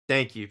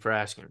Thank you for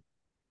asking.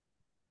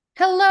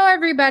 Hello,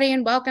 everybody,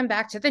 and welcome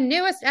back to the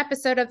newest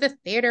episode of the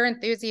Theater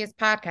Enthusiast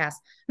Podcast.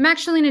 I'm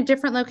actually in a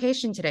different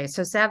location today,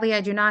 so sadly,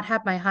 I do not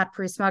have my hot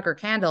priest mug or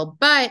candle,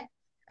 but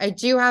I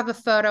do have a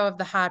photo of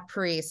the hot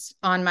priest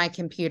on my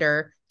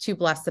computer to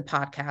bless the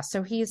podcast.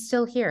 So he is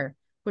still here,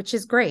 which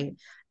is great.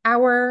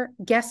 Our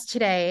guest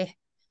today,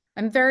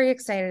 I'm very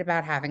excited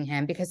about having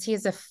him because he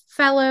is a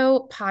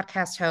fellow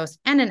podcast host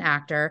and an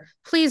actor.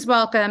 Please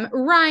welcome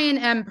Ryan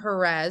M.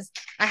 Perez.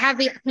 Can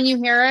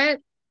you hear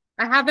it?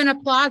 I have an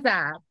applause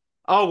app.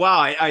 Oh wow,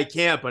 I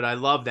can't, but I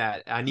love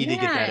that. I need to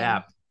get that Yeah,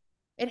 app.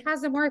 it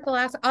hasn't worked the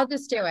last. I'll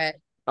just do it.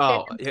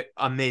 Oh,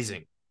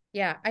 amazing.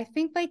 Yeah, I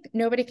think like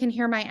nobody can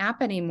hear my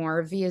app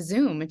anymore via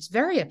Zoom. It's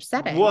very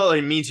upsetting. Well,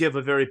 it means you have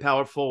a very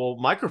powerful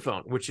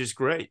microphone, which is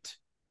great.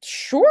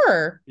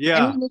 Sure. I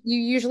Yeah. mean, you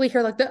usually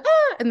hear like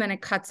and then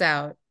it cuts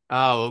out.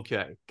 Oh,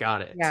 okay.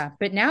 Got it. Yeah,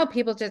 but now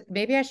people just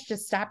maybe I should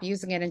just stop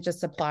using it and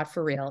just applaud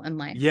for real and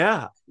like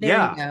Yeah. there you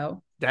Yeah.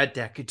 go.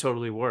 That could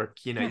totally work.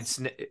 Yes,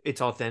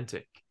 It's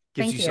authentic.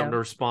 Gives thank you something to you.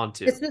 respond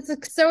to. This is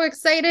so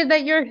excited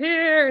that you're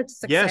here. It's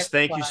exciting Yes,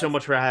 thank you so applause.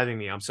 much for having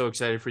me. I'm so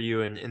excited for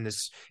you and in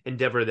this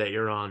endeavor that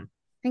you're on.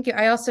 Thank you.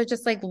 I also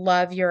just like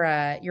love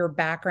your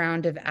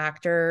background of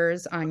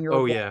actors on your Oh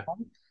wall. yeah.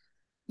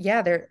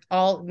 Yeah, they're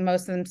all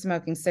most of them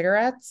smoking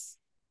cigarettes.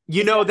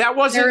 You Is know, that there a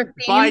wasn't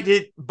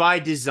theme? by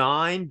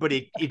design, but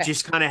it Okay.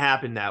 just kind of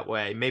happened that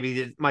way.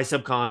 Maybe my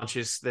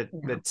subconscious Yeah.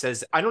 that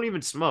says I don't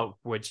even smoke,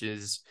 which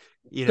is,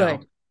 you know,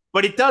 Good.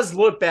 but it does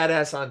look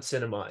badass on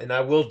cinema, and I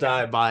will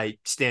die by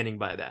standing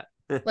by that.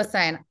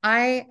 Listen,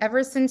 I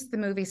ever since the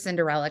movie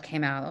Cinderella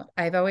came out,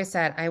 I've always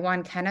said I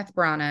want Kenneth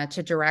Branagh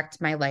to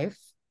direct my life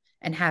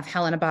and have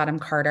Helena Bonham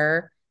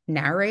Carter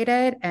narrate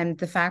it. And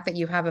the fact that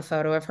you have a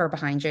photo of her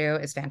behind you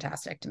is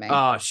fantastic to me.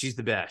 Oh, she's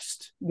the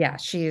best. Yeah,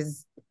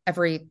 she's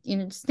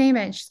just name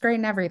it. She's great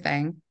in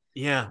everything.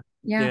 Yeah,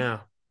 Yeah. yeah,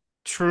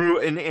 true.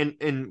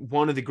 And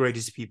one of the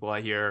greatest people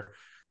I hear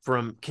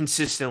from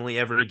consistently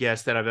every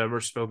guest that I've ever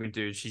spoken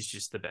to. She's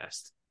just the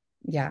best.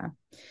 Yeah.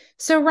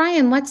 So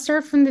Ryan, let's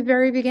start from the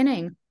very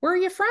beginning. Where are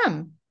you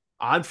from?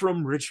 I'm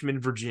from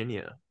Richmond,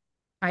 Virginia.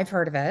 I've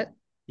heard of it.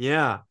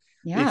 Yeah,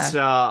 Yeah.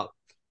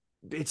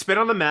 it's it's been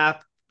on the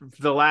map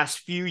the last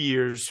few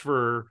years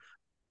for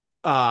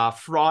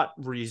fraught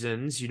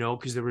reasons,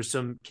 because there were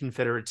some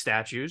Confederate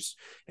statues,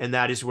 and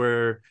that is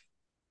where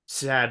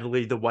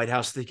sadly the White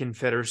House of the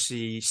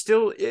Confederacy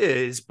still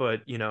is,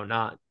 but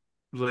not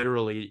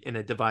literally in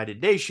a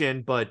divided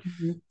nation. But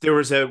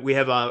Mhm. we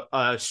have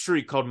a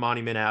street called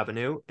Monument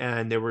Avenue,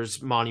 and there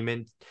was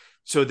monument.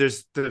 So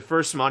there's the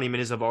first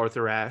monument is of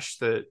Arthur Ashe,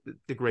 the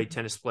great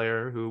tennis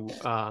player who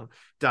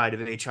died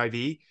of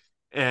HIV.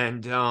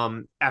 And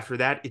after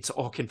that, it's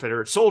all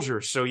Confederate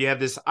soldiers. So you have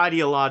this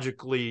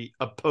ideologically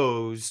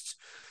opposed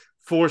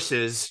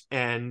forces,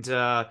 and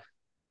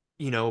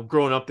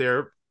growing up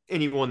there,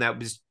 anyone that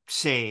was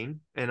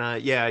sane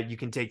and yeah, you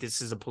can take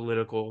this as a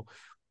political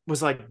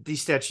was like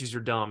these statues are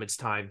dumb. It's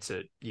time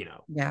to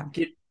Yeah.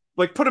 get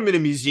like put them in a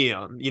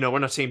museum. We're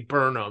not saying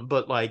burn them,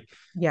 but like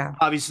Yeah.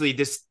 obviously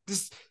this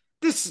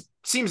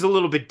seems a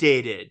little bit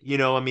dated.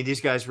 I mean,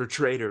 these guys were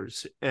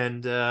traitors,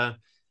 and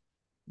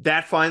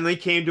that finally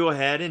came to a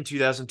head in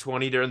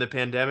 2020 during the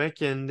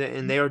pandemic, and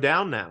they are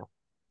down now.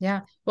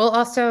 Yeah. Well,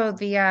 also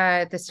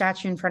the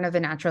statue in front of the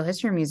Natural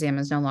History Museum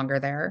is no longer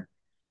there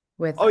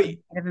with Oh Native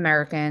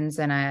Americans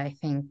and I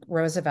think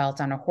Roosevelt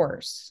on a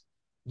horse.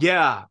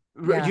 yeah,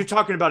 Yeah. you're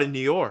talking about in New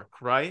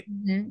York, right?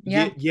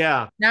 Yeah.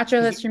 Yeah,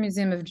 Natural because History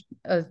Museum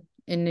of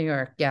in New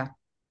York. Yeah.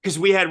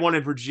 we had one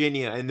in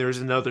Virginia, and there's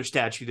another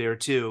statue there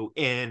too.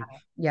 And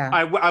Yeah.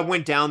 I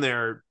went down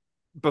there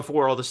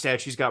before all the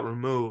statues got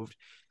removed,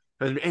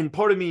 and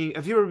part of me,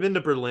 have you ever been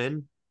to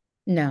Berlin?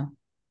 No.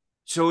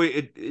 So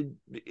in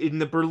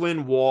the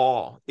Berlin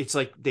Wall, it's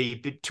like they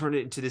turn it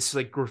into this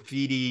like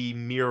graffiti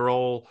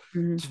mural.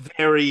 Mhm. It's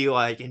very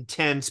like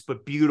intense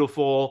but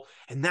beautiful,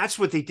 and that's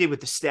what they did with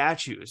the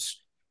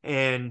statues.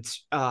 And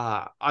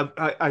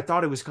I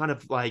thought it was kind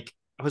of like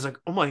I was like,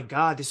 oh my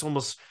god, this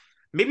almost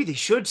maybe they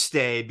should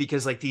stay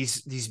because like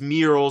these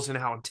murals and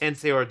how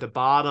intense they are at the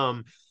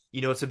bottom.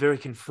 It's a very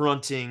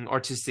confronting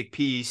artistic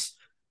piece,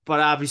 but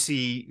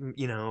obviously,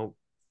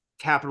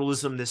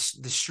 capitalism, the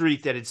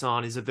street that it's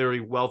on is a very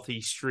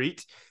wealthy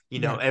street.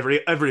 Yeah.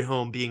 Every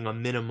home being a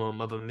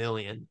minimum of 1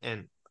 million,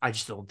 and I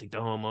just don't think the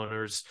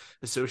homeowners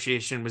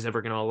association was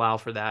ever going to allow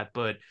for that.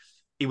 But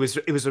it was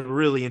a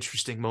really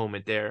interesting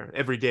moment there.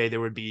 Every day there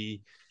would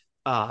be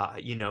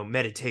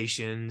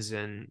meditations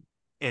and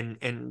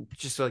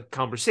just like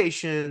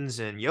conversations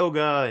and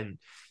yoga, and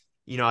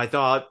I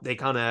thought they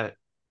kind of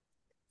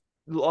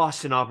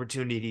lost an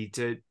opportunity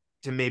to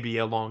maybe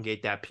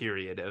elongate that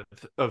period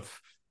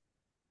of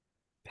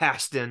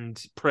past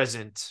and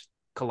present Yeah.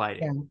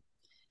 colliding.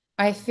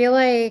 I feel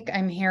like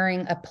I'm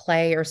hearing a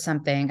play or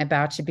something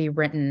about to be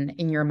written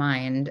in your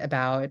mind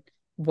about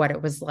what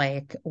it was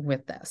like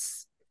with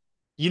this.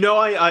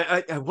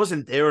 I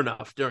wasn't there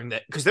enough during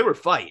that because there were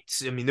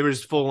fights. I mean, there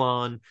was full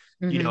on,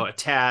 Hmm.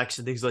 attacks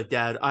and things like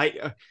that.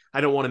 I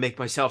don't want to make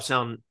myself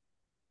sound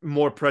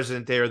more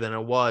present there than I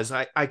was.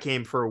 I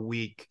came for a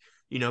week,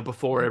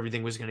 before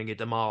everything was going to get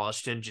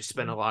demolished, and just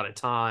spent a lot of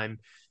time,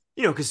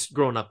 because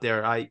growing up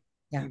there,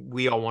 Yeah.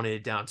 we all wanted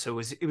it down. So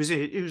it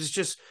was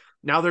just,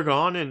 now they're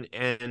gone,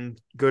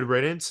 and good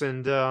riddance.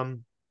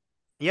 And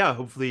yeah,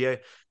 hopefully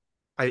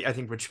I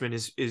think Richmond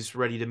is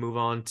ready to move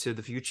on to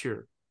the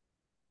future.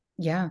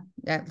 Yeah.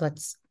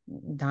 Let's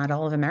not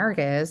all of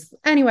America is.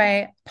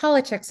 Anyway,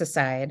 politics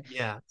aside.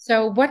 Yeah.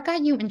 So what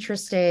got you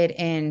interested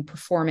in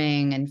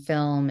performing and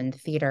film and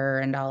theater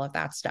and all of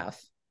that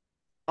stuff?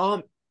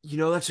 Um,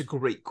 that's a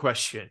great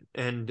question.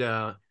 And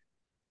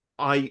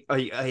I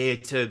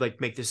hate to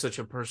like make this such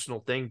a personal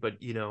thing, but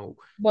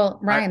Well,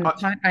 I, Ryan,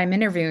 I I'm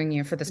interviewing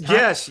you for this podcast,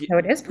 yes, so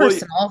it is well,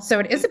 personal. So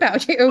it is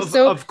about you. of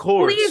So of please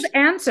course.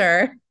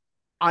 answer.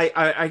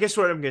 I guess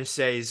what I'm going to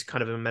say is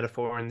kind of a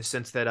metaphor in the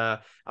sense that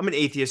I'm an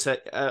atheist.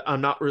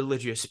 I'm not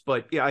religious,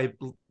 but yeah,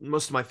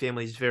 most of my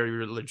family is very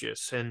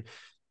religious. And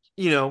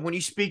when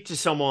you speak to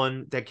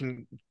someone that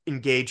can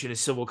engage in a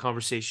civil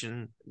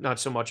conversation, not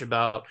so much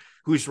about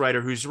who's right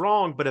or who's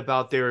wrong, but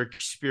about their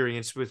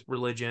experience with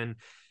religion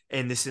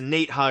and this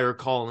innate higher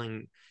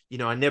calling,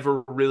 I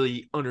never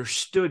really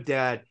understood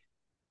that.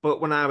 But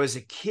when I was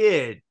a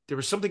kid, there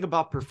was something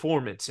about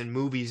performance in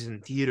movies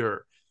and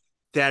theater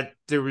that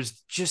there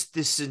was just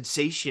this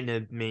sensation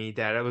of me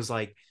that I was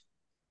like,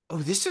 oh,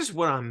 this is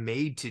what I'm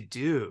made to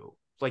do.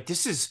 Like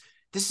this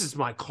is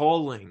my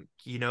calling,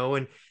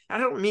 and I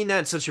don't mean that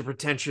in such a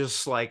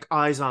pretentious, like,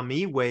 eyes on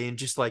me way, and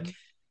just like,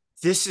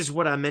 this is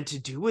what I'm meant to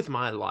do with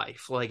my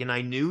life. Like, and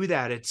I knew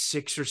that at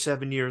 6 or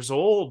 7 years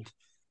old.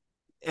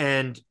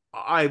 And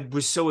I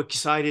was so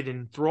excited and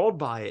enthralled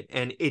by it.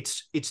 And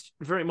it's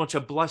very much a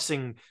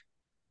blessing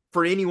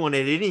for anyone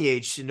at any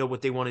age to know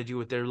what they want to do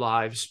with their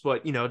lives.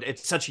 But, at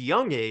such a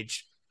young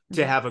age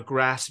to Yeah. have a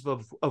grasp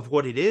of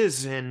what it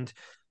is. And,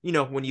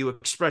 when you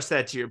express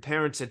that to your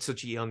parents at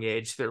such a young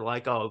age, they're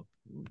like, oh,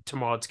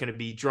 tomorrow it's going to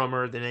be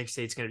drummer, the next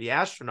day it's going to be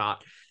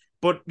astronaut.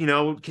 But,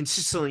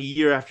 consistently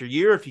year after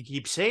year, if you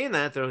keep saying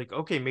that, they're like,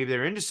 okay, maybe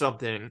they're into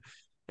something.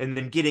 And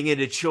then getting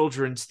into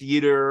children's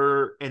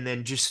theater, and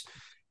then just,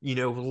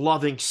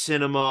 loving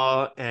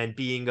cinema and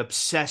being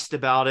obsessed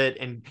about it.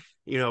 And,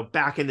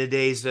 back in the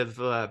days of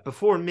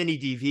before mini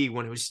DV,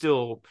 when it was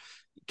still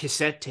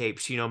cassette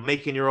tapes,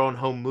 making your own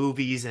home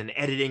movies and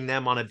editing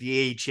them on a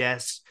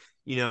VHS,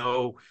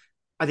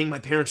 I think my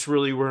parents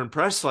really were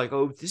impressed. Like,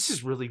 oh, this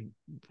is really,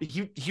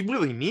 he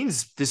really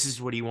means this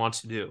is what he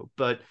wants to do.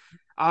 But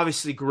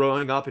obviously,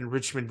 growing up in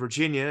Richmond,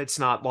 Virginia, it's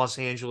not Los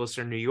Angeles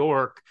or New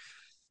York.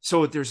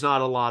 So there's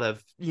not a lot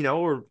of,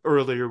 or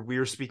earlier we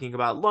were speaking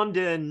about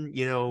London,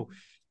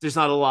 there's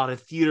not a lot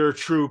of theater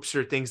troops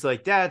or things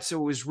like that. So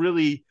it was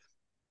really,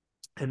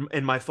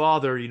 and my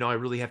father, I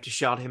really have to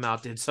shout him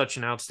out, did such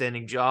an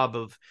outstanding job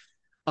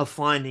of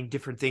finding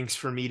different things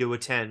for me to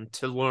attend,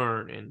 to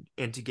learn,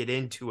 and to get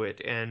into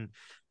it. And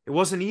it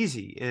wasn't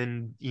easy.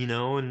 And,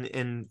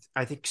 and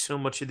I think so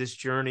much of this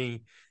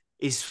journey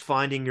is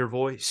finding your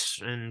voice.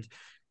 And,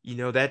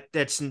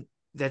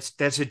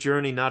 that's a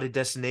journey, not a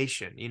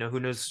destination. Who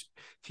knows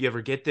if you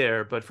ever get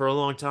there, but for a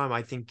long time,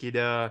 I think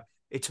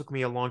it took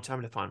me a long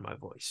time to find my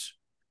voice.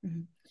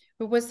 Mhm.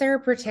 But was there a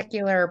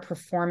particular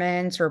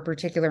performance or a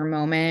particular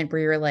moment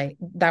where you're like,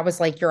 that was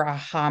like your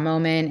aha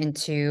moment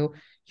into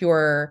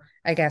your,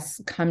 I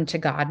guess, come to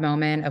God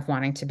moment of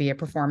wanting to be a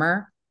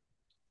performer?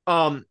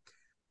 Um,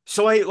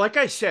 so like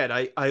I said,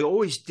 I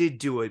always did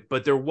do it,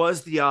 but there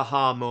was the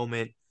aha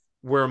moment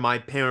where my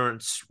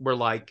parents were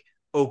like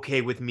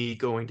okay with me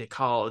going to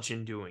college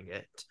and doing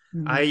it.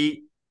 Mhm.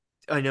 I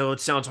I know it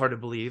sounds hard to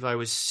believe. I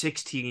was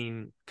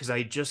 16 because I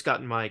had just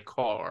gotten my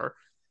car,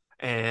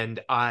 and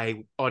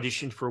I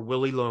auditioned for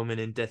Willie Loman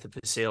in Death of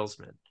a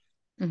Salesman,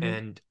 Mhm.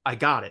 and I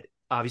got it.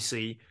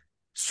 Obviously,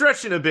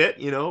 stretching a bit,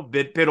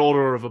 bit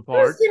older of a It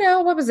was,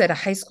 part. what was it? A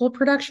high school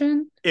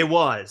production? It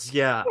was,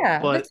 yeah.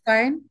 Yeah, But that's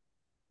fine.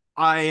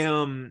 I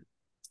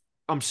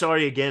I'm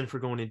sorry again for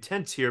going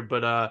intense here,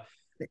 but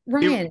it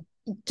Ryan,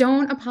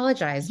 don't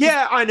apologize.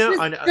 yeah, Just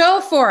I know.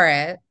 go for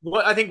it.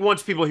 Well, I think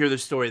once people hear the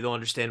story, they'll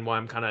understand why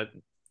I'm kind of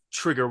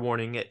trigger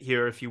warning it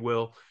here, if you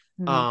will.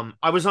 Mhm.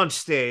 I was on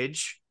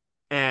stage,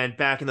 and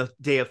back in the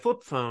day of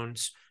flip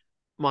phones,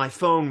 my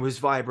phone was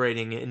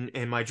vibrating,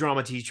 and my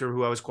drama teacher,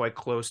 who I was quite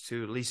close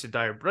to, Lisa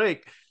Dyer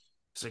Brake,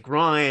 was like,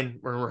 Ryan,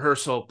 we're in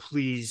rehearsal,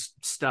 please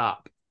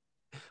stop.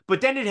 But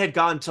then it had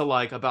gotten to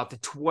like about the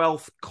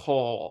 12th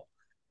call,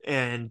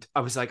 and I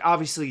was like,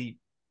 obviously,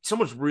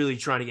 someone's really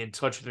trying to get in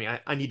touch with me.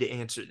 I need to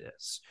answer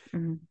this.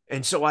 Mhm.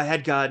 And so I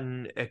had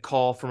gotten a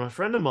call from a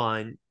friend of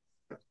mine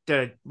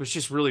that was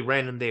just really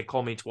random. They had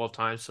called me 12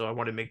 times, so I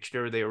wanted to make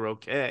sure they were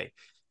okay.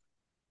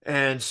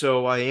 And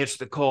so I answered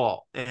the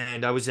call,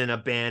 and I was in a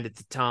band at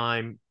the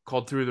time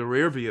called Through the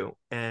Rear View.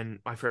 And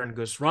my friend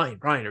goes, Ryan,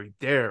 are you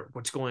there?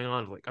 What's going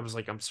on? Like, I was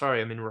like, I'm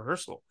sorry, I'm in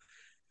rehearsal.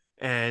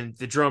 And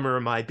the drummer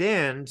in my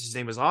band, his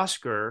name was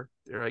Oscar.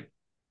 They're like,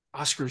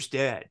 Oscar's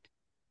dead.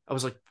 I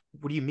was like,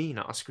 what do you mean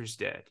Oscar's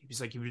dead? He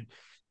was like,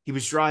 he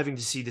was driving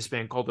to see this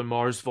band called the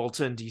Mars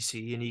Volta in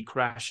DC, and he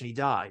crashed and he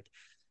died.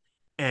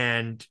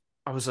 And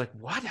I was like,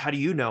 what? How do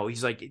you know?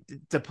 He's like,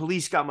 the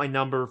police got my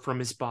number from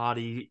his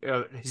body,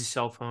 his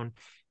cell phone.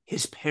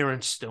 His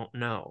parents don't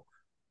know.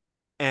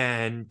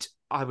 And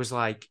I was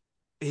like,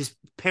 his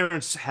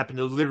parents happen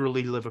to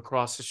literally live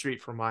across the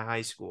street from my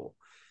high school.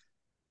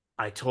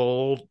 I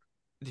told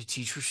the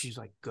teacher, she's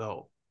like,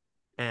 go.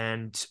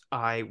 And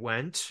I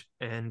went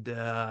and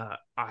I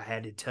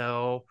had to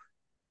tell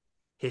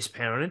his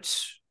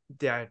parents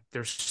that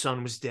their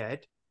son was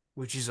dead,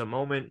 which is a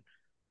moment,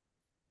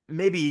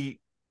 maybe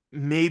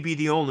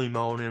the only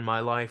moment in my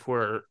life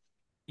where,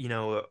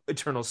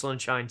 Eternal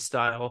Sunshine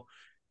style,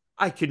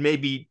 I could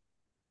maybe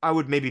I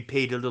would maybe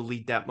pay to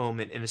delete that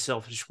moment in a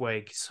selfish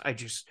way,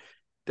 because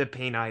the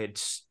pain I had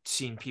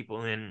seen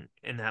people in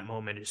that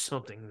moment is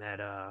something that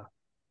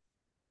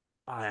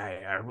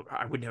I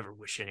would never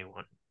wish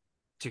anyone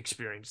to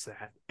experience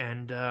that.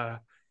 And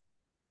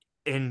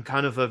in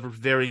kind of a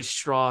very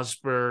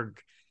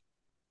Strasbourg,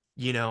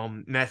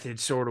 method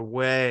sort of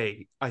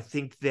way, I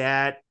think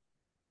that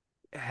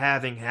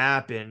having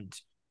happened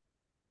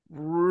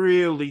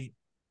really,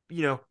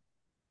 you know,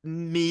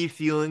 me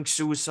feeling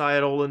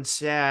suicidal and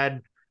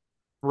sad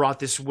brought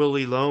this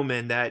Willy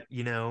Loman that,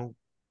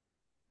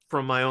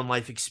 from my own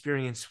life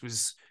experience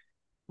was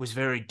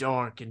very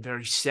dark and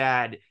very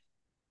sad.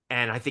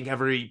 And I think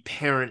every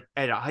parent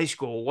at a high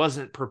school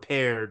wasn't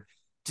prepared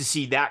to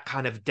see that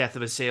kind of death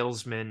of a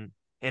salesman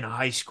in a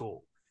high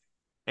school.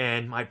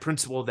 And my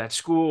principal of that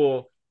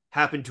school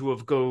happened to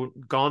have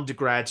gone to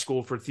grad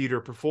school for theater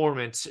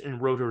performance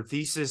and wrote her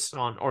thesis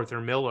on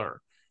Arthur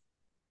Miller.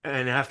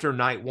 And after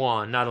night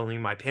one, not only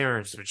my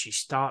parents, but she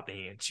stopped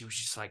me and she was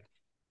just like,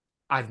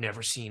 I've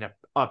never seen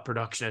a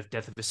production of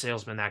Death of a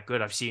Salesman that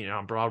good. I've seen it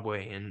on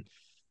Broadway and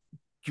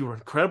you were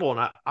incredible.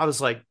 And I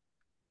was like,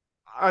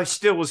 I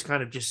still was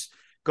kind of just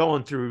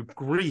going through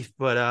grief,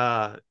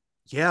 but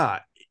yeah,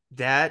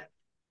 that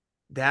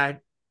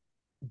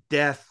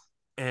death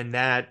and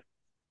that,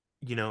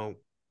 you know,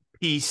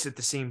 peace at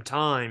the same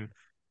time,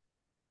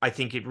 I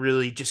think it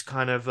really just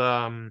kind of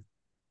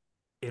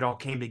it all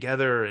came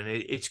together, and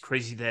it's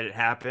crazy that it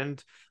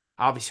happened.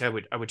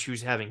 Obviously, I would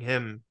choose having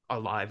him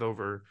alive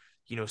over,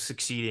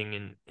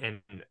 succeeding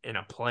in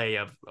a play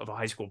of a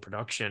high school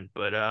production.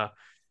 But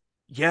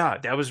yeah,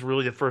 that was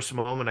really the first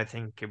moment. I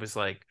think it was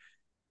like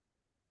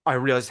I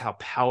realized how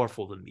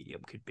powerful the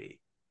medium could be.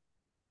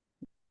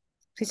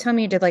 Please tell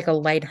me you did like a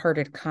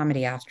lighthearted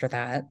comedy after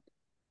that.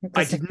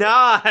 I Because did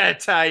not.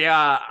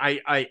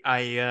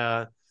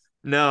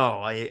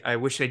 No, I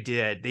wish I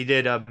did. They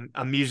did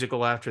a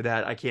musical after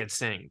that. I can't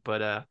sing,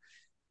 but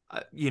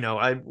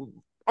I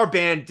our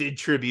band did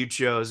tribute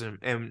shows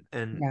and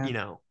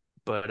yeah,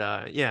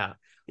 but yeah,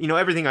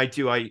 everything I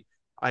do,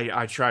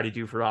 I try to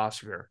do for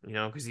Oscar,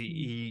 because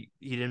he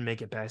didn't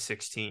make it past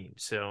 16,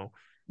 so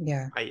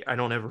yeah, I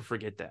don't ever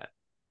forget that.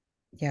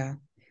 yeah.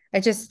 I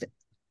just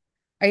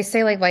I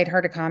say like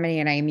lighthearted comedy,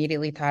 and I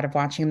immediately thought of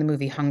watching the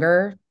movie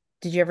Hunger.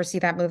 Did you ever see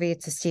that movie?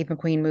 It's a Steve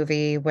McQueen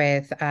movie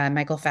with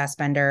Michael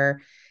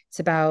Fassbender. It's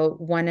about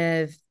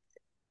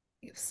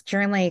it's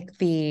during like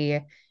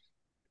the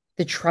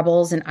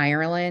troubles in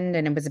Ireland,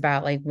 and it was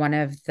about like one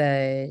of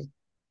the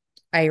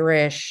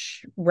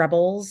Irish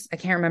rebels. I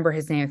can't remember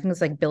his name. I think it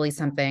was like Billy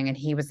something, and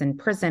he was in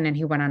prison and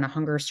he went on a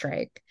hunger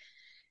strike.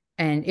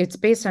 And it's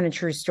based on a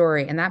true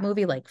story. And that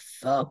movie like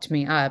fucked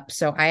me up.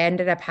 So I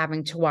ended up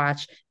having to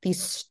watch the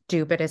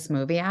stupidest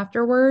movie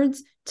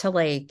afterwards to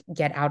like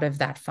get out of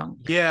that funk.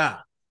 Yeah.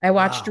 I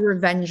watched Wow.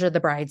 Revenge of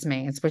the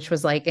Bridesmaids, which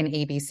was like an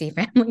ABC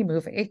family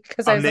movie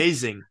because I was like,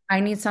 Amazing.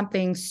 I need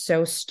something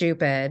so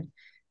stupid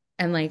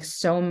and like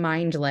so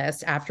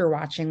mindless after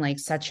watching like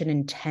such an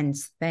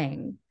intense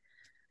thing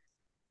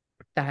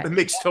that, It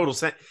makes total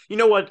sense. You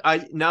know what?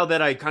 I Now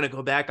that I kind of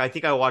go back, I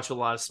think I watch a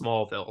lot of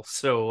Smallville.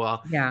 So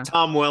yeah,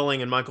 Tom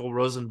Welling and Michael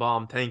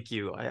Rosenbaum, thank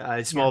you. I yeah.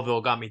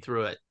 Smallville got me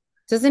through it.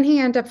 Doesn't he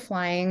end up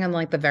flying in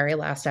like the very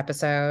last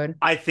episode?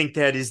 I think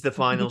that is the He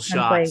final becomes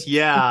shot. like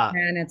Yeah.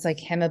 Superman. It's like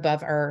him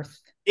above Earth.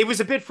 It was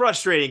a bit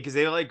frustrating because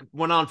they like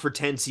went on for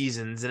 10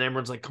 seasons and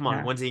everyone's like, come on,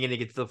 Yeah, when's he going to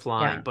get to the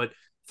flying? yeah. But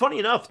funny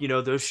enough,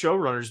 those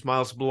showrunners,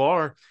 Miles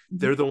Blar,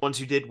 they're the ones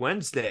who did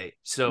Wednesday.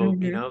 So,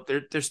 Mm-hmm.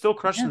 they're still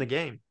crushing Yeah. the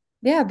game.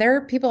 Yeah, there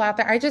are people out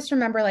there. I just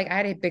remember like I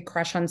had a big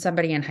crush on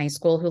somebody in high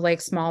school who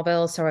liked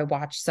Smallville. So I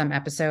watched some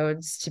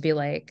episodes to be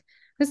like,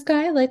 this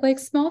guy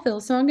likes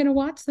Smallville, so I'm gonna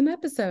watch some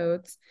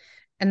episodes.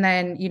 And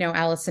then,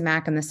 Allison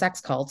Mack and the Sex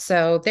Cult.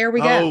 So there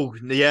we go. Oh,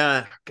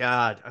 yeah.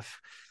 God.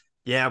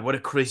 Yeah, what a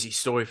crazy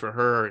story for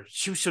her.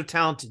 She was so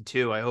talented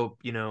too. I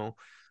hope,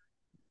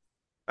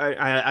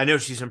 I know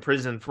she's in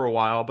prison for a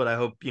while, but I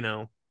hope,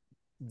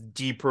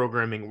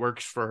 deprogramming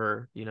works for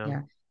her.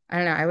 Yeah. I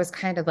don't know. I was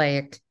kind of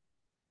like,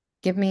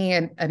 give me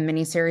a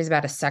mini series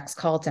about a sex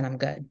cult and I'm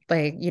good.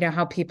 Like, you know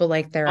how people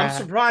like their I'm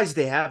surprised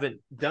they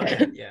haven't done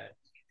that yet.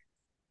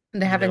 they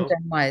You haven't know,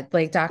 done what?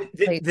 Like like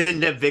the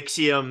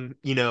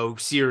Nevixium,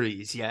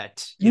 series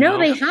yet, no,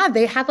 they had.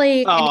 They had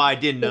like Oh, I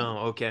didn't know.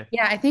 Okay.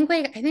 yeah, I think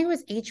it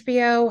was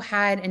HBO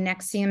had a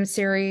Nexium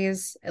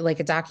series, like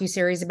a docu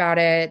series about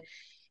it.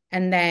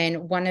 And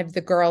then one of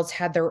the girls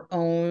had their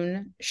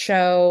own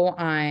show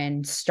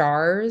on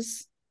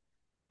Stars.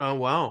 Oh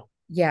wow.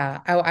 Yeah.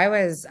 Oh, I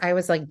was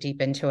like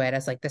deep into it. I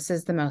was like, this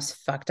is the most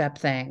fucked up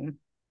thing.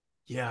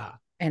 Yeah.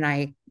 And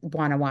I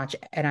want to watch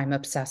it, and I'm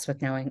obsessed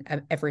with knowing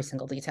every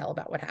single detail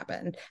about what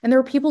happened. And there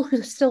are people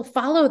who still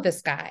follow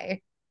this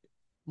guy.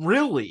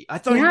 Really? I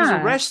thought he was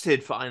Yeah.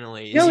 arrested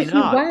finally. Is No, he he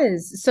not?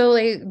 was. So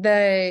like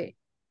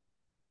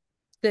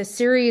the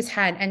series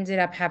had ended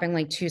up having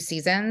like two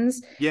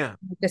seasons. Yeah.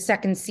 The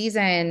second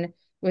season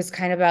was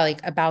kind of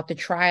about the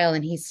trial,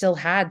 and he still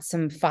had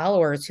some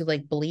followers who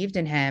like believed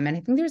in him. And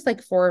I think there's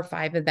like four or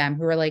five of them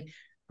who are like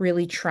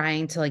really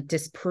trying to like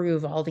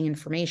disprove all the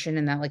information,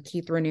 and that like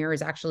Keith Raniere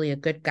is actually a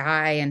good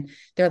guy. And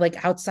they're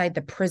like outside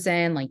the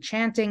prison, like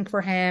chanting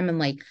for him and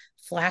like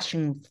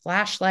flashing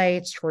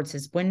flashlights towards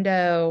his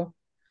window.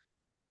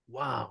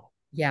 Wow.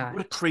 Yeah.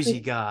 What a crazy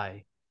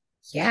guy.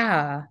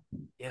 Yeah.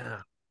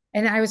 Yeah.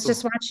 And I was Oof.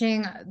 just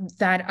watching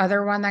that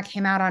other one that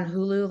came out on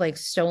Hulu, like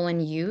Stolen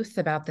Youth,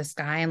 about this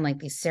guy and like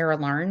these Sarah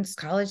Lawrence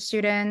college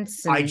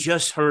students. I And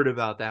just heard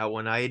about that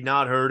one. I had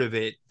not heard of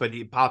it, but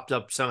it popped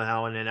up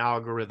somehow in an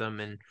algorithm,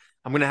 and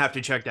I'm gonna have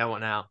to check that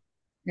one out.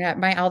 yeah,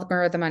 my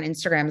algorithm on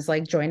Instagram is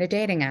like join a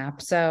dating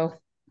app. So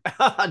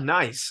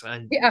Nice.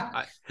 And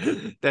yeah,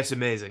 that's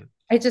amazing.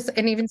 I just,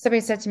 and even somebody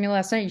said to me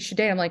last night, you should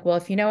date. I'm like, well,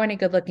 if you know any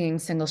good looking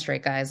single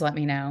straight guys, let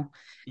me know.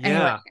 Anyway,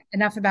 Yeah.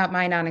 enough about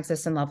my non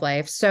existent love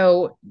life.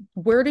 So,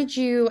 where did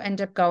you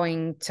end up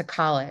going to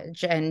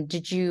college? And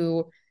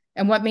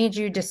what made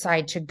you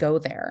decide to go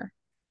there?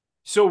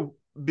 So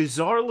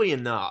bizarrely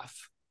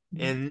enough,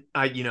 Mhm. and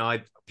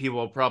I people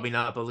will probably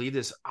not believe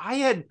this. I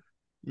had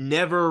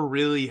never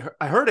really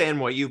I heard of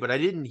NYU, but I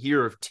didn't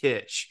hear of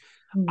Tisch.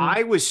 Mhm.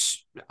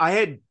 I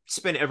had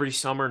spent every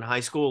summer in high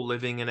school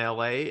living in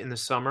LA in the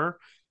summer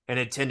and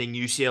attending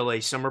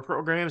UCLA summer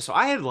programs. So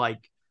I had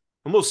like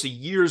almost a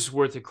year's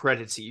worth of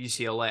credits at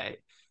UCLA.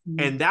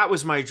 Mhm. And that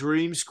was my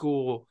dream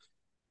school.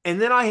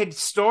 And then I had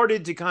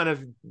started to kind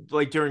of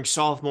like during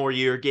sophomore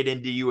year get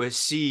into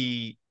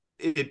USC,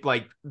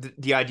 like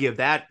the idea of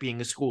that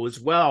being a school as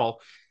well.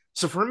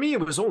 So for me, it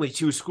was only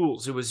two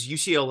schools. It was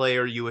UCLA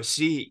or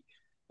USC.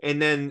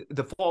 And then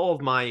the fall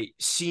of my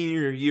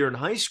senior year in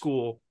high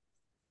school,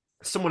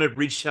 someone had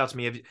reached out to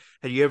me.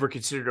 Had you ever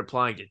considered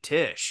applying to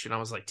Tisch? And I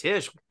was like,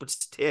 Tisch? What's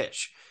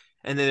Tisch?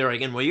 And then they're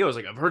like, NYU. I was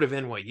like, I've heard of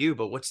NYU,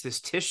 but what's this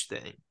Tisch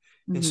thing?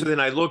 And so Mhm. then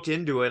I looked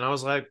into it and I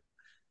was like,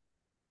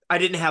 I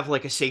didn't have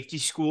like a safety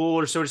school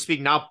or so to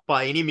speak, not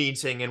by any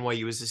means saying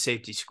NYU is a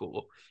safety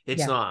school.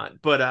 It's Yeah,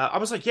 not. But I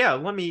was like, yeah,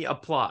 let me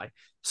apply.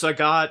 So I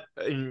got,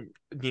 and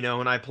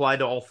I applied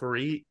to all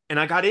three and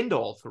I got into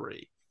all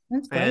three.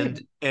 that's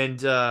great.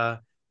 And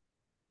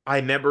I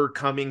remember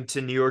coming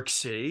to New York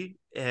City,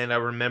 and I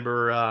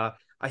remember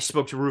I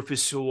spoke to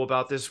Rufus Sewell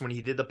about this when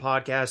he did the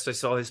podcast. I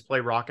saw his play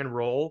Rock and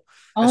Roll.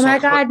 I Oh saw my her.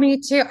 God, me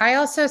too. I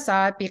also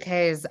saw it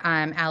because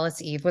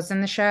Alice Eve was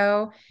in the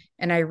show,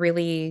 and I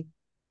really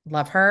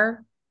love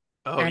her.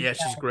 Oh And yeah,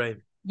 she's great.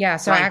 yeah,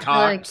 so I Brian actually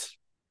like, Cox.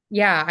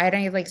 yeah,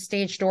 I like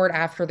stage doored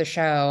after the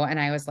show, and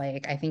I was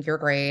like, I think you're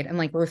great. And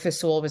like Rufus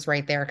Sewell was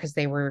right there because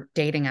they were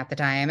dating at the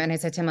time. And I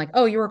said to him, like,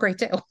 oh, you were great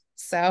too.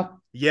 So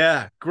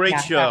Yeah, great yeah,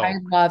 I show.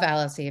 love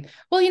Alice Eve.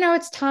 Well,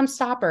 it's Tom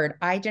Stoppard.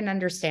 I didn't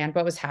understand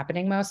what was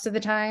happening most of the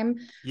time.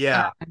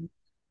 Yeah.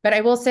 But I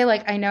will say,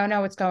 like, I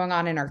know what's going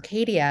on in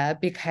Arcadia,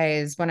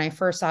 because when I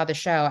first saw the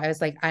show, I was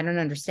like, I don't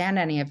understand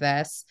any of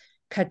this.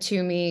 Cut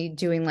to me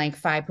doing like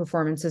five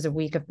performances a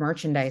week of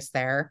merchandise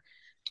there.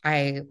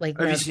 I like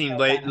Have know you the seen show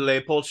well.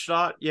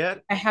 Leopoldstadt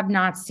yet? I have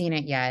not seen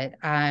it yet.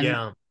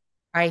 Yeah.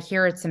 I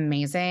hear it's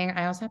amazing.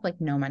 I also have like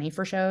no money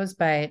for shows,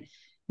 but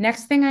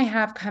next thing I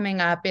have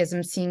coming up is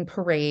I'm seeing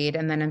Parade,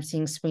 and then I'm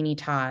seeing Sweeney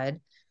Todd.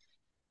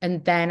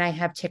 And then I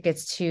have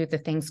tickets to the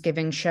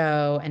Thanksgiving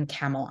show and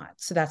Camelot.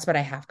 So that's what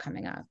I have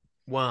coming up.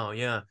 Wow.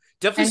 Yeah.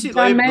 Definitely And see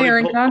John Mayer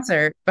in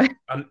concert. But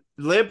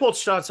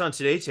Leopoldstadt's on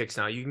Today Ticks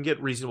now. You can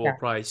get reasonable yeah.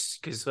 price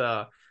because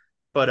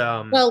but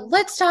Well,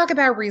 let's talk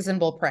about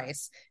reasonable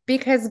price,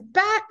 because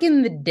back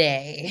in the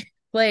day,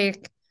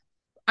 like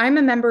I'm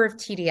a member of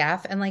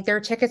TDF, and like there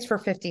are tickets for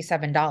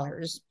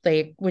 $57,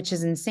 like, which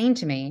is insane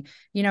to me.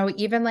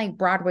 Even like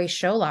Broadway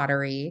show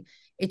lottery,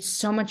 it's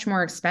so much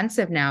more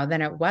expensive now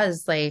than it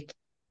was like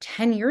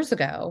 10 years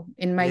ago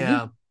in my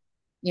youth.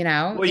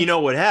 yeah. Well, It's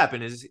what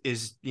happened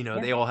is yeah,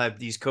 they all have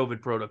these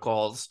COVID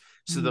protocols,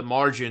 so mhm, the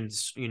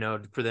margins,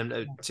 for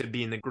them to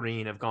be in the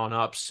green have gone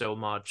up so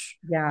much.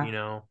 yeah. You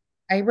know,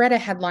 I read a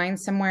headline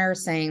somewhere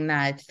saying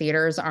that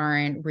theaters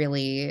aren't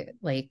really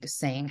like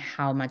saying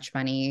how much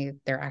money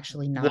they're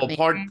actually not well,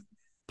 making.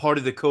 part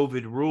of the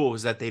COVID rule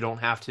is that they don't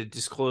have to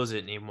disclose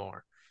it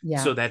anymore. Yeah,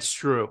 So that's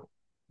true.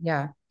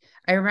 yeah.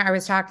 I remember I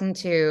was talking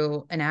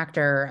to an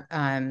actor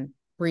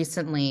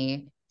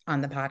recently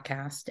on the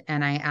podcast,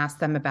 and I asked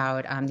them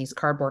about these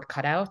cardboard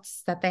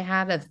cutouts that they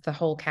had of the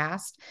whole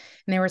cast.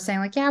 And they were saying,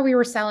 like, yeah, we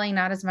were selling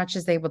not as much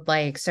as they would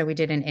like. So we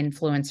did an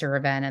influencer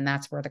event, and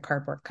that's where the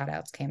cardboard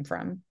cutouts came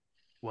from.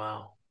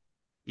 Wow.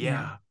 Yeah.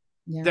 Yeah.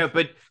 Yeah. Yeah,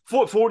 but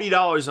for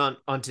 $40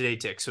 on Today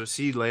Tick. So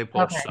see Okay.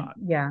 Leopoldstadt.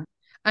 Yeah.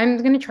 I'm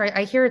gonna try.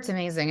 I hear it's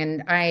amazing,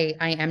 and I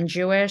am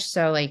Jewish,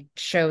 so like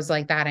shows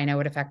like that I know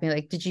would affect me.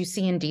 Like, did you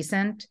see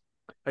Indecent?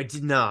 I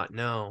did not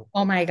know.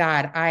 Oh my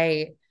God.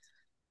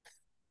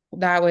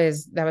 That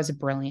was a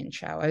brilliant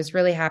show. I was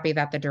really happy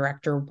that the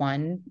director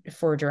won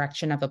for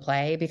direction of a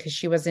play because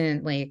she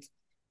wasn't like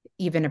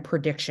even a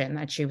prediction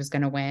that she was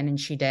going to win, and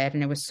she did,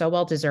 and it was so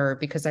well deserved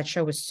because that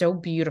show was so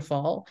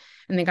beautiful.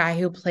 And the guy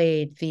who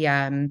played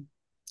the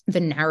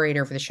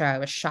narrator for the show, I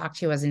was shocked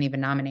he wasn't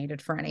even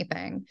nominated for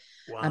anything.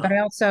 But I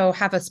Wow. also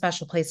have a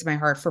special place in my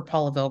heart for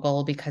Paula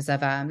Vogel because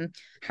of How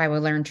I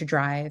Learned to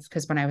Drive.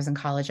 Because when I was in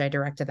college, I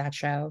directed that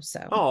show.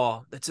 So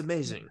Oh, that's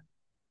amazing.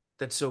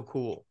 That's so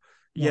cool.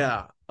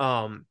 yeah,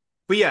 Yeah.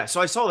 But yeah,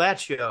 so I saw that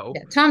show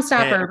yeah. Tom and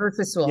Stopper,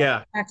 Rufus Sewell.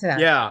 yeah, Back to that.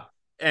 yeah.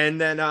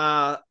 And then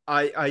I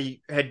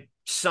had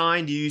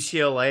signed to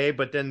UCLA,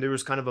 but then there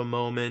was kind of a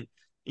moment,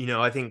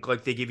 I think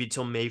like they give you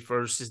till May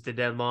 1st is the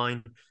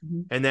deadline.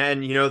 Mhm. And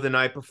then, the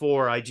night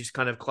before, I just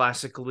kind of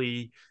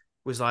classically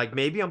was like,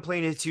 maybe I'm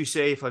playing it too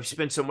safe. I've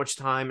spent so much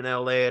time in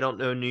LA. I don't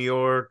know New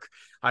York.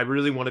 I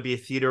really want to be a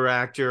theater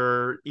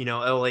actor.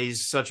 LA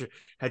is such a,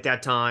 at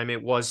that time,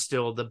 it was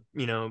still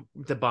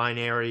the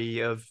binary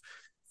of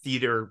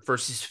theater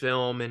versus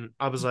film. And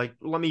I was like,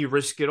 let me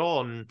risk it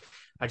all. And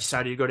I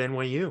decided to go to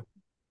NYU.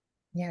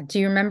 Yeah. Do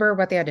you remember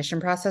what the audition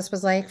process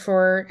was like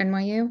for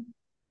NYU?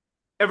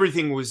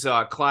 Everything was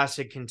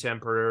classic,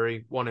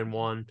 contemporary, one and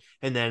one,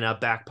 and then a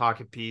back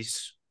pocket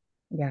piece.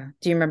 Yeah.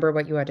 Do you remember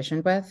what you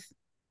auditioned with?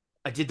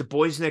 I did The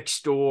Boys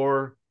Next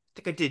Door.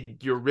 I think I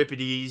did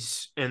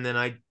Euripides, and then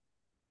I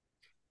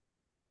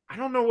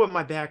don't know what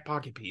my back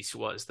pocket piece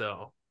was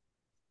though.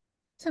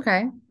 It's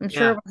okay. I'm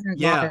sure Yeah, it wasn't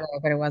long yeah, ago,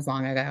 but it was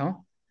long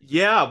ago.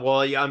 yeah.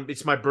 Well, yeah,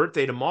 it's my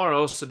birthday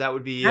tomorrow, so that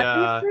would be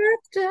Happy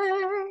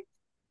birthday.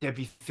 that'd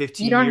be You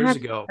 15 don't years have,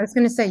 ago. I was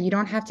going to say, you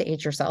don't have to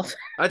age yourself.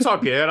 That's all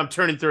good. I'm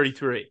turning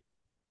 33.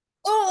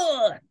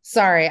 Oh,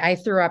 sorry. I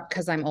threw up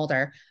because I'm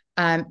older.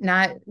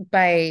 Not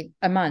by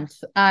a month.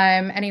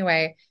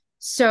 Anyway,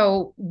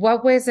 so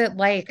what was it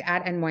like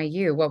at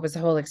NYU? What was the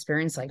whole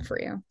experience like for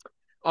you?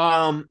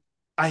 Um,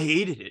 I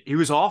hated it. It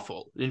was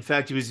awful. In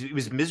fact, it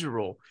was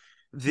miserable.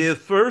 The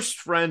first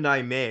friend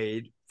I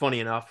made, funny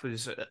enough,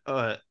 was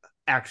a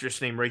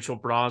actress named Rachel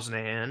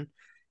Brosnahan,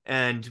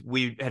 and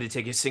we had to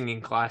take a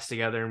singing class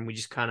together, and we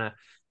just kind of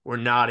were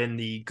not in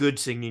the good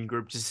singing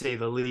group to say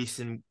the least,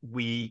 and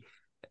we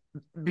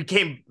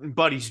became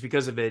buddies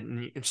because of it,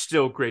 and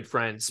still great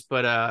friends.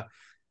 But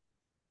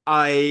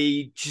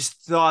I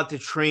just thought the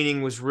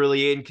training was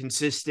really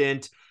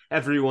inconsistent.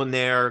 Everyone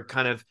there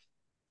kind of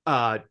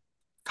uh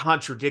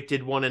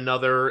contradicted one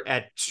another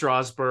at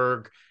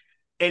Strasberg.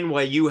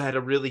 NYU had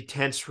a really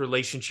tense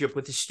relationship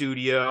with the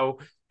studio,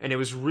 and it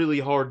was really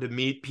hard to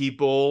meet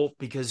people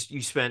because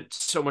you spent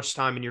so much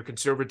time in your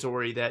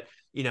conservatory that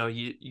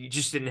you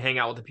just didn't hang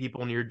out with the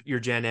people in your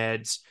gen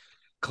eds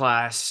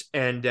class.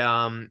 And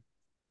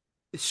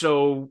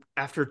so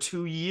after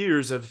 2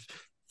 years of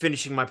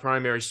finishing my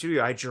primary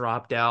studio, I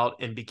dropped out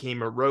and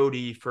became a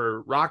roadie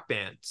for rock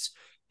bands.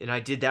 And I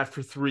did that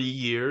for 3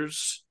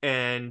 years.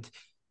 And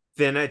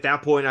then at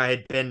that point, I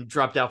had been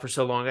dropped out for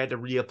so long, I had to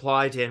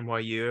reapply to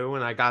NYU,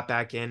 and I got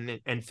back in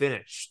and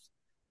finished.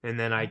 And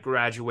then I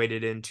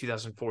graduated in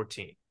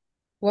 2014.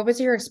 What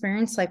was your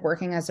experience like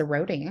working as a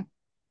roadie?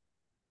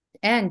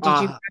 And did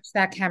you Uh, watch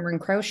that Cameron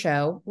Crowe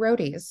show,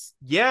 Roadies?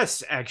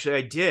 yes, actually,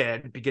 I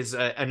did because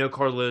I know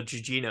Carla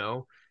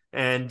Gugino,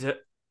 and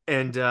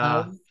and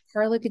Love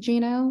Carla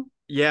Gugino.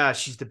 yeah,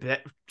 she's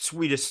the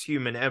sweetest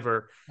human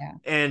ever. Yeah.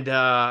 And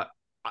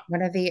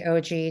One of the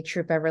OG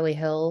Troop Beverly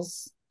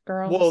Hills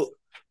girls. well,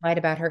 Lied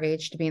about her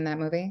age to be in that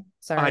movie. I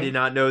Sorry. did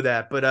not know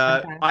that, but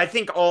Fun fact. I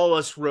think all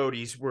us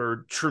roadies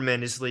were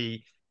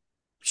tremendously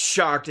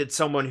shocked at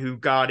someone who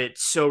got it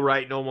so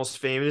right and Almost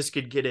Famous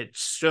could get it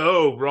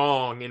so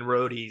wrong in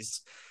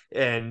roadies.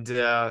 And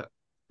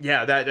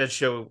yeah, that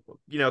show,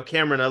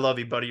 Cameron, I love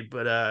you, buddy,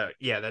 but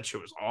yeah, that show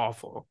was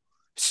awful,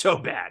 so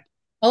bad.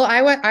 Well,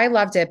 I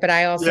loved it, but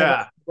I also was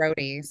Yeah, a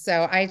roadie.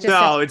 So I just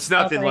said to no, it's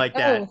myself, nothing like,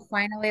 like that. oh,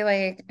 finally,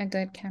 like a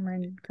good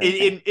Cameron Crowe it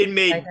thing. it, it I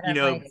made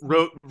didn't like.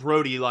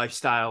 roadie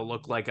lifestyle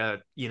look like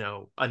a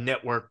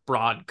network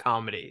broad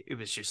comedy. It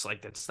was just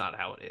like that's not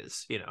how it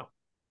is.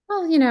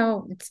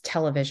 Well, it's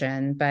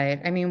television, but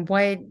I mean,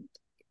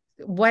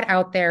 what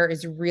out there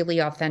is really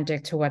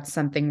authentic to what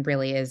something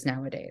really is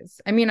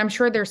nowadays? I mean, I'm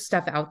sure there's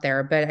stuff out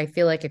there, but I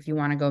feel like if you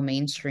want to go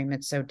mainstream,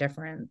 it's so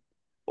different.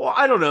 Well,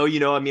 I don't know.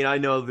 I mean, I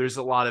know there's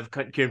a lot of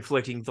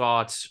conflicting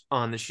thoughts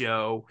on the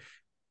show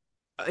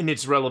and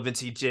its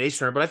relevancy to today's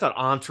term, but I thought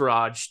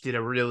Entourage did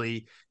a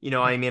really,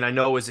 I mean, I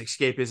know it was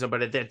escapism,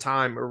 but at that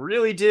time, it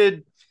really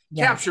did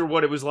Yes. capture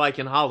what it was like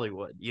in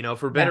Hollywood,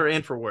 for Yeah. better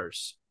and for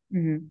worse.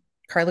 Hmm.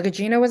 Carla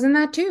Gugino was in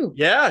that too.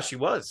 Yeah, she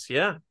was.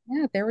 Yeah.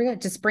 Yeah, there we go.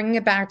 Just bringing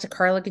it back to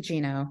Carla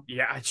Gugino.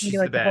 Yeah, We do she's the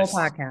like the whole best.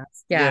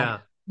 podcast. Yeah. Yeah.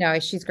 No,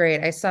 she's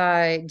great. I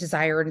saw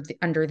Desire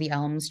Under the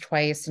Elms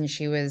twice, and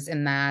she was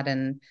in that.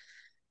 And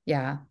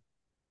yeah,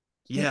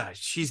 Yeah,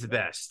 she's the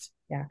best.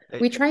 yeah. Uh,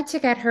 We tried to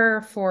get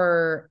her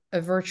for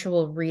a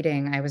virtual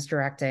reading I was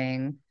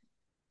directing,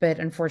 but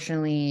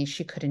unfortunately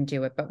she couldn't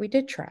do it. But we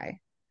did try.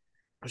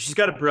 She's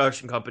got a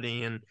production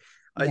company, and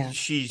Yeah.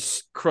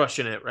 she's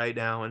crushing it right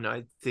now, and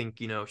I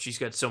think she's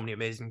got so many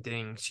amazing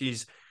things.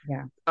 She's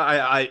Yeah.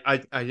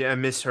 I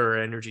miss her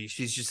energy.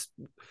 She's just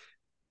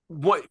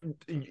what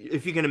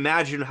if you can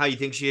imagine how you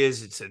think she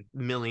is, it's a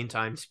million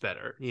times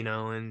better,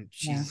 and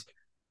Yeah. she's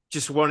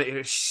just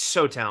she's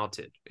so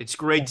talented. It's Yeah.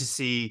 great to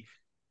see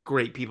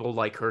great people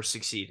like her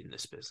succeed in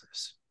this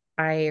business.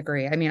 I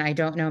agree. I mean, I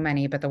don't know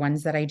many, but the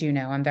ones that I do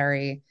know,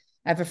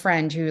 I have a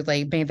friend who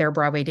like made their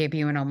Broadway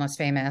debut in Almost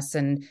Famous.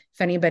 And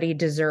if anybody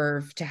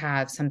deserved to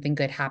have something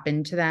good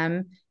happen to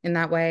them in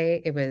that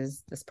way, it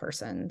was this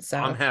person. I'm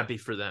So happy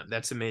for them.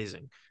 That's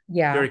amazing.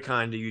 yeah. Very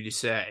kind of you to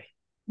say.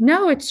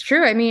 No, it's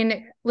true. I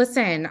mean,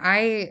 listen,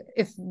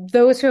 if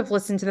those who have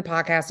listened to the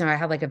podcast know I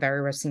had like a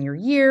very rough senior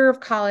year of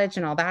college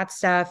and all that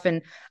stuff.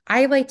 And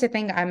I like to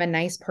think I'm a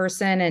nice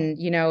person. And,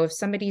 if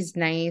somebody's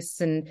nice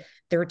and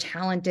they're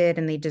talented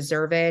and they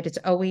deserve it,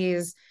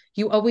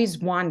 you always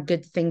want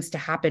good things to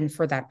happen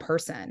for that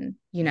person.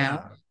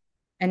 Yeah,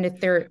 And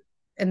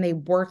and they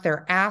work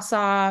their ass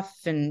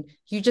off and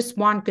you just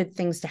want good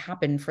things to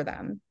happen for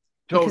them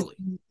because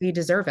totally. they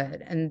deserve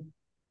it. And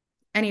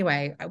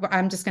anyway,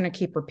 I'm just going to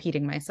keep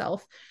repeating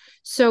myself.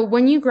 So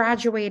when you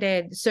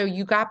graduated, so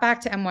you got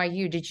back to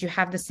NYU, did you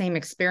have the same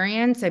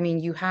experience? I mean,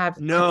 you have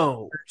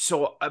No.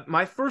 So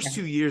my yeah, first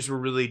 2 years were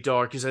really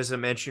dark because, as I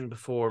mentioned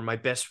before, my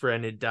best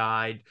friend had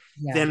died.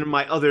 yeah, Then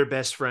my other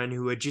best friend,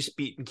 who had just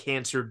beaten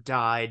cancer,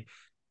 died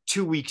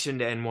 2 weeks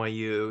into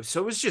NYU.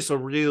 So it was just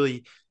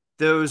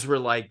those were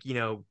like,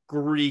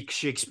 Greek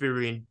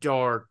Shakespearean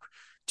dark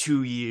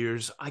 2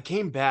 years. I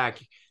came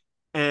back,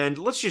 and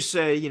let's just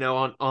say,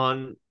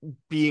 on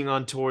being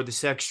on tour, the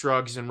sex,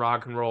 drugs, and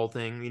rock and roll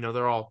thing,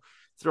 they're all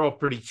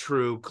pretty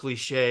true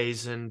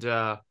cliches, and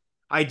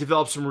I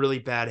developed some really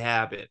bad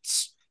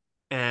habits,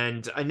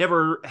 and I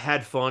never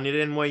had fun at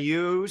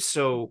NYU.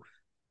 So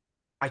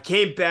I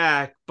came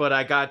back, but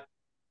I got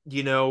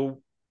you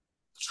know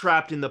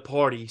trapped in the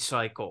party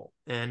cycle,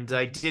 and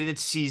I didn't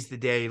seize the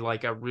day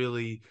like I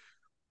really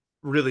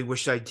really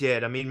wish I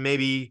did. I mean,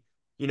 maybe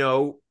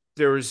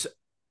there was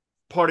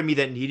part of me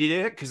that needed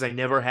it because I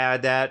never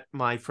had that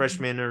my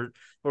freshman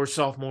or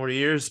sophomore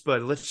years.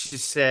 But let's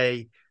just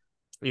say,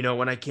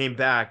 when I came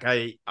back,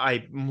 I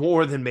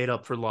more than made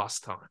up for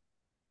lost time.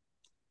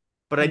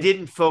 But I mm,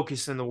 didn't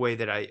focus in the way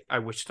that I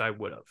wished I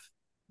would have.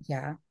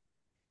 yeah.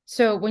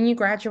 So when you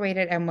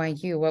graduated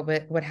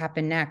NYU, what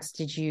happened next?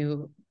 Did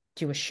you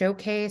do a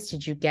showcase?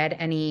 Did you get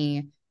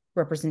any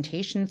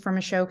representation from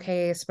a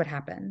showcase? What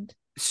happened?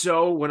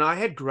 So when I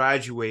had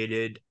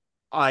graduated,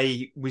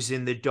 I was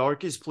in the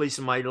darkest place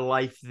in my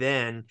life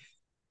then.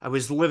 I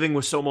was living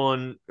with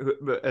someone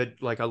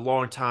like a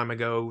long time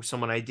ago,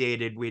 someone I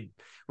dated. We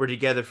were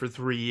together for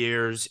 3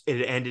 years.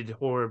 It ended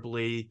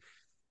horribly.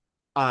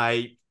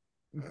 I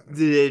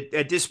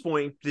at this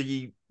point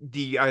the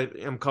I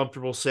am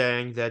comfortable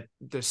saying that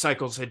the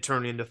cycles had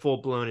turned into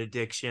full blown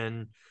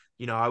addiction.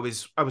 I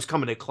was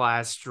coming to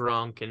class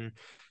drunk and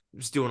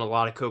was doing a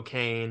lot of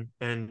cocaine,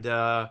 and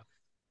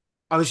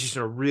I was just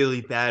in a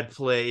really bad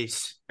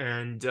place.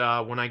 And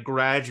when I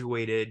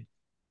graduated,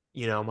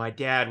 my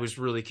dad was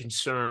really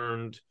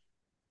concerned,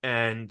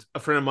 and a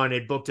friend of mine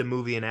had booked a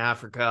movie in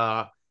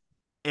Africa,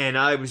 and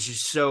I was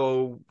just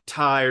so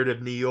tired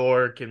of New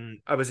York, and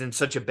I was in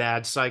such a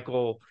bad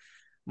cycle.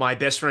 My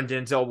best friend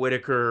Denzel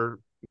Whitaker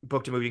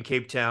booked a movie in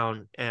Cape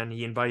Town, and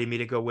he invited me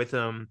to go with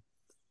him,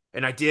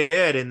 and I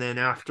did. And then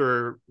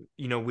after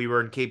we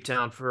were in Cape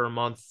Town for a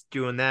month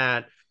doing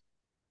that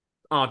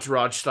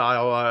entourage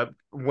style,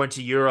 went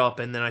to Europe,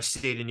 and then I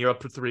stayed in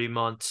Europe for 3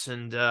 months.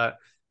 And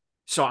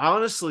so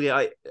honestly,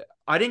 I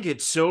didn't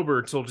get sober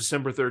until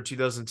December 3rd,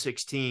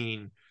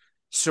 2016.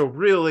 So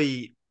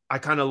really, I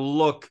kind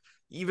of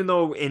even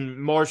though in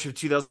March of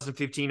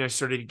 2015 I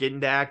started getting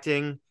into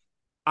acting,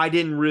 I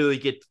didn't really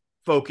get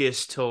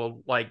focused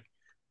till like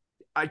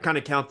I kind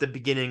of count the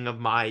beginning of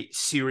my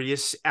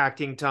serious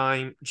acting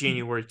time,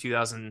 January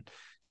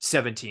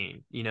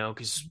 2017,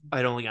 because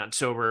I'd only gotten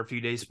sober a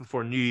few days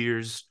before New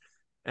Year's.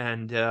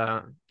 And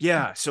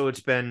yeah, so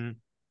it's been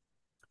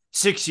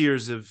 6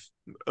 years of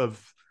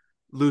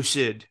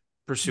lucid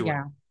pursuing.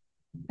 Yeah,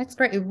 that's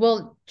great.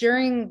 Well,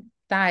 during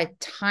that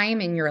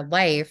time in your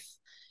life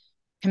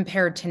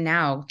compared to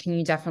now, can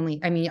you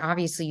I mean,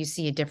 obviously you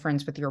see a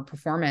difference with your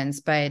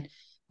performance, but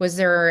was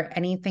there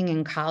anything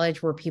in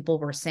college where people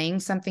were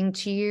saying something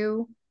to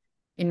you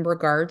in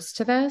regards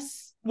to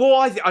this? Well,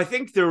 I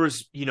think there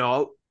was,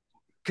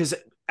 because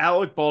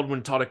Alec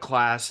Baldwin taught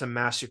a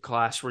master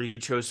class where he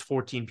chose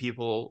 14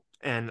 people,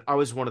 and I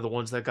was one of the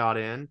ones that got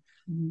in.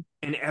 Mhm.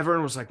 And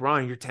everyone was like,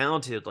 "Ryan, you're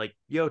talented. Like,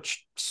 yo,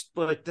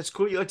 like that's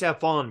cool. You like to have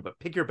fun, but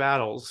pick your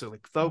battles. So,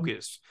 like,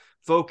 focus."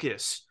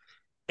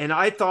 And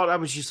I thought I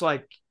was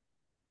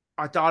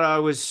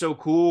so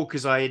cool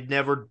because I had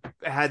never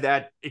had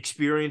that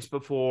experience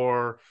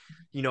before,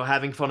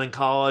 having fun in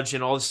college,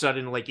 and all of a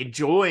sudden like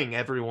enjoying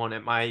everyone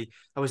I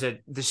was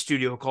at the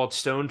studio called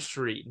Stone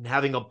Street and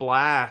having a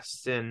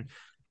blast. And,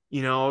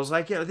 I was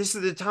like, yeah, this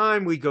is the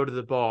time we go to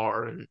the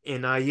bar.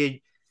 And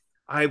I,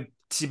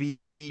 to be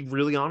be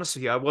really honest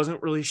with you, I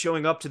wasn't really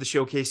showing up to the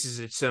showcases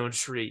at Stone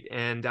Street,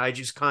 and I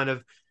just kind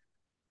of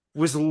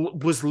was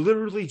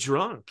literally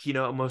drunk,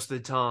 most of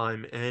the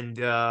time,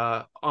 and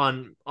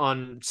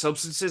on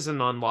substances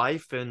and on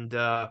life, and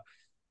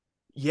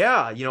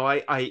yeah,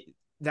 I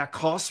that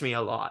cost me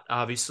a lot,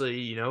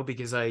 obviously,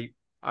 because I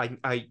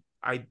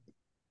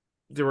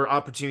there were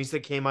opportunities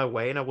that came my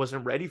way and I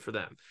wasn't ready for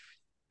them,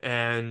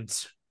 and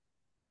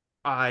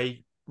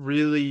I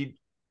really,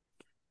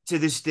 to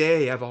this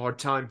day, have a hard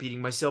time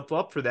beating myself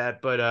up for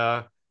that. But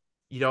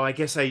I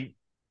guess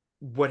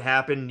what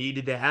happened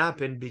needed to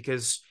happen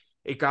because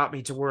it got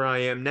me to where I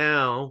am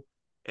now.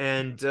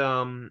 And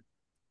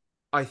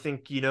I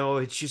think,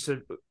 it's just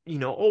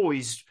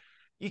always,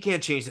 you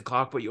can't change the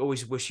clock, but you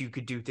always wish you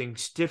could do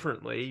things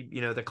differently.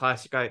 The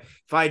classic,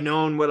 if I'd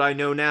known what I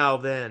know now,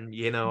 then,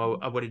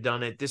 I would have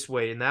done it this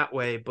way and that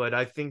way. But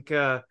I think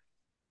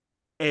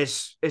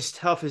as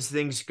tough as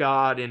things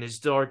got and as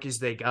dark as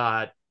they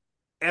got,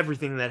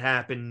 everything that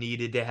happened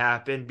needed to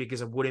happen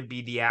because I wouldn't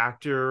be the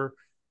actor,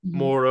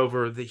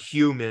 moreover, the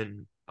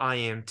human I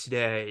am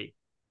today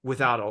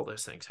without all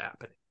those things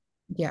happening.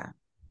 Yeah.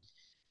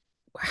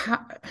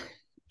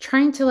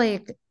 Trying to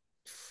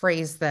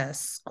phrase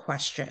this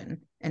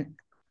question, and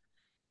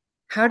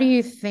how do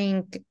you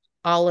think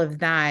all of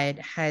that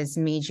has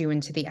made you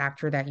into the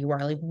actor that you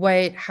are?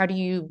 How do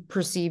you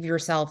perceive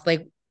yourself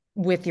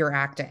with your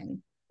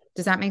acting?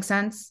 Does that make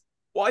sense?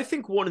 Well, I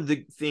think one of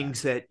the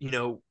things that,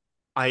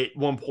 I at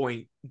one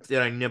point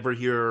that I never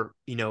hear,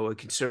 a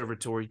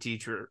conservatory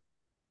teacher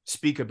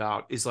speak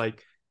about is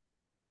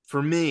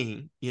for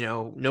me,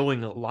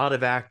 knowing a lot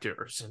of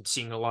actors and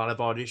seeing a lot of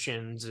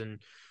auditions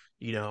and,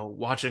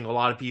 watching a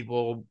lot of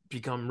people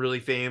become really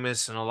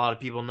famous and a lot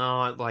of people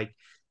not,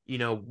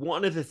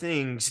 one of the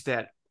things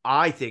that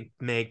I think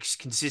makes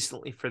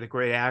consistently for the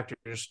great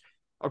actors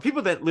are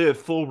people that live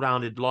full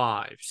rounded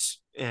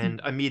lives.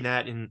 And I mean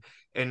that in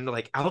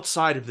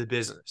outside of the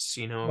business,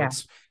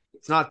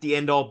 it's not the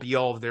end all be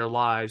all of their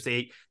lives.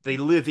 They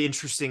live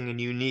interesting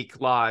and unique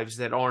lives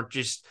that aren't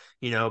just,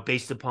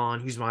 based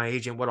upon who's my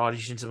agent, what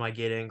auditions am I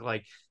getting?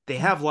 They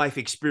have life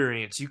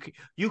experience.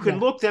 You can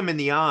look them in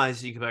the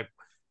eyes and you can be like,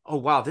 oh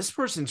wow, this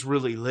person's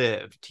really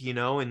lived,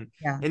 and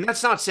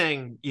that's not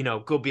saying,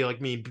 go be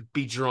like me,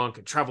 be drunk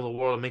and travel the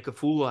world and make a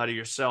fool out of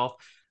yourself.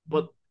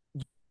 But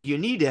you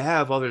need to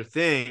have other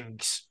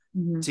things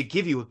to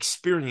give you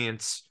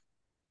experience,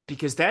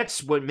 because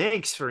that's what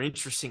makes for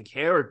interesting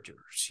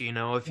characters.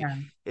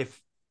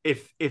 If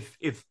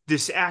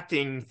this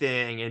acting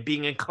thing and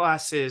being in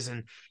classes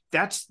and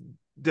that's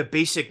the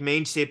basic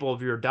main staple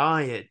of your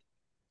diet,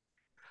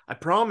 I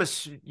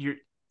promise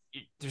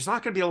there's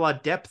not going to be a lot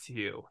of depth to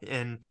you,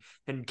 and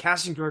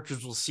casting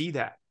directors will see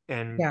that,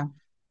 and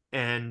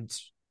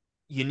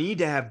you need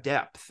to have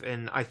depth.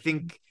 And I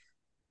think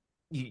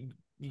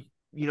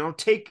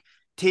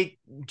take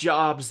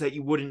jobs that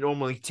you wouldn't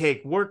normally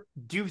take,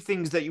 do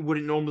things that you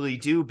wouldn't normally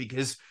do,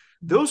 because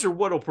those are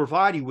what will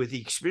provide you with the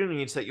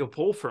experience that you'll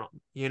pull from.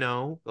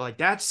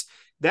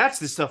 That's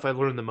the stuff I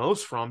learned the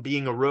most from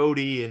being a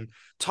roadie and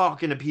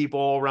talking to people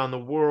all around the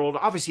world.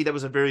 Obviously that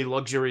was a very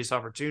luxurious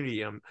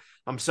opportunity.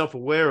 I'm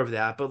self-aware of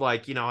that, but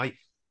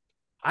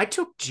I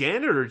took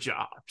janitor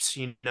jobs,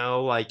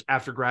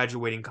 after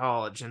graduating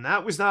college, and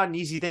that was not an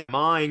easy thing of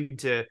mine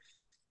to,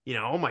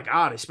 oh my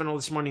God, I spent all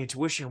this money in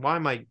tuition. Why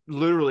am I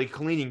literally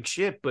cleaning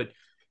shit? But,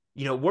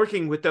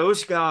 working with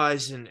those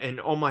guys and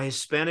all my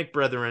Hispanic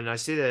brethren, I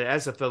say that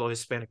as a fellow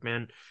Hispanic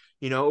man,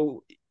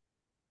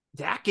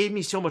 that gave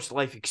me so much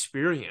life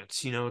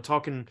experience,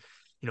 talking,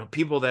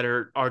 people that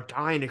are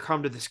dying to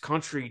come to this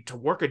country to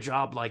work a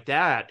job like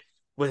that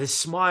with a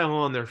smile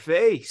on their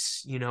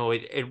face.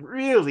 It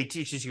really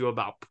teaches you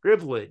about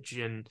privilege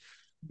and,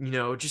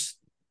 just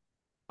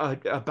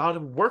about a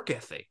work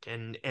ethic.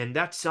 And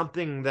that's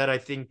something that I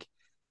think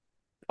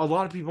a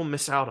lot of people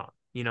miss out on.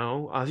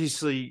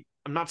 Obviously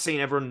I'm not saying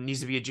everyone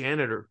needs to be a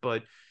janitor,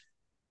 but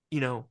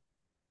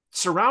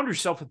surround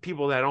yourself with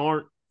people that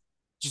aren't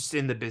just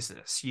in the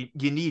business.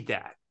 You need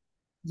that.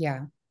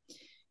 Yeah.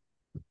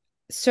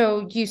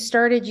 So you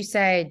started, you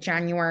say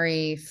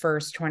January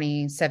 1st,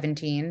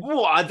 2017.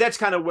 Well, that's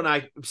kind of when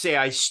I say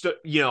I stood,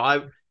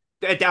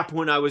 at that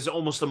point I was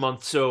almost a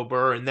month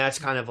sober. And that's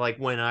kind of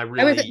when I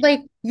really. I was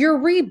your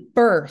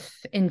rebirth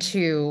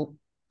into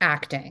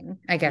acting,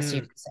 I guess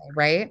you could say,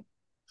 right?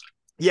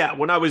 Yeah.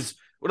 When I was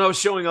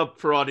showing up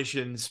for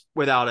auditions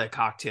without a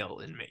cocktail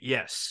in me.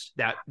 Yes.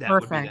 That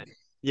Perfect. Would be that.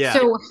 Yeah.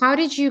 So how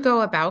did you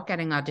go about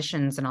getting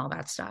auditions and all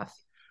that stuff?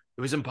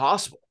 It was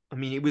impossible. I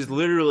mean, it was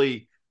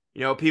literally,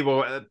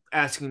 people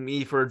asking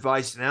me for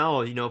advice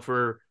now, it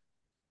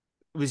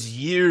was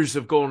years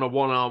of going to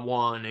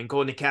one-on-one and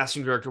going to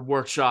casting director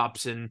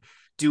workshops and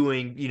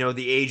doing,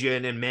 the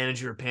agent and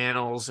manager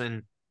panels,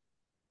 and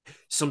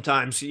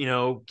sometimes,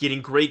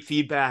 getting great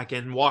feedback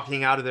and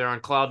walking out of there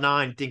on cloud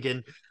nine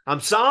thinking,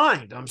 I'm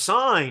signed,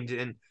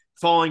 and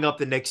following up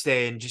the next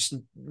day and just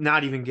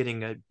not even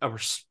getting a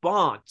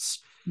response.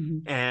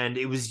 And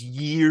it was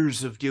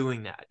years of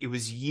doing that. It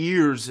was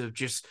years of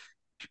just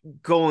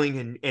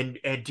going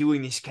and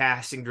doing these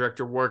casting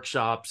director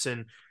workshops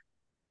and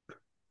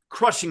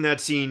crushing that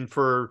scene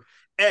for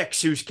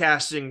X who's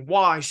casting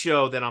Y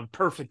show that I'm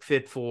perfect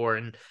fit for,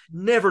 and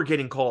never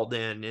getting called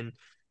in,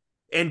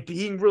 and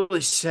being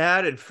really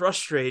sad and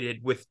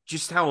frustrated with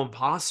just how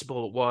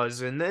impossible it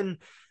was, and then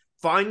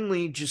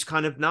finally just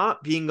kind of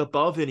not being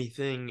above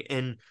anything,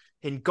 and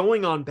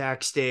going on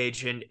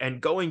backstage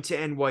and going to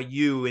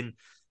NYU, and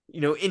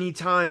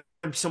anytime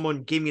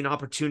someone gave me an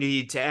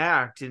opportunity to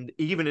act, and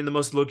even in the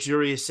most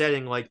luxurious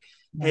setting, like,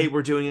 hey,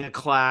 we're doing a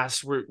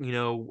class,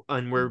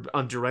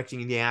 I'm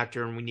directing the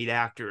actor and we need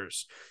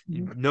actors,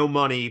 no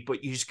money,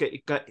 but you just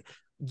got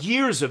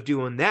years of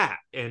doing that,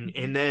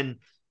 and then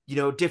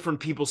different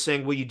people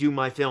saying, will you do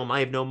my film? I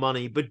have no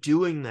money, but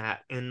doing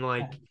that, and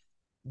like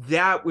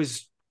that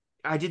was,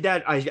 I did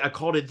that. I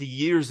called it the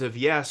years of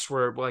yes,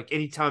 where like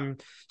anytime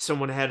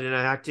someone had an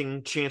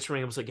acting chance for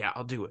me, I was like, yeah,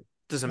 I'll do it.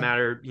 Doesn't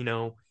matter,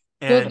 Well,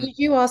 And did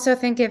you also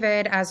think of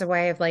it as a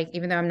way of like,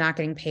 even though I'm not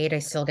getting paid, I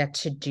still get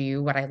to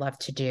do what I love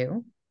to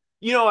do?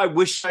 I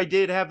wish I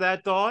did have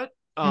that thought.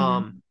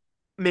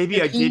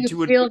 Maybe Like, I do did you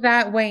to it. feel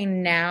that way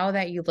now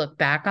that you look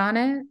back on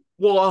it?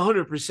 Well,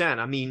 100%.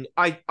 I mean,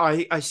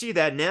 I see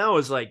that now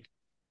as like,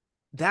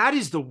 that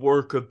is the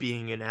work of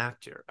being an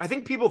actor. I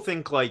think people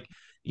think like,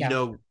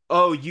 Yeah.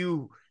 Oh,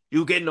 you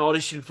get an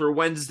audition for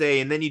Wednesday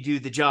and then you do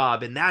the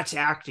job and that's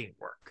acting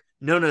work.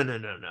 No, no, no,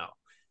 no, no.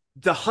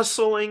 The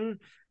hustling,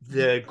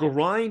 the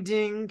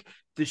grinding,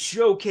 the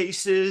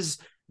showcases,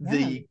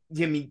 I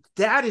mean,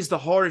 that is the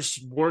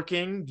hardest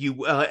working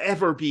you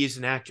ever be as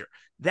an actor.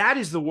 That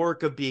is the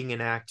work of being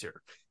an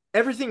actor.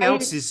 Everything I,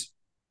 else is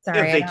a sorry,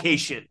 I don't mean to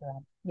vacation.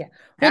 interrupt. Yeah.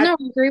 Well, no, That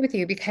I agree with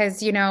you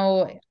because,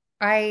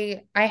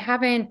 I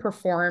haven't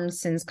performed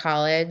since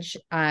college.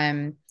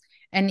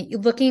 And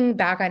looking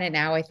back on it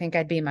now, I think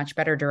I'd be a much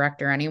better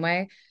director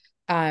anyway.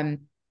 Um,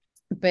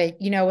 but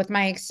with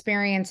my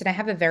experience, and I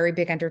have a very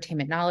big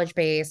entertainment knowledge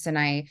base, and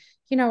I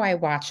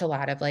watch a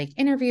lot of like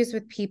interviews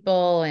with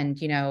people,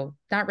 and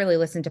not really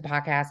listen to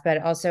podcasts,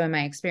 but also in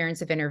my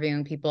experience of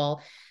interviewing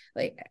people,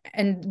 like,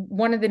 and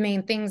one of the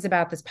main things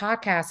about this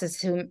podcast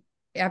is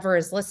whoever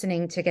is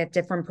listening to get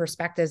different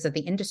perspectives of the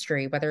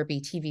industry, whether it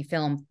be TV,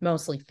 film,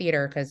 mostly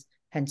theater, because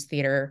hence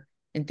Theater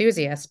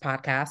Enthusiast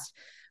podcast,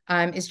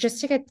 is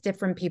just to get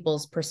different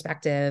people's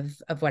perspective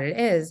of what it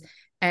is.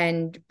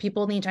 And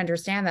people need to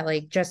understand that,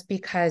 like, just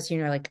because,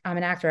 like, I'm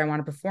an actor, I want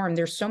to perform,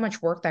 there's so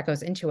much work that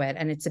goes into it.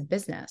 And it's a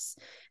business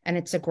and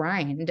it's a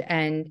grind.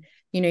 And,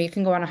 you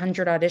can go on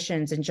 100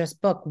 auditions and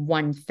just book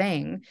one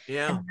thing.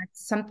 Yeah, And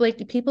that's something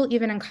like people,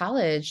 even in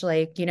college,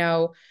 like,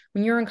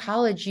 when you're in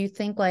college, you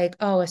think like,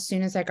 oh, as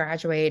soon as I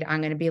graduate,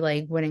 I'm going to be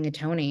like winning a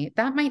Tony.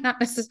 That might not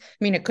necessarily,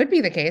 I mean, it could be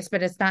the case,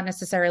 but it's not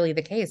necessarily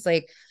the case.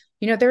 Like,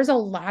 there's a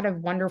lot of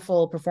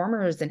wonderful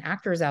performers and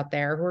actors out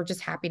there who are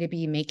just happy to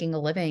be making a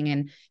living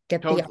and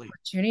get the totally.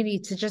 opportunity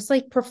to just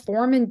like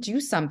perform and do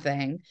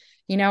something.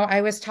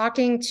 I was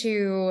talking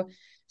to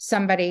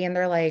somebody and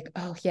they're like,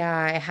 oh, yeah,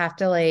 I have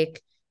to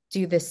like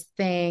do this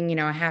thing,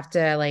 I have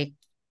to like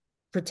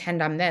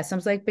pretend I'm this. I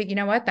was like, but you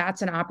know what?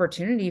 That's an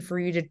opportunity for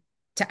you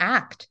to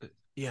act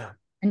Yeah.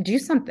 and do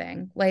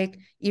something. Like,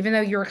 even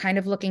though you're kind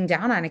of looking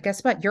down on it,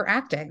 guess what? You're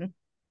acting,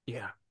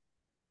 Yeah.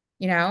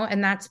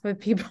 and that's what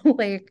people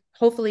like,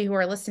 hopefully, who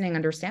are listening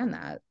understand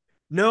that.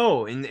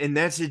 No, and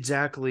that's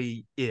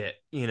exactly it,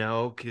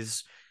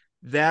 because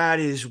that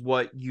is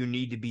what you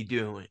need to be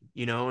doing,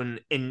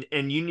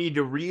 and you need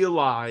to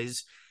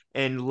realize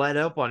and let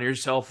up on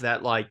yourself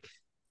that, like,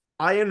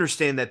 I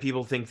understand that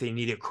people think they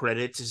need a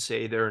credit to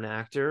say they're an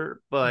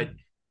actor, but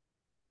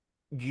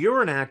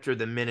you're an actor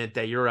the minute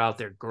that you're out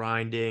there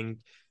grinding,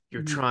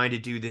 you're Mhm. trying to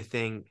do the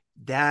thing.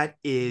 That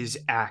is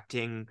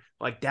acting.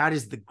 Like, that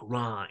is the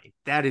grind.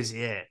 That is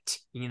it.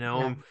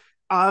 Yeah.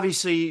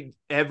 Obviously,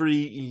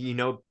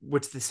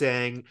 what's the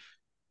saying?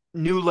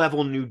 New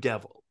level, new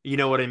devil. You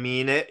know what I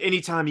mean?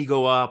 Anytime you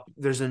go up,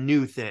 there's a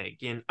new thing.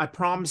 And I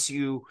promise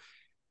you,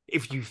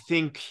 if you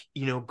think,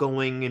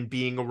 going and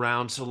being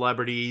around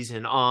celebrities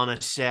and on a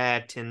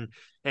set and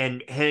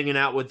hanging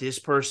out with this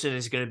person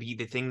is going to be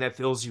the thing that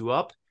fills you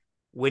up,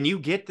 when you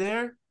get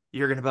there,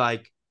 you're going to be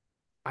like,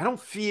 I don't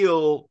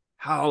feel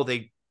how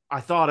I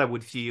thought I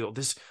would feel.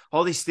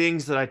 All these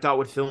things that I thought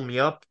would fill me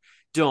up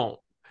don't.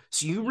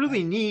 So you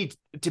really need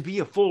to be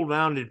a full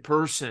rounded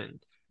person.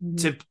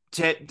 Mhm.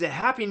 The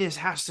happiness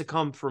has to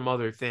come from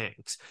other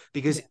things,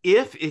 because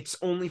if it's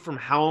only from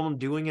how I'm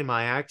doing in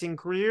my acting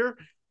career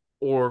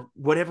or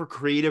whatever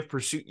creative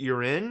pursuit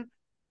you're in,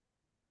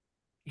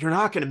 you're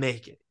not going to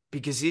make it,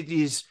 because it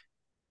is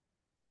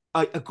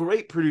a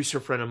great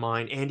producer friend of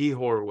mine, Andy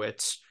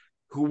Horowitz,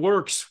 who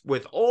works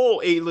with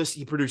all A-list.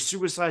 He produced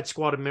Suicide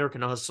Squad,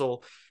 American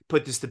Hustle,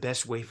 put this the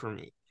best way for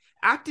me.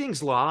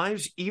 Acting's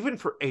lives, even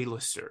for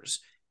A-listers,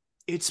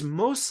 it's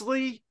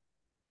mostly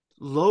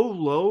low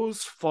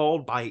lows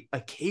followed by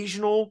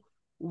occasional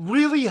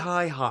really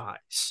high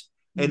highs.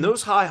 And Mhm.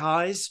 those high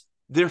highs,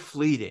 they're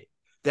fleeting.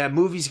 That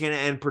movie's going to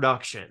end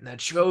production.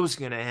 That show's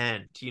going to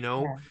end,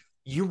 Yeah.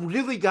 You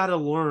really got to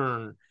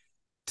learn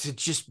to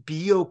just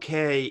be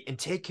okay and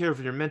take care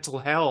of your mental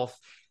health,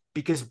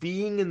 because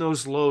being in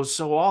those lows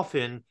so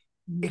often,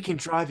 it can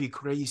drive you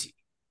crazy.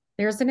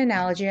 There's an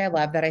analogy I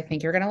love that I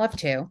think you're gonna love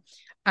too.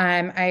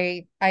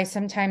 I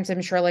sometimes,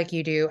 I'm sure like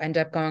you do, end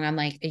up going on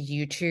like a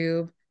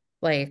YouTube,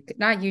 like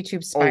not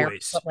YouTube spiral,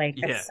 Always. but like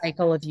a Yeah.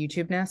 cycle of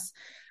YouTubeness.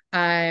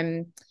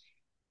 Um,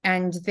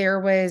 and there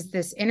was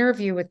this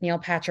interview with Neil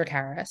Patrick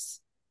Harris,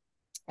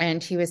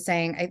 and he was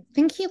saying, I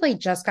think he like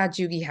just got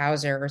Doogie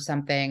Howser or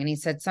something, and he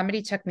said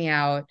somebody took me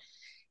out,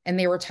 and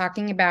they were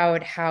talking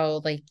about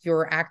how like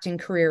your acting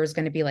career is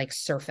going to be like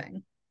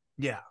surfing.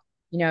 Yeah.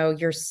 You know,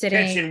 you're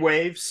sitting, Catching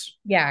waves.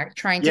 yeah,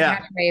 trying to Yeah.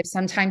 catch waves.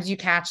 Sometimes you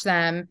catch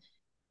them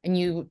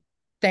and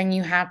then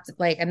you have to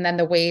like, and then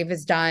the wave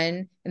is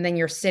done. And then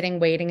you're sitting,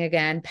 waiting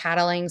again,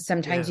 paddling.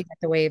 Sometimes Yeah. you get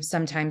the wave,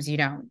 sometimes you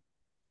don't.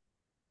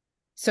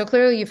 So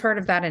clearly you've heard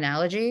of that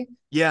analogy.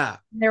 Yeah.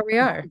 There we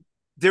are.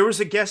 There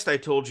was a guest I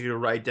told you to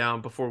write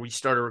down before we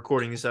started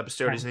recording this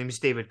episode. Yeah. His name is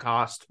David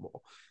Costable.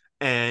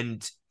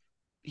 And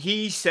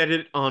he said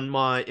it on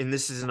my, and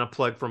this isn't a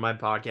plug for my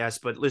podcast,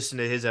 but listen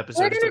to his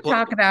episode. We're It's a going to plug.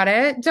 talk about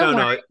it. Don't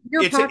No, worry.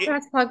 Your it's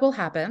podcast plug will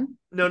happen.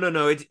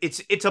 no.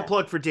 It's a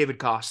plug for David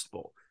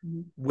Costable,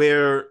 Mhm.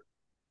 where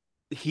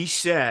he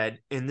said,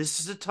 and this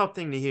is a tough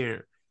thing to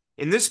hear,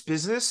 in this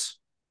business,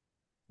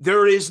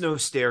 there is no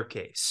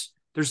staircase.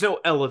 There's no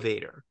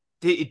elevator.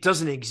 It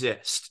doesn't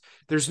exist.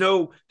 There's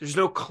no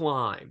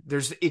climb.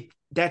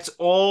 That's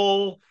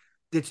all.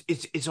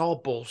 It's all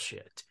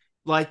bullshit.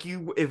 Like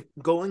if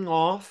going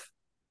off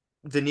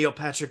the Neil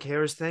Patrick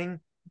Harris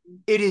thing,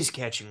 it is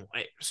catching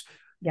waves.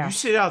 Yeah. You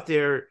sit out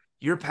there,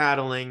 you're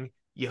paddling,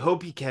 you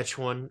hope you catch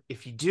one.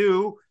 If you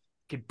do,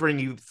 it could bring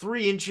you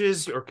 3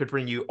 inches or could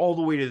bring you all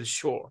the way to the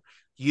shore.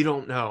 You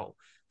don't know.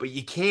 But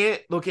you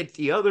can't look at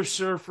the other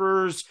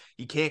surfers.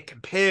 You can't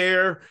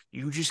compare.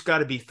 You just got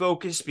to be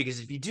focused, because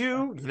if you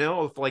do,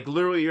 if like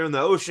literally you're in the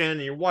ocean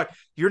and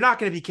you're not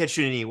going to be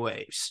catching any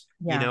waves.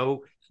 Yeah.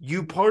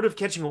 You part of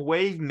catching a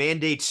wave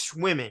mandates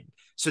swimming,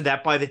 so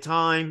that by the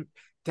time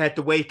that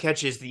the wave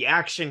catches the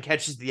action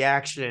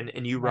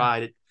and you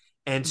ride it.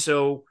 And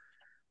so,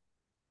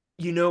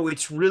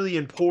 it's really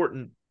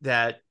important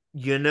that,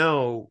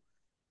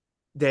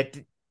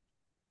 that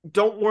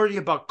don't worry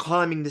about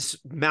climbing this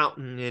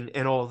mountain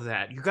and all of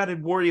that. You got to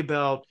worry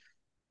about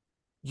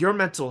your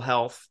mental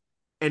health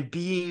and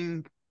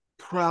being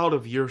proud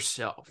of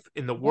yourself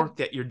in the work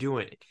that you're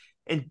doing.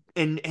 And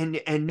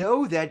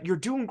know that you're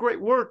doing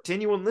great work. To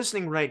anyone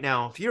listening right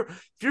now, if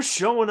you're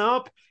showing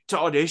up to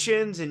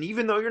auditions, and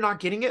even though you're not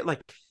getting it, like,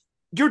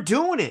 you're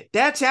doing it.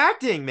 That's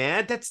acting,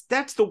 man.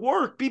 That's the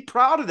work. Be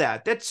proud of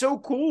that. That's so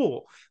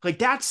cool. Like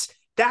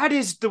that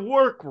is the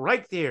work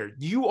right there.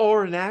 You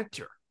are an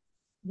actor.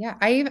 Yeah,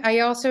 I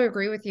also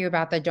agree with you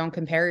about the don't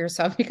compare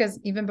yourself, because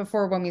even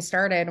before when we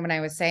started, when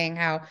I was saying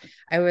how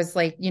I was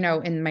like,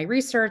 in my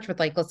research with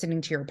like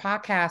listening to your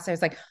podcast, I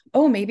was like,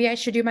 oh, maybe I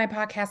should do my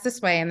podcast this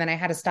way. And then I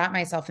had to stop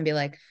myself and be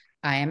like,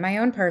 I am my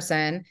own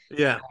person.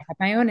 Yeah. I have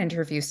my own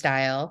interview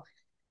style.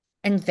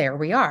 And there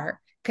we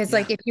are. Because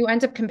like if you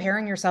end up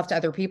comparing yourself to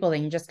other people,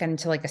 then you just get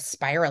into like a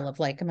spiral of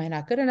like, am I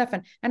not good enough?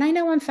 And I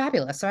know I'm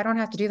fabulous, so I don't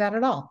have to do that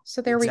at all.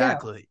 So there we go.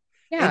 Exactly.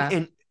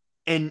 Yeah.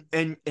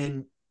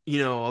 And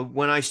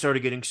when I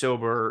started getting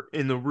sober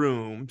in the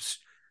rooms,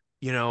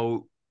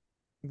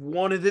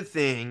 one of the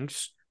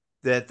things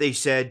that they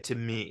said to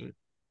me,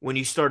 when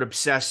you start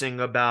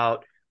obsessing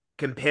about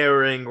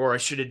comparing, or I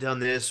should have done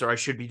this, or I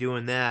should be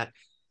doing that,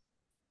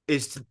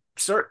 is to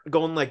start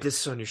going like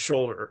this on your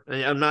shoulder.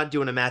 And I'm not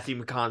doing a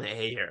Matthew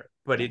McConaughey here,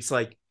 but it's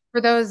like, for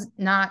those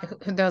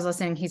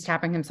listening, he's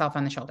tapping himself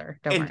on the shoulder.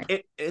 Don't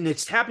worry. And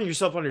it's tapping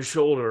yourself on your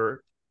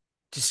shoulder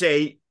to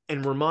say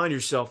and remind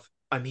yourself,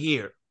 I'm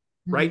here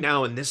right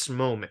now in this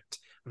moment.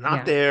 I'm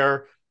not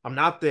there. I'm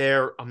not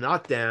there. I'm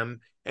not them.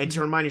 And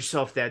to remind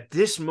yourself that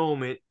this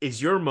moment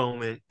is your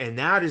moment, and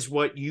that is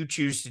what you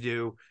choose to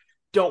do.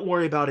 Don't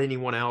worry about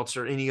anyone else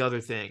or any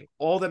other thing.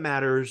 All that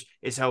matters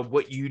is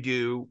what you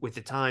do with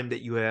the time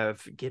that you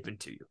have given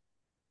to you.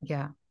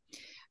 Yeah.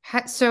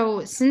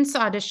 So since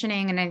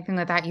auditioning and anything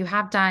like that, you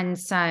have done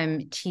some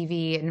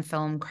TV and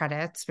film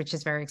credits, which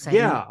is very exciting.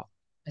 Yeah.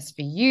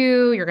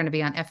 SVU, you're going to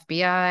be on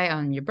FBI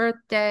on your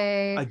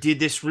birthday. I did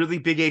this really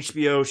big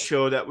HBO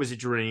show that was a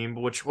dream,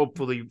 which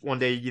hopefully one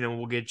day,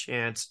 we'll get a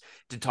chance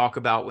to talk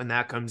about when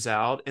that comes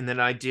out. And then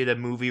I did a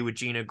movie with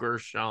Gina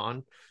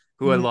Gershon,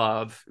 who I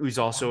love, who's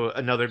also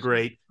another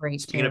great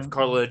speaking of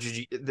Carla,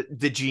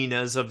 the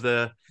Ginas of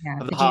the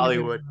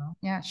Hollywood.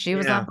 Yeah, she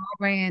was on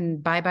Broadway in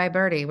Bye Bye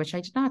Birdie, which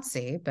I did not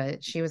see,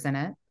 but she was in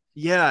it.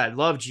 Yeah, I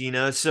love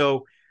Gina.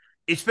 So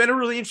it's been a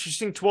really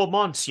interesting 12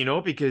 months,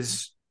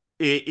 because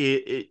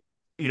it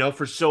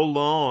for so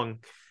long,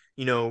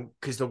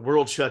 because the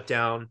world shut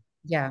down.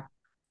 Yeah.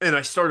 And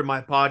I started my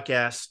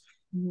podcast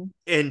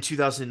in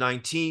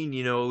 2019,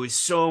 it was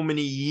so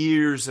many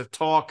years of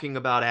talking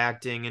about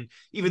acting. And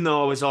even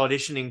though I was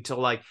auditioning to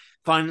like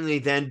finally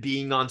then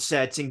being on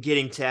sets and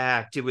getting to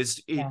act,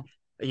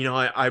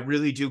 I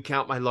really do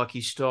count my lucky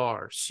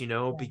stars,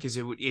 because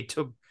it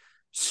took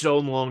so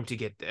long to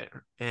get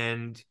there.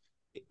 And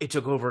it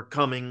took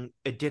overcoming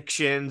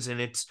addictions, and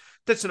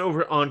that's an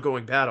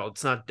ongoing battle.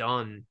 It's not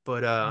done,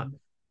 but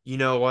you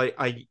know,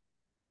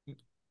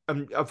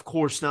 I'm of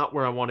course not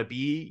where I want to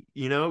be,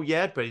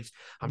 yet, but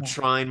I'm Yeah.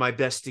 trying my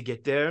best to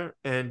get there.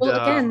 And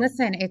Well, again,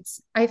 listen,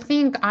 I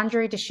think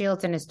Andre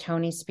DeShields in his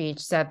Tony speech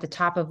said the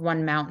top of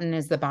one mountain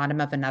is the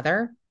bottom of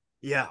another.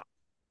 yeah,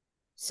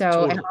 So,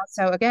 and totally,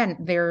 also, again,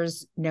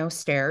 there's no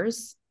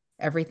stairs.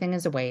 Everything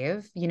is a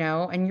wave,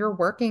 and you're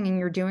working and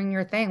you're doing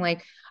your thing.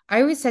 Like,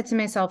 I always said to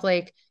myself,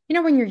 like,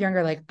 when you're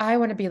younger, like, I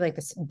want to be like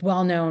this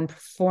well-known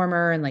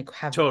performer and like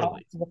have all,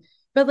 totally.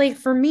 but like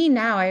for me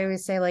now, I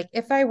always say, like,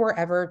 if I were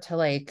ever to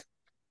like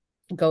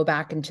go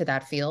back into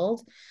that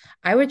field,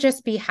 I would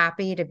just be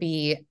happy to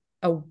be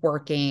a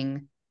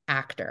working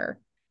actor.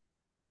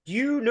 Do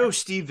you know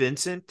Steve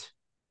Vincent?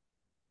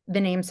 The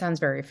name sounds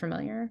very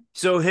familiar.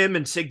 So him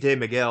and Sig De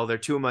Miguel, they're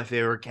two of my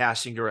favorite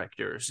casting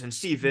directors. And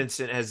Steve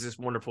Vincent has this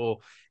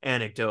wonderful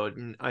anecdote,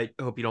 and I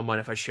hope you don't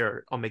mind if I share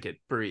it. I'll make it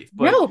brief.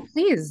 But No,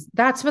 please.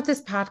 That's what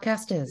this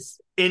podcast is.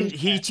 and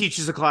Please he share.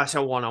 teaches a class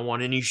at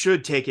one-on-one, and you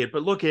should take it,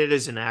 but look at it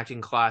as an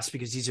acting class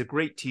because he's a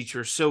great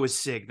teacher. So is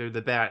Sig. They're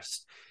the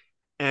best.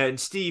 And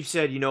Steve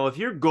said, if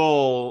your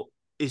goal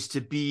is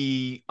to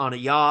be on a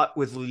yacht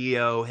with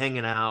Leo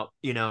hanging out,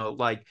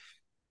 like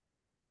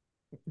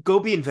go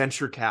be in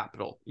venture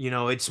capital.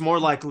 It's more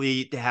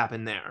likely to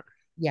happen there.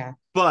 Yeah.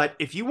 But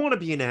if you want to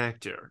be an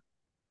actor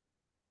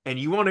and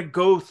you want to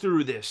go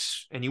through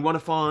this and you want to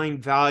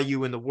find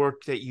value in the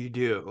work that you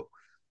do,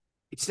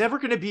 it's never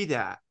going to be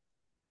that.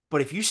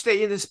 But if you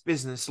stay in this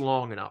business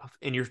long enough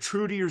and you're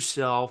true to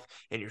yourself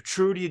and you're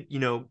true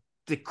to,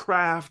 the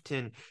craft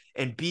and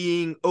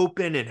being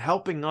open and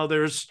helping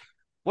others,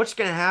 what's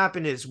going to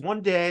happen is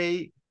one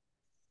day,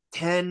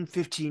 10,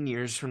 15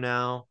 years from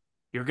now,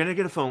 you're going to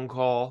get a phone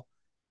call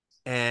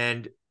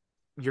and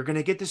you're going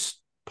to get this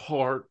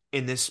part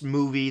in this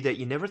movie that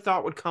you never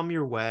thought would come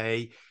your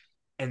way.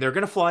 And they're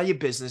going to fly you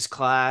business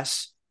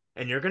class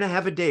and you're going to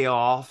have a day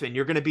off and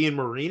you're going to be in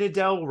Marina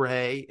Del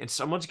Rey and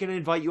someone's going to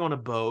invite you on a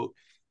boat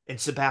and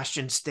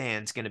Sebastian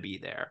Stan's going to be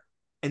there.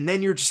 And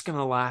then you're just going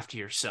to laugh to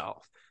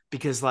yourself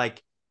because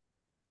like,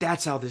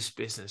 that's how this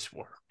business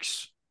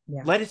works.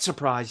 Yeah. Let it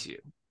surprise you.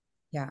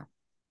 Yeah.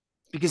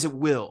 Because it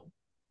will.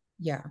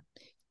 Yeah.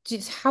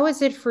 Just how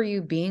is it for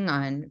you being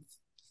on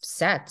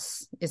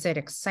sets? Is it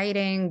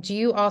exciting? Do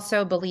you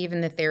also believe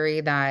in the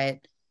theory that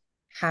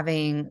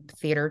having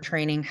theater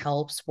training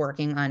helps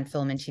working on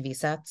film and TV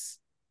sets?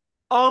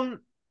 I'll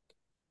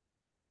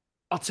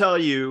tell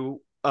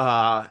you,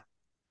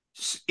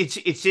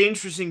 it's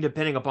interesting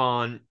depending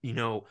upon,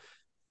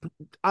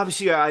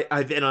 obviously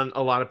I've been on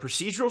a lot of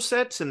procedural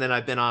sets and then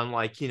I've been on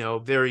like,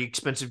 very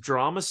expensive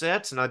drama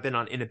sets and I've been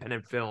on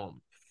independent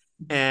film.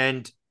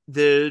 And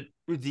the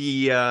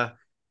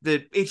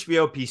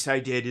HBO piece I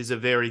did is a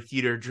very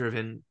theater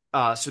driven.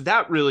 So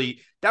that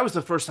was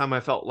the first time I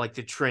felt like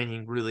the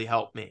training really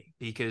helped me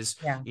because,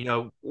 Yeah.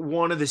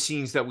 one of the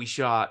scenes that we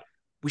shot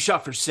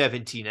for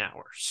 17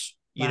 hours,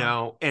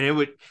 Wow.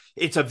 and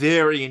it's a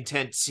very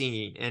intense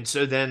scene. And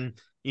so then,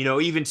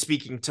 even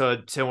speaking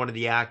to one of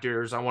the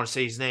actors, I want to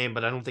say his name,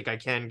 but I don't think I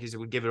can because it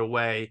would give it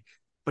away.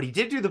 But he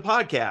did do the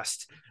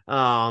podcast.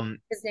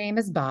 His name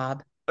is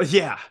Bob.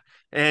 Yeah.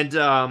 And,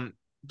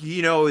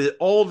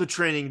 all the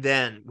training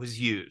then was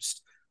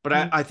used. But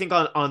I think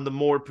on the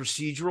more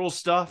procedural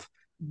stuff,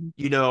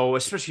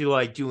 especially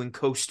like doing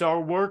co-star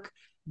work,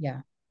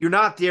 Yeah. you're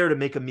not there to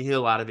make a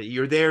meal out of it.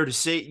 You're there to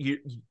say,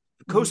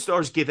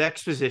 co-stars give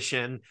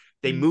exposition,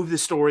 they move the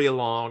story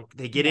along,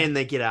 they get in,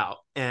 they get out,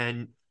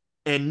 and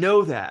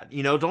know that,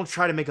 don't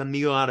try to make a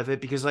meal out of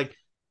it because like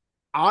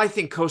I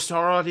think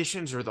co-star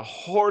auditions are the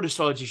hardest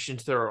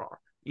auditions there are.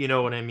 You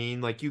know what I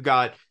mean? Like you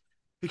got,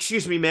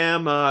 excuse me,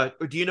 ma'am,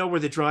 do you know where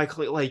the dry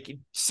clean? Like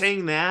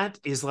saying that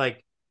is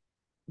like,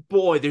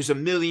 boy, there's a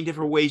million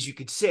different ways you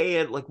could say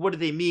it. Like, what do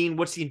they mean?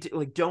 What's the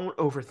like? Don't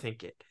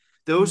overthink it.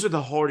 Those are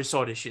the hardest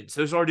auditions.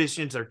 Those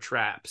auditions are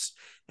traps.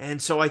 And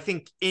so I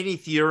think any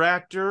theater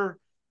actor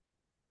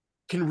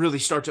can really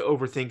start to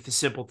overthink the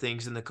simple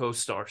things in the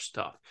co-star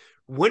stuff.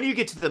 When you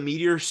get to the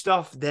meteor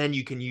stuff, then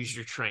you can use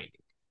your training.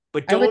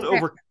 But I would don't say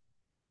over.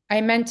 I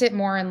meant it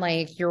more in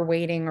like you're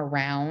waiting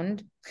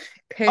around.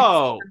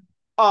 Oh,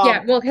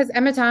 Yeah, well, because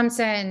Emma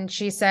Thompson,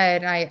 she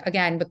said, I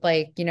again, with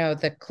like,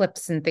 the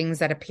clips and things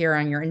that appear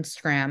on your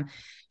Instagram,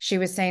 she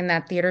was saying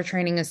that theater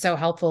training is so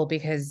helpful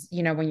because,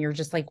 when you're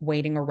just like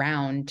waiting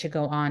around to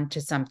go on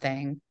to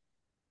something,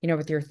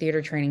 with your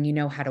theater training, you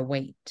know how to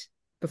wait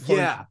before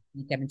yeah.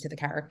 you get into the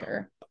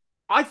character.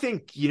 I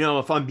think,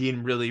 if I'm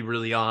being really,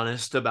 really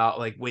honest about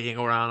like waiting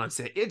around, I'd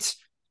say it's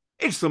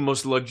the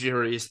most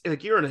luxurious.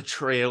 Like you're in a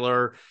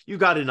trailer, you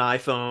got an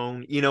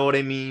iPhone, you know what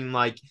I mean?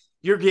 Like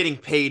you're getting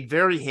paid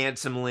very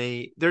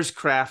handsomely. There's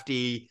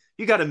crafty,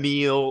 you got a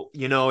meal,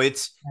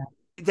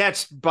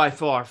 that's by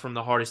far from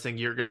the hardest thing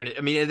you're gonna.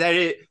 I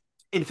mean,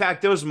 in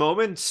fact, those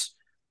moments,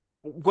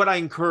 what I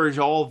encourage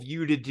all of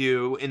you to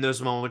do in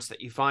those moments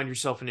that you find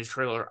yourself in a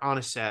trailer on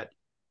a set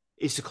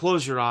is to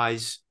close your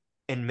eyes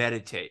and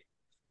meditate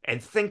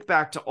and think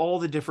back to all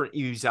the different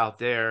yous out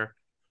there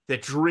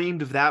that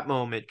dreamed of that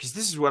moment, because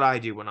this is what I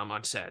do when I'm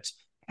on sets,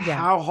 Yeah.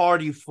 how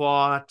hard you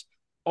fought,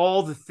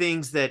 all the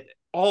things that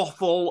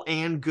awful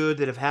and good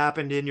that have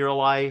happened in your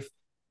life,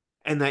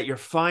 and that you're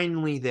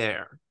finally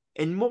there.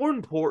 And more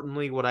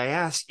importantly, what I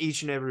ask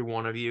each and every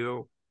one of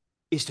you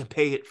is to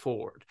pay it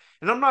forward.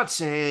 And I'm not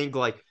saying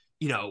like,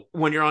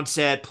 when you're on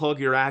set, plug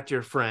your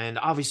actor friend.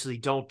 Obviously,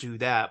 don't do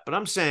that. But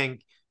I'm saying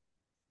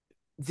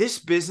this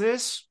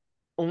business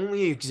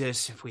only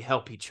exists if we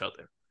help each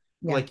other.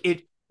 Yeah.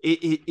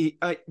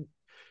 Like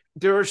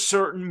there are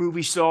certain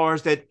movie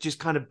stars that just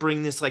kind of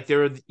bring this, like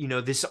they're,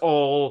 this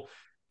all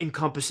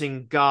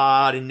encompassing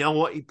God, and no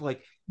one,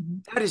 like,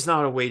 Mhm. that is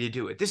not a way to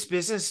do it. This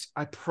business,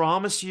 I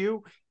promise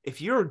you,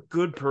 if you're a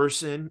good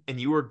person and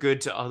you are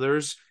good to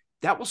others,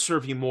 that will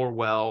serve you more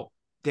well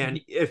than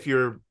Mhm. if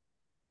you're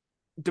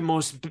the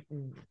most,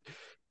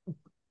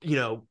 you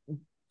know,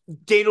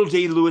 Daniel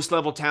Day Lewis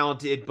level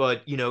talented,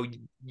 but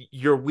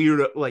you're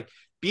weird. Like,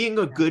 being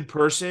a Yeah. good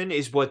person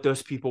is what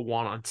those people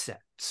want on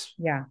sets.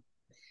 Yeah.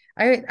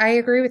 I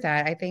agree with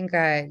that. I think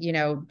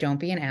don't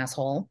be an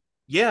asshole.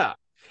 Yeah.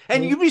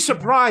 And Like, you'd be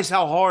surprised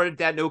how hard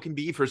that no can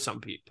be for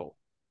some people.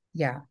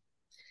 yeah.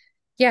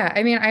 Yeah.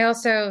 I mean, I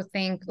also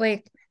think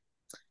like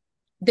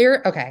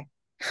okay.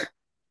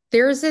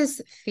 There's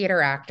this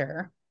theater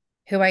actor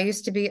who I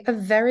used to be a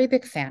very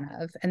big fan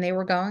of, and they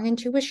were going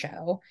into a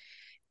show,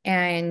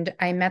 and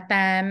I met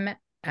them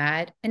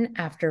at an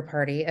after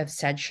party of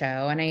said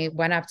show, and I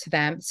went up to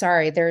them.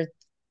 Sorry, the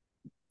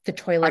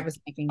toilet I was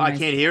making I noise.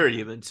 can't hear it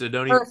even, so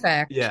don't even.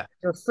 Perfect. Yeah.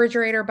 The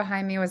refrigerator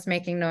behind me was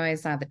making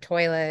noise, not the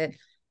toilet.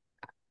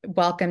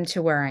 Welcome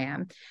to where I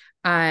am.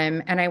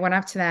 And I went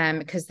up to them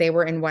because they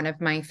were in one of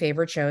my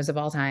favorite shows of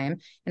all time.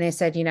 And I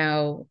said,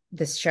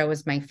 this show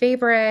is my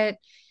favorite,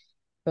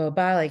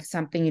 boba, like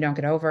something you don't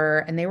get over.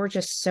 And they were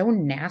just so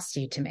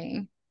nasty to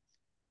me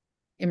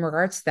in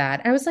regards to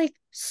that. I was like,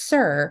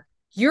 sir,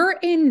 you're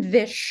in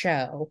this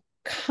show.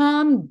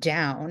 Calm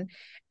down.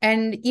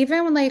 And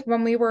even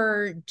when we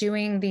were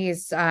doing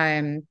these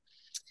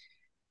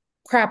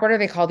what are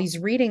they called? These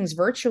readings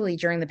virtually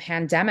during the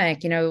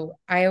pandemic,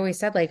 I always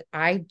said, like,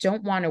 I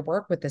don't want to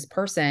work with this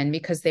person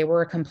because they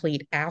were a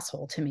complete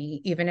asshole to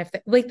me. Even if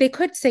they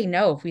could say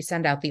no if we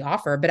send out the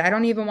offer, but I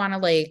don't even want to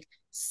like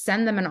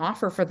send them an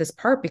offer for this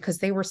part because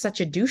they were such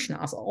a douche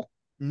nozzle.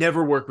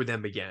 Never work with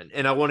them again.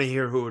 And I want to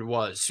hear who it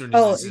was as soon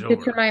as Oh, this is just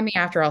over. remind me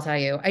after, I'll tell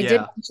you. I did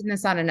Yeah. mention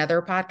this on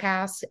another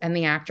podcast, and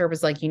the actor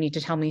was like, you need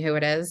to tell me who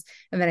it is.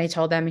 And then I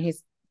told them,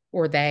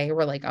 or they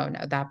were like, oh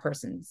no, that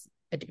person's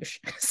a douche.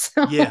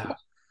 So Yeah.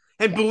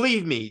 And yeah.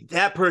 believe me,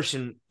 that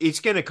person,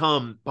 it's going to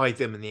come bite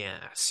them in the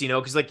ass,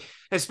 because, like,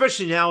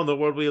 especially now in the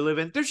world we live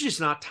in, there's just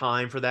not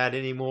time for that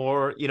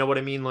anymore. You know what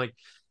I mean? Like,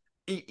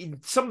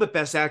 some of the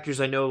best actors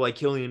I know, like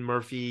Cillian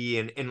Murphy,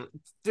 and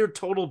they're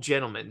total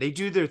gentlemen. They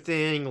do their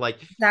thing.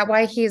 Like, Is that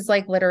why he's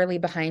like literally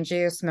behind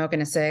you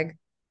smoking a cig?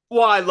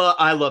 well,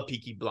 I love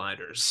Peaky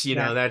Blinders.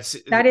 Yeah. That's,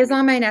 That is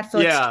on my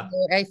Netflix yeah,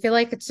 too. I feel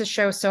like it's a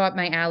show so up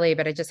my alley,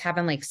 but I just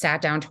haven't like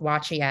sat down to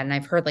watch it yet. And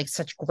I've heard like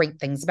such great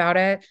things about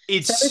it. So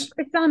it's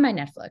it's on my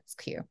Netflix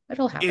queue.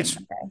 It'll happen it's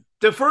one day.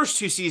 the first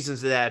two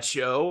seasons of that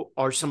show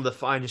are some of the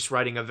finest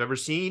writing I've ever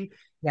seen.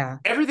 Yeah.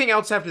 Everything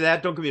else after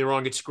that, don't get me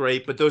wrong, it's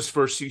great, but those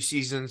first two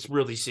seasons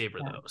really savor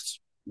Yeah. those.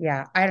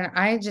 Yeah.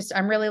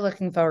 I'm really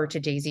looking forward to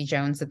Daisy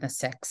Jones and the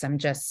Six.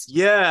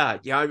 Yeah.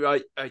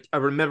 I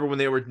remember when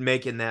they were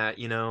making that,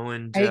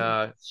 and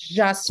I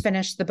just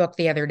finished the book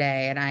the other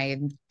day, and I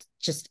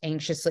just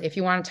anxiously, if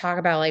you want to talk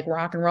about like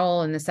rock and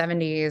roll in the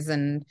 70s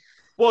and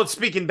well,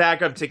 speaking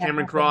back up to that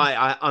Cameron happened.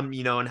 Crowe, I'm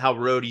and how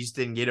Roadies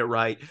didn't get it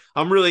right.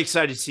 I'm really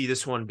excited to see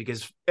this one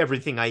because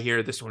everything I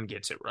hear, this one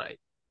gets it right.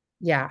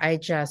 Yeah,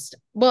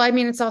 well, I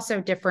mean, it's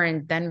also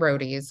different than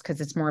Roadies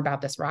because it's more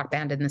about this rock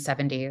band in the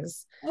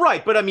 70s.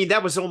 Right, but I mean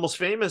that was almost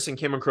famous, and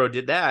Cameron Crowe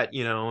did that, and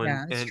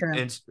Yeah, it's true.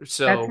 That's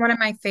so one of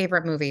my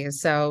favorite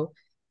movies. So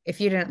if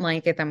you didn't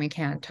like it, then we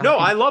can't no,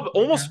 talk I about love it.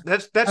 almost.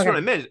 That's Okay. what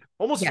I meant.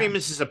 Almost Yeah.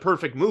 Famous is a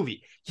perfect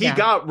movie. He Yeah.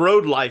 got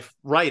Road Life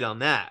right on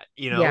that.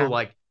 Yeah.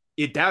 Like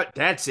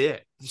that's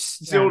it.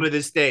 Still Yeah. to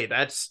this day,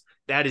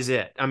 that is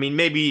it. I mean,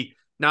 maybe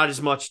not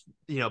as much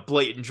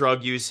blatant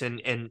drug use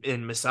and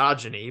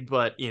misogyny,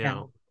 but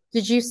Yeah.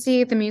 Did you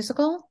see the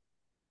musical?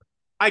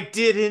 I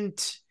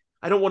didn't.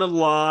 I don't want to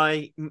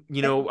lie. I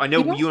You know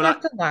don't you and I.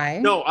 have to lie.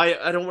 No,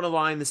 I don't want to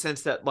lie in the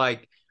sense that,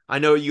 like, I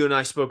know you and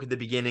I spoke at the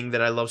beginning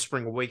that I love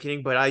Spring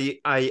Awakening, but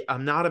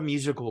I'm not a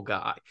musical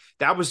guy.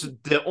 That was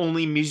the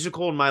only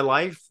musical in my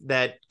life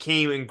that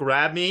came and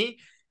grabbed me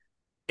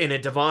in a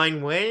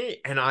divine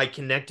way, and I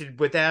connected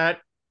with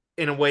that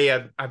in a way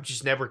I've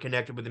just never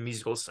connected with the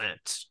musical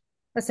sense.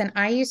 Listen,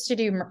 I used to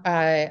do,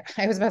 I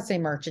was about to say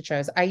merch at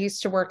shows. I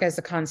used to work as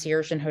a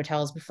concierge in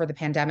hotels before the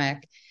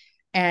pandemic.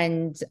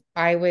 And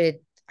I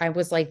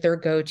was like their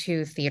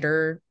go-to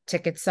theater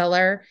ticket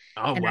seller.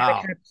 Oh And I would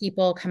wow, have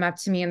people come up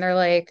to me and they're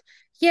like,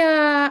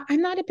 yeah,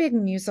 I'm not a big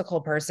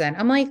musical person.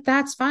 I'm like,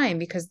 that's fine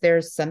because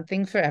there's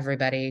something for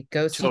everybody.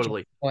 Go see Jersey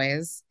totally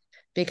Boys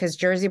because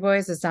Jersey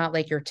Boys is not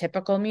like your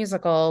typical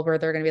musical where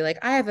they're going to be like,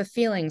 I have a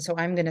feeling, so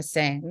I'm going to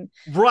sing.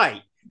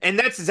 right. And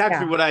that's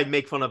exactly Yeah. what I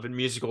make fun of in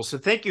musicals. So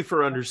thank you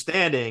for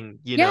understanding,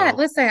 Yeah,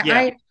 listen,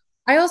 Yeah.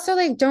 I also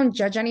like don't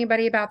judge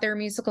anybody about their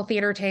musical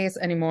theater taste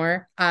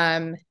anymore.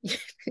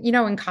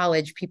 In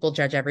college people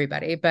judge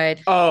everybody, but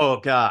Oh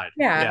God.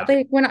 yeah, Yeah.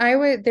 like when I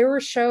would, there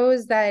were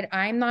shows that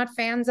I'm not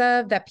fans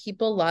of that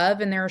people love,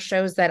 and there are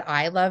shows that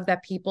I love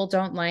that people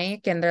don't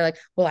like, and they're like,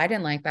 "Well, I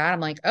didn't like that." I'm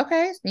like,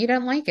 "Okay, you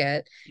didn't like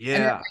it." And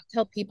then Yeah. I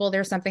tell people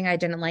there's something I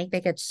didn't like,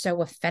 they get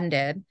so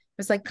offended.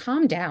 It's like,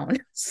 calm down.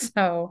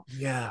 So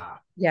Yeah.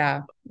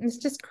 yeah, it's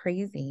just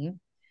crazy.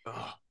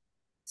 Ugh.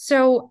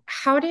 So,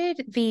 how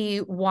did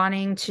the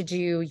wanting to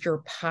do your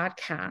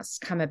podcast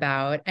come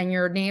about? And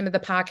your name of the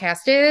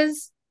podcast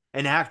is?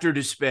 An actor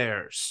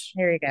despairs.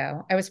 There you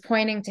go. I was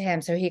pointing to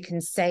him so he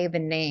can say the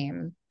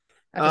name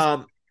of his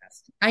Um,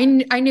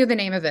 podcast. I knew the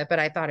name of it, but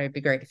I thought it would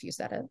be great if you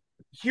said it.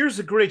 Here's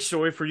a great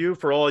story for you,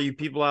 for all you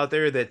people out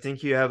there that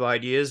think you have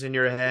ideas in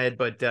your head,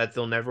 but that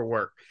they'll never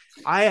work.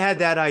 I had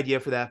that idea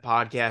for that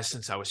podcast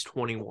since I was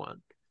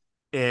 21,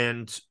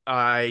 and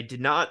I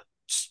did not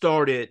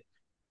start it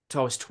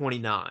till I was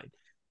 29.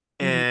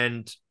 Mhm.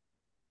 And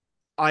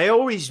I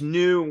always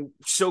knew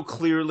so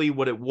clearly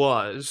what it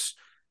was.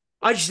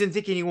 I just didn't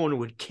think anyone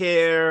would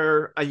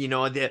care.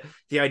 The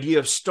idea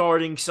of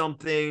starting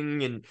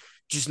something and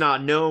just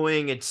not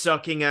knowing and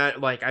sucking at,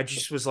 like, I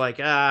just was like,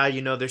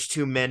 there's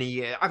too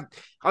many. I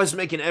was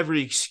making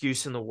every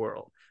excuse in the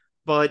world.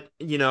 But,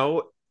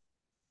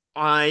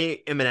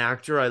 I am an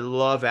actor. I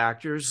love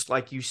actors.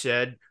 Like you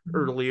said Mhm.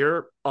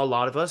 earlier, a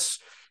lot of us,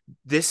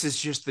 this is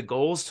just the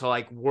goals to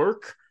like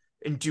work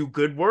and do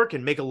good work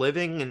and make a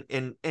living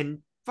and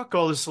fuck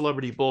all this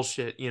celebrity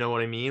bullshit. You know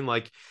what I mean?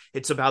 Like,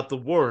 it's about the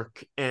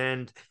work.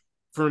 And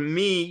for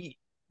me,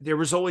 there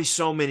was always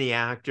so many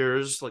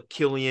actors, like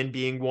Killian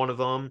being one of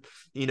them,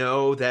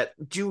 that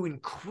do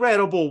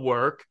incredible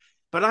work,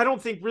 but I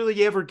don't think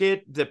really ever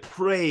get the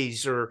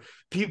praise or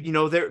people,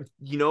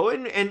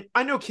 and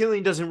I know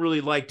Killian doesn't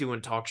really like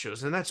doing talk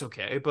shows, and that's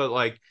okay. But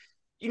like,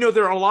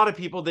 there are a lot of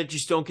people that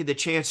just don't get the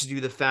chance to do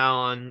the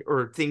Fallon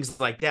or things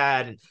like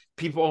that, and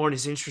people aren't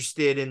as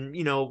interested. And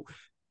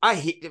I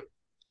hate,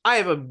 I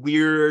have a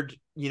weird,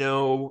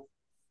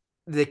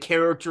 the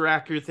character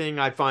actor thing.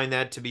 I find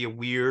that to be a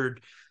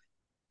weird,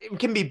 it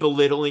can be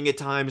belittling at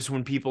times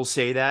when people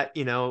say that,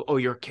 oh,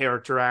 you're a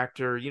character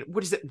actor.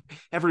 What is that?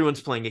 Everyone's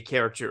playing a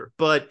character.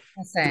 But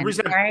the Listen,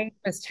 reason I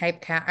was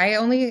typecast. I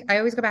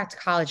always go back to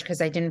college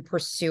because I didn't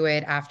pursue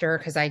it after,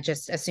 because I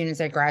just, as soon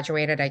as I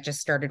graduated, I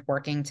just started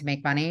working to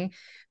make money.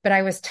 But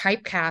I was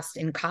typecast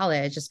in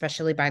college,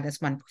 especially by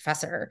this one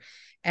professor.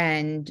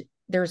 And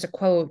there's a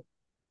quote.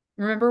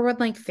 Remember when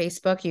like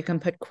Facebook, you can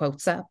put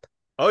quotes up?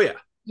 oh yeah.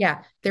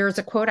 Yeah, there's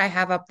a quote I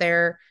have up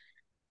there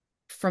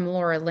from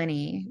Laura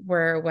Linney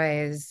where it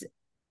was,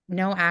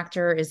 no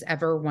actor is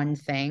ever one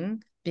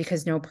thing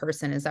because no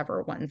person is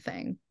ever one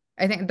thing.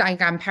 I think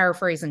like, I'm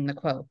paraphrasing the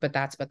quote, but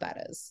that's what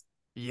that is.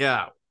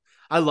 Yeah.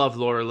 I love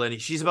Laura Linney.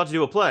 She's about to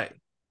do a play.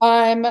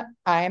 Um,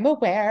 I'm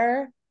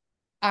aware.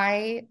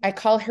 I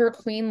call her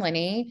Queen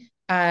Linny.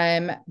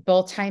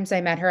 Both times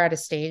I met her at a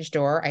stage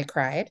door, I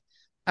cried.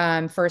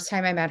 First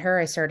time I met her,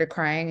 I started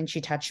crying and she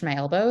touched my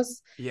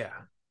elbows. Yeah.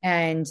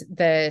 And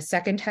the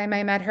second time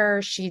I met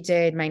her, she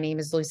did My Name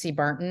is Lucy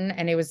Barton.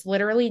 And it was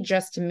literally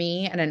just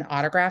me and an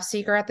autograph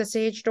seeker at the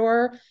stage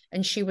door.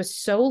 And she was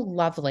so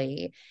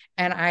lovely.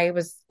 And I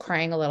was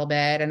crying a little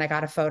bit and I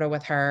got a photo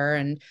with her.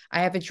 And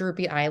I have a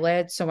droopy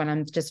eyelid. So when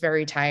I'm just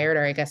very tired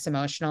or I guess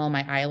emotional,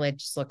 my eyelid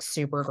just looks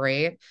super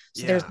great.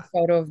 So there's a Yeah.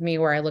 photo of me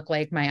where I look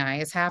like my eye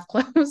is half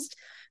closed.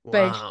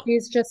 But Wow.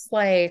 she's just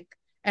like,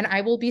 and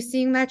I will be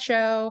seeing that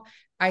show.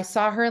 I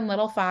saw her in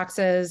Little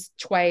Foxes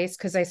twice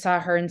because I saw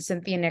her and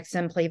Cynthia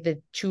Nixon play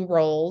the two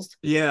roles.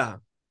 Yeah.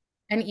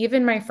 And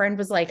even my friend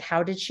was like,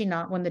 how did she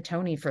not win the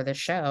Tony for the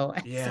show?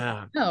 I said,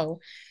 Yeah. no,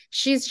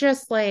 she's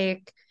just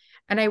like,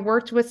 and I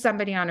worked with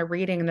somebody on a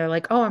reading and they're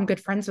like, oh, I'm good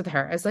friends with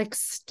her. I was like,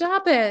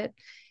 stop it.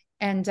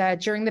 And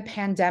during the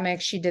pandemic,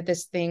 she did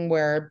this thing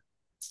where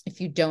if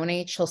you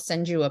donate, she'll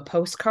send you a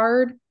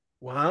postcard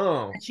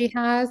Wow. that she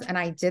has. And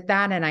I did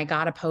that and I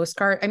got a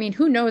postcard. I mean,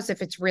 who knows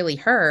if it's really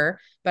her,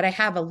 but I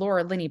have a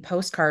Laura Linney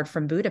postcard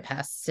from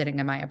Budapest sitting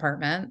in my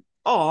apartment.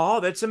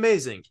 Oh, that's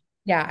amazing.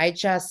 Yeah,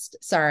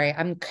 sorry,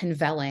 I'm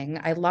convelling.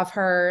 I love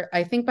her.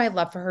 I think my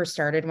love for her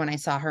started when I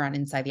saw her on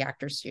Inside the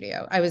Actors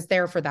Studio. I was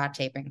there for that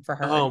taping for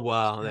her. Oh, And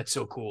wow. That's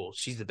so cool.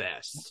 She's the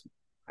best.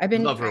 I've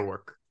been Love her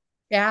work.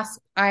 asked,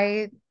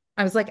 I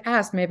was like,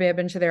 asked, maybe I've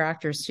been to their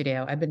actors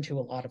studio. I've been to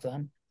a lot of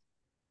them.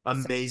 So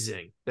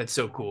Amazing. That's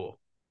so cool.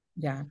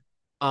 yeah.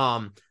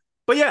 Um,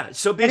 but yeah,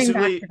 so Getting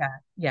back basically to that.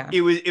 Yeah.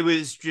 it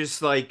was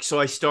just like, so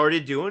I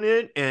started doing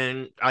it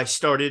and I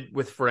started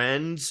with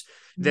friends,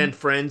 then Mhm.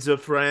 friends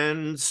of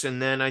friends, and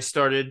then I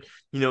started,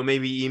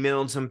 maybe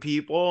emailing some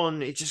people,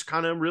 and it just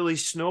kind of really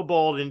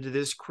snowballed into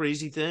this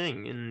crazy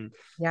thing. And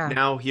Yeah.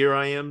 now here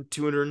I am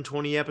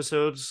 220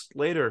 episodes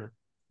later.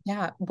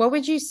 Yeah. What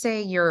would you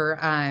say your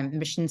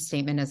mission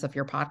statement is of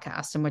your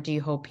podcast, and what do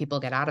you hope people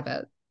get out of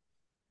it?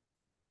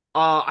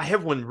 I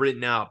have one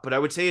written out, but I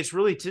would say it's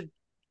really to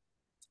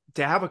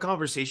have a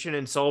conversation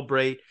and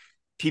celebrate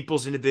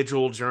people's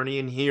individual journey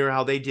and hear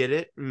how they did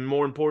it. And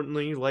more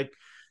importantly, like,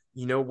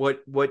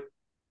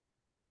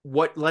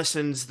 what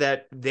lessons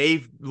that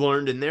they've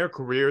learned in their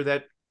career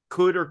that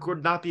could or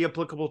could not be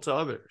applicable to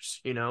others,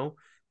 and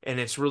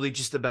it's really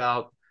just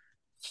about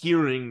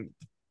hearing,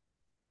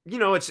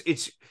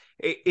 it's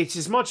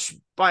as much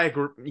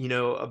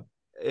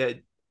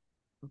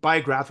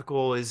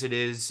biographical as it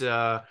is,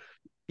 an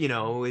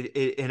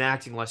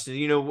acting lesson.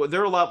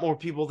 There are a lot more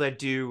people that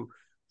do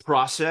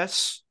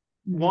process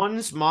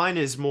ones. Mine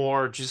is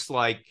more just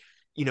like,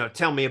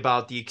 tell me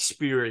about the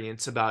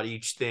experience about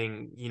each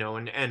thing,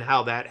 and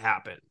how that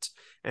happened.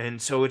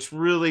 And so it's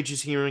really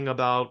just hearing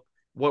about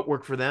what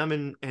worked for them,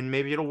 and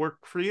maybe it'll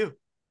work for you.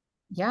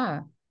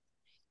 Yeah.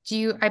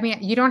 You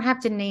don't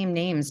have to name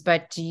names,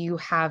 but do you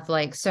have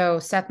so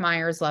Seth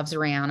Meyers loves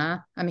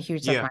Rihanna. I'm a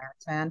huge Seth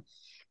Meyers fan.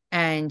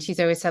 And he's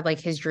always said like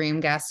his dream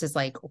guest is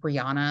like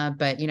Rihanna,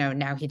 but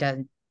now he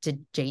did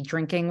day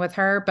drinking with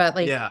her. But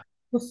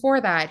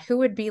before that, who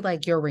would be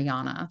like your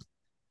Rihanna?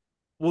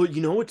 Well,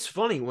 it's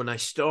funny. When I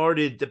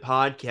started the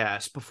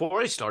podcast,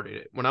 before I started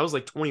it, when I was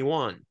like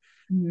 21,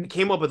 I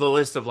came up with a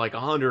list of like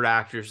 100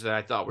 actors that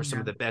I thought were some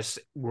of the best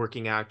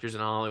working actors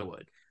in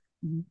Hollywood.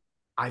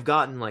 I've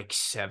gotten like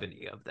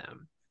 70 of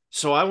them.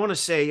 So I want to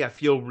say I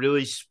feel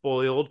really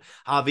spoiled.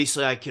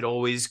 Obviously, I could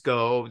always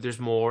go. There's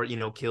more,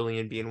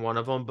 Killian being one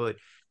of them. But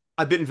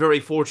I've been very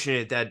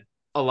fortunate that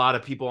a lot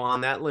of people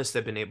on that list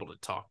I've been able to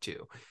talk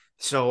to.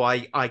 So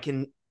I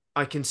can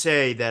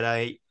say that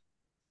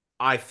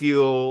I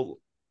feel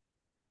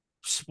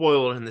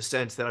spoiled in the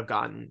sense that I've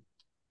gotten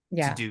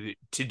to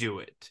do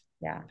it.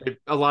 Yeah.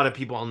 A lot of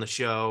people on the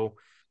show,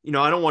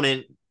 I don't want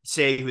to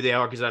say who they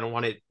are because I don't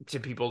want it to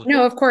people.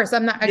 No, of course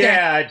I'm not.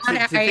 Again,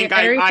 to think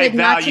I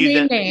value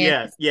them.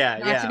 Names,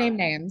 not to name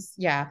names.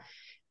 Yeah.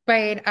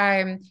 But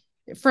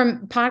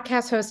from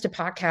podcast host to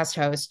podcast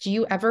host, do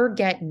you ever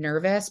get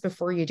nervous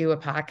before you do a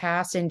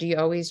podcast? And do you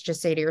always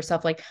just say to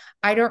yourself, like,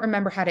 I don't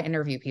remember how to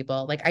interview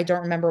people. Like, I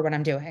don't remember what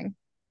I'm doing.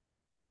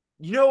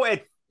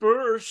 At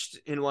first,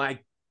 in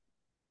like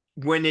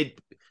when it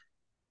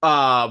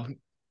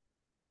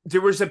there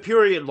was a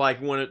period like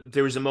when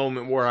there was a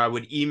moment where I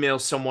would email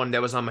someone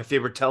that was on my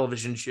favorite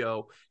television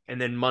show, and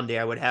then Monday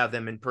I would have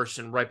them in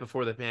person right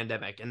before the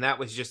pandemic. And that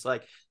was just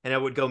like, and I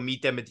would go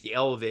meet them at the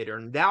elevator.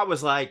 And that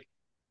was like,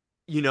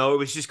 it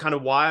was just kind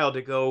of wild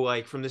to go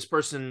like from this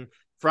person,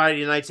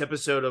 Friday night's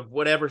episode of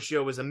whatever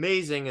show was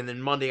amazing. And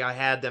then Monday I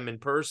had them in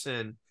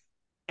person.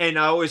 And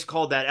I always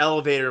called that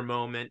elevator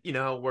moment,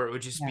 where it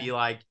would just be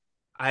like,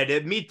 I had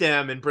to meet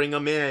them and bring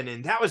them in.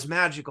 And that was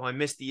magical. I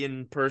missed the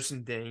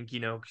in-person thing,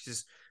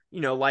 because,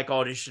 like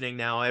auditioning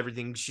now,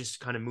 everything's just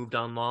kind of moved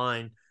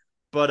online.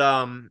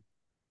 But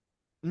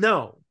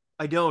no,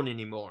 I don't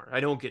anymore. I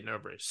don't get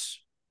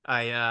nervous.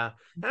 I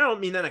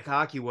don't mean that in a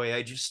cocky way.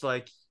 I just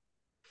like,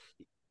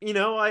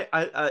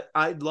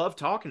 I love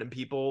talking to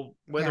people,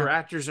 whether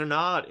actors or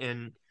not.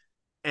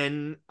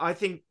 And I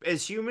think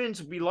as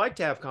humans, we like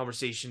to have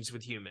conversations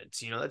with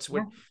humans. That's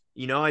what,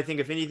 I think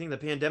if anything, the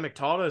pandemic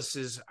taught us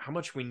is how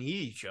much we need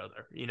each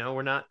other.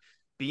 We're not,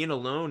 being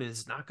alone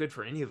is not good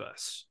for any of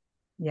us.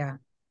 Yeah.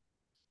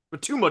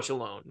 But too much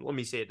alone. Let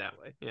me say it that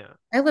way. Yeah.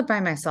 I live by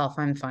myself.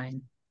 I'm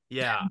fine.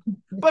 Yeah.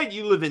 But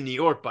you live in New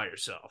York by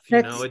yourself.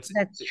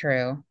 That's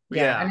true.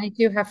 Yeah. And I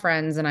do have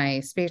friends, and I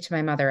speak to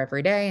my mother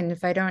every day. And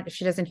if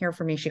she doesn't hear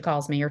from me, she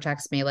calls me or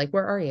texts me like,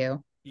 where are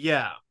you?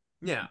 Yeah.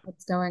 Yeah.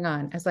 What's going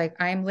on? It's like,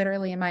 I'm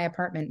literally in my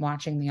apartment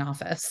watching The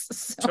Office.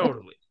 So,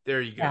 totally. There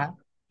you go.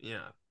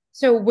 Yeah.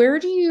 So where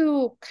do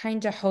you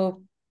kind of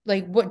hope,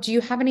 like, what do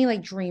you have any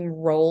like dream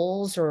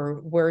roles, or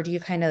where do you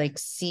kind of like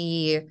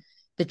see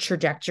the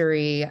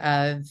trajectory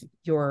of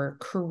your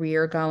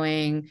career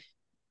going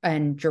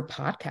and your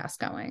podcast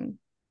going?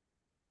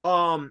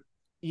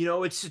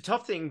 It's a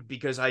tough thing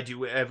because I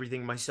do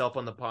everything myself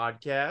on the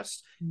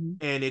podcast,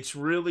 and it's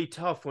really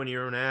tough when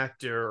you're an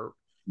actor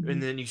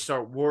and then you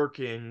start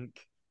working,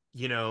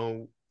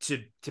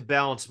 to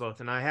balance both.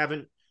 And I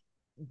haven't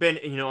been,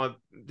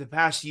 the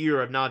past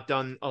year I've not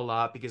done a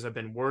lot because I've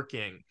been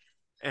working.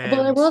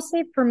 Well, I will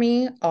say for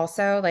me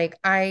also, like,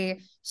 I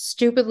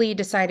stupidly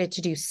decided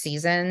to do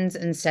seasons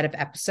instead of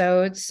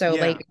episodes. So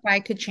like if I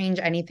could change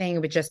anything, it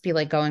would just be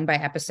like going by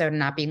episode and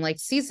not being like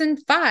season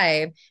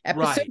 5,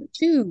 episode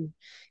 2.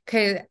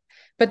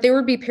 But there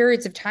would be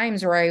periods of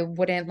times where I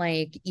wouldn't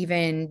like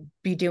even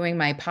be doing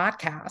my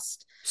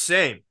podcast.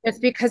 Same. It's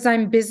because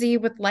I'm busy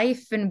with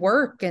life and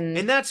work, and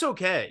that's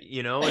okay,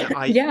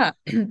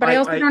 And but I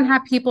also don't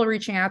have people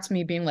reaching out to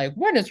me being like,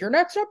 when is your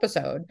next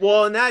episode?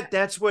 Well, and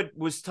that's what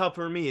was tough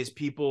for me is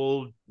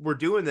people were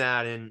doing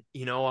that. And,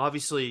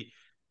 obviously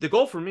the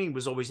goal for me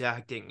was always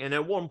acting. And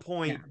at one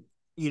point,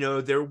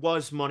 there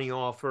was money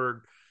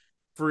offered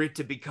for it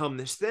to become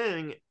this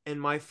thing. And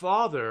my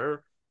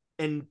father,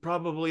 and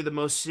probably the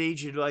most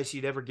sage advice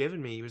he'd ever given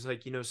me, he was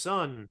like,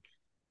 son,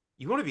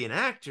 you want to be an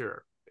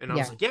actor? And I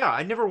was like,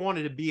 I never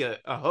wanted to be a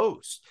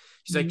host.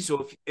 He's like,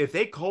 so if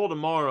they call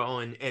tomorrow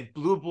and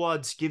Blue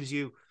Bloods gives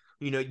you,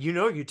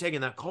 you're taking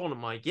that call. And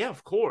I'm like, yeah,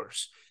 of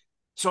course.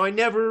 So I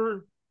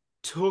never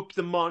took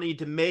the money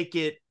to make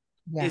it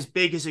Yeah. as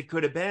big as it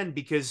could have been,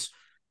 because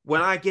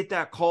when I get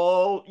that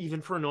call,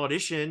 even for an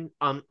audition,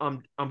 I'm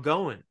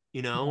going,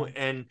 Yeah.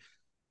 and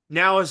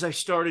now as I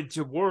started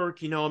to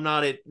work, I'm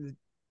not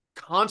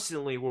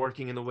constantly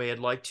working in the way I'd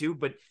like to,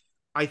 but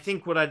I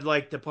think what I'd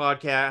like the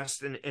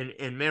podcast,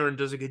 and Marin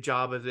does a good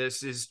job of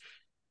this, is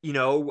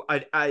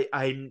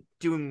I'm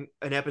doing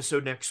an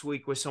episode next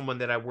week with someone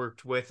that I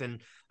worked with,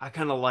 and I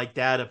kind of like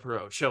that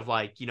approach of,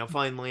 like,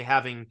 finally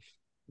having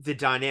the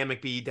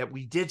dynamic be that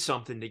we did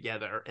something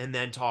together and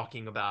then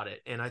talking about it.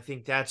 And I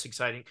think that's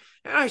exciting.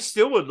 And I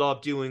still would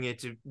love doing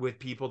it with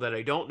people that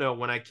I don't know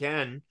when I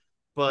can,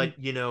 but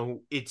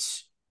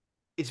it's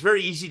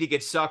very easy to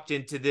get sucked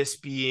into this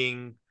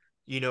being,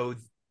 you know,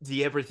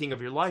 the everything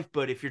of your life.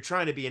 But if you're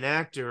trying to be an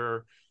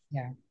actor,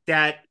 Yeah.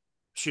 that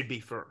should be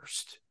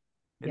first.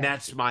 And Yeah.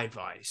 that's my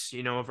advice,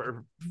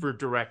 for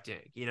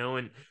directing,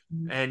 Mhm.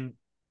 and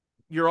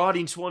your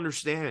audience will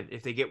understand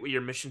if they get what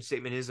your mission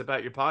statement is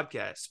about your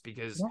podcast,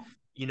 because,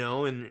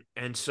 Yeah.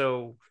 and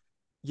so,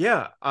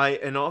 yeah,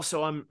 and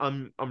also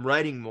I'm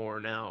writing more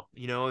now,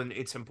 and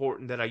it's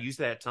important that I use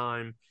that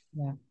time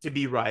Yeah. to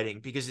be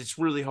writing, because it's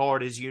really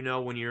hard, as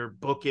when you're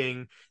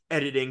booking,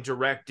 editing,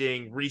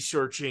 directing,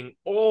 researching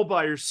all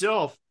by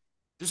yourself.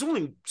 There's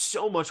only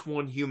so much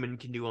one human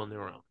can do on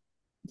their own.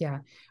 Yeah.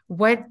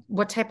 What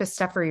type of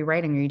stuff are you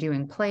writing? Are you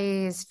doing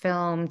plays,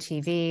 film,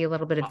 TV, a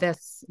little bit of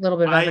this, a little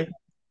bit of I everything?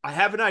 I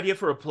have an idea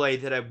for a play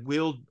that I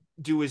will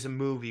do as a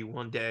movie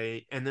one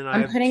day, and then I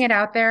I'm have putting it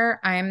out there.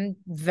 I'm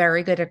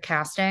very good at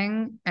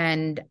casting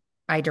and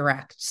I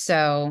direct.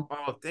 So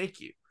oh, thank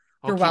you.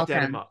 I'll you're keep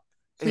that in welcome. mind.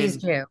 Please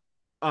And do.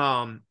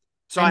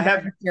 so I I'm have,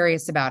 very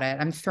serious about it.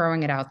 I'm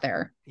throwing it out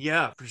there.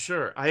 yeah, for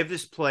sure. I have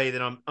this play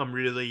that I'm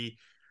really,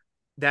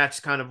 that's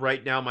kind of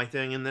right now my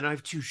thing, and then I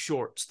have two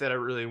shorts that I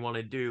really want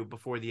to do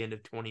before the end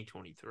of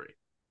 2023.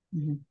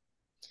 Mhm.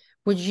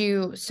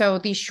 So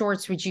these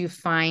shorts, would you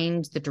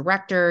find the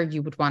director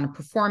you would want to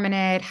perform in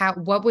it?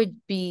 What would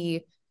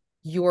be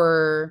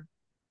your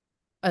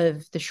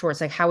of the shorts?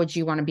 Like, how would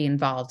you want to be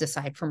involved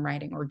aside from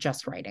writing or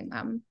just writing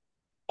them?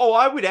 Oh,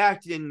 I would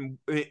act in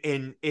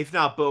if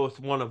not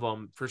both, one of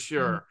them for Mhm.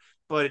 sure,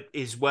 but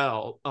as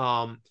well.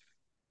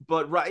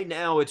 But right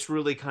now it's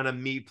really kind of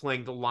me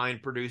playing the line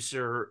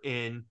producer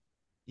in,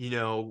 you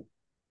know,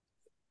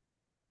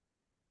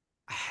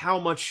 how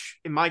much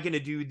am I going to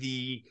do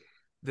the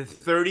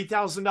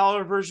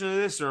 $30,000 version of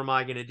this, or am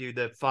I going to do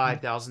the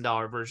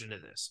 $5,000 version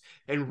of this?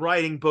 And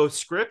writing both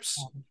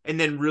scripts, and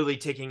then really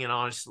taking an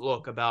honest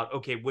look about,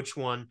 okay, which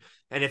one,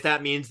 and if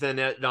that means then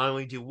not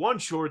only do one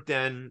short,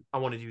 then I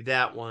want to do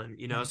that one.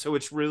 So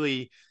it's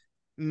really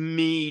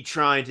me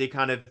trying to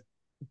kind of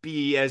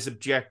be as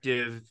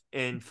objective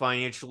and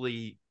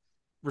financially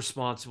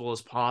responsible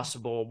as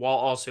possible, while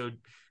also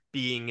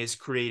being as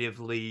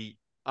creatively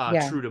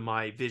Yeah. true to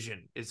my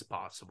vision as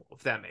possible,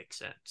 if that makes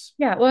sense.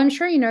 Yeah. Well, I'm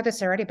sure you know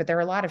this already, but there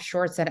are a lot of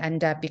shorts that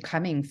end up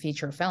becoming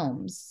feature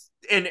films.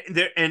 And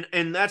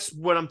that's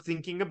what I'm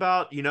thinking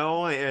about,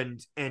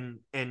 and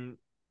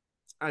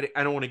I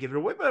don't want to give it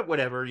away, but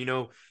whatever,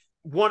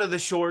 one of the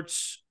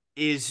shorts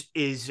is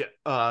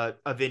a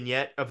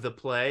vignette of the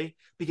play,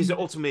 because Mhm.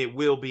 ultimately it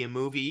will be a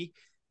movie.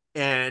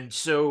 And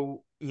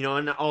so,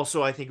 and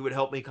also I think it would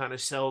help me kind of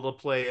sell the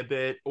play a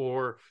bit,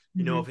 or,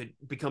 Mhm. if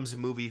it becomes a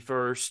movie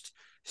first.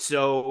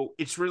 So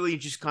it's really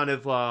just kind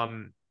of,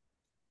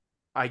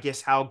 I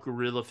guess, how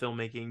guerrilla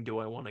filmmaking do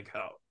I want to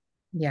go?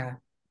 Yeah.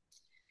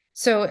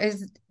 So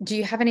do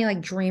you have any like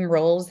dream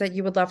roles that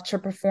you would love to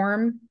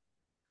perform?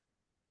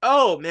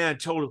 Oh man,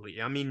 totally.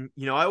 I mean,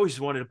 I always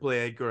wanted to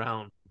play Edgar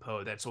Allan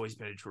Poe. That's always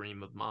been a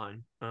dream of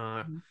mine.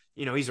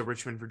 He's a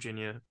Richmond,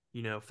 Virginia,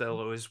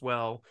 fellow as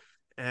well.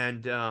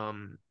 And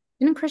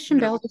Didn't Christian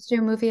Bale just do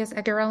a movie as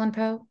Edgar Allan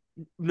Poe?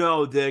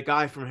 no, the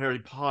guy from Harry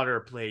Potter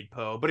played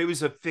Poe, but it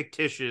was a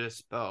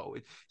fictitious Poe.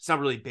 It's not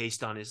really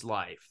based on his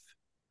life.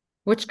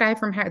 Which guy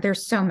from Harry?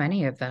 There's so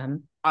many of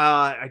them.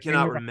 I Any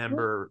cannot of them?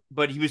 remember,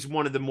 but he was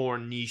one of the more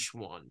niche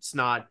ones.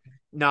 Okay.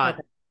 Not.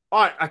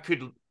 I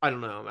could. I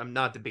don't know. I'm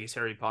not the biggest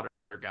Harry Potter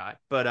guy,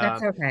 but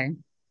That's okay.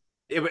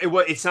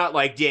 it's not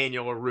like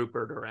Daniel or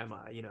Rupert or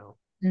Emma.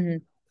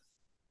 Mhm.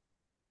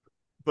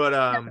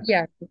 But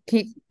Yeah.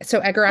 So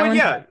Edgar but Allan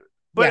yeah, Poe.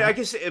 but I Yeah.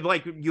 guess,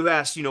 like you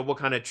asked, what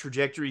kind of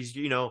trajectories,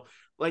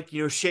 like,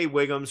 Shea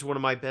Wiggum's one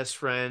of my best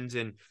friends,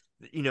 and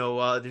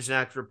there's an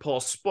actor,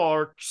 Paul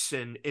Sparks,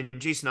 and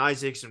Jason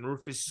Isaacs and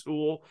Rufus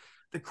Sewell.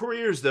 The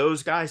careers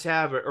those guys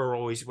have are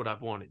always what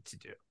I've wanted to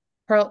do.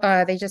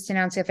 They just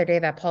announced the other day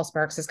that Paul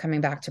Sparks is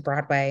coming back to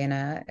Broadway in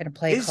a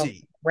play Is called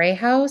he? Ray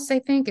House, I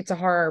think. It's a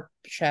horror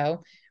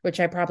show, which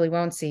I probably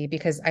won't see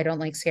because I don't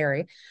like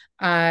scary.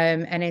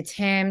 And it's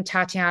him,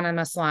 Tatiana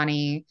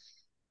Maslany,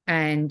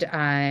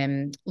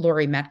 and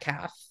Laurie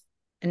Metcalf.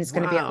 And it's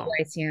going to be at the Wow.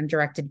 Lyceum,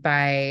 directed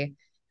by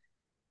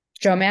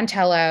Joe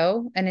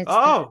Mantello. And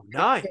Oh, it's a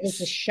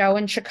nice. show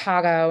in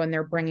Chicago, and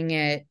they're bringing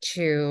it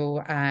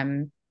to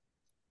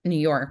New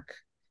York.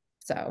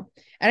 So,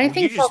 and I Well, you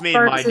think just Paul made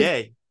my Sparks is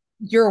day.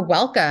 You're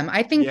welcome.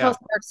 I think Paul Yeah.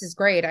 Sparks is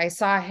great. I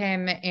saw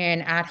him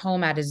in At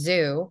Home at a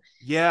Zoo,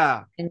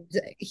 Yeah. and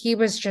he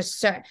was just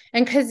so,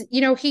 and because,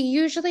 he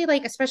usually,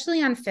 like,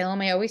 especially on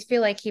film, I always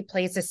feel like he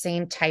plays the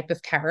same type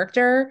of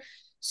character.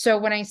 So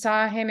when I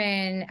saw him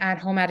in At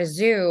Home at a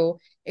Zoo,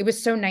 it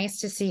was so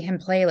nice to see him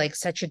play like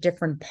such a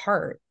different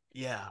part,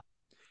 Yeah.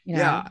 you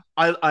know?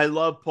 Yeah. I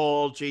love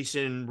Paul,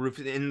 Jason,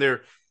 Rufus in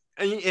there.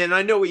 And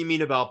I know what you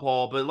mean about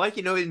Paul, but like,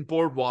 in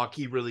Boardwalk,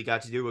 he really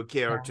got to do a Yeah,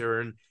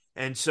 character.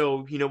 And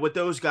so, what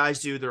those guys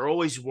do, they're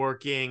always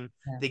working,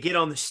 yeah, they get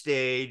on the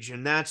stage,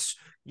 and that's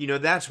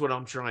what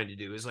I'm trying to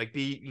do is like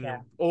be, yeah,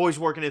 always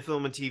working in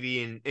film and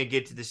TV and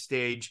get to the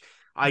stage.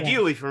 yeah,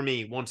 Ideally for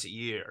me, once a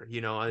year,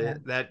 yeah.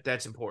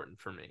 that's important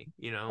for me.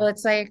 Well,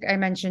 it's like I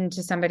mentioned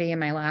to somebody in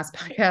my last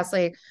podcast,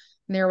 like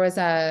there was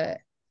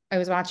I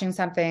was watching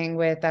something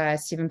with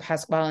Stephen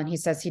Pasquale, and he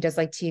says he does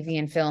like TV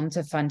and film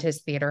to fund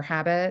his theater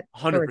habit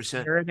or his 100%.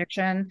 theater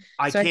addiction.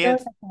 I So I feel like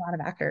can't that's a lot of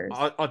actors.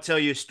 I'll tell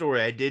you a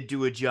story. I did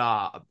do a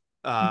job.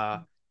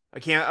 Mhm. I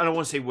don't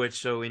want to say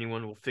which, so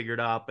anyone will figure it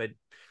out. But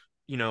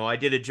I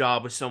did a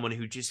job with someone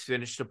who just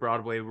finished a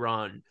Broadway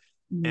run,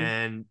 Mhm.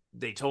 and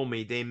they told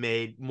me they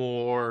made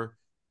more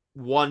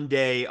one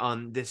day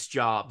on this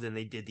job than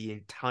they did the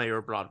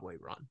entire Broadway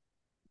run.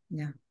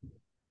 Yeah.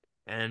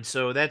 And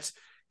so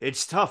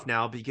it's tough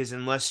now because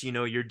unless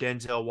you're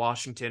Denzel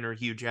Washington or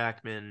Hugh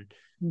Jackman,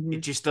 it Hmm.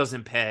 just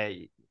doesn't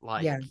pay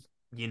like Yeah.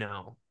 you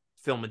know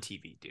film and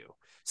TV do.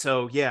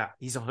 So yeah,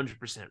 he's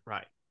 100%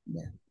 right.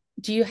 Yeah.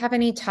 Do you have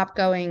any top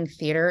going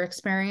theater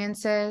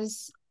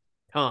experiences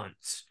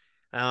Tons.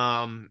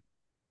 Um,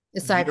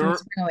 aside from Yer-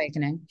 Spring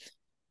Awakening?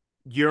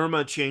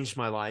 Yerma changed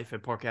my life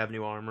at Park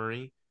Avenue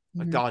Armory.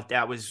 I Hmm. thought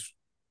that was,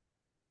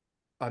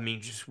 I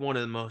mean, just one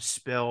of the most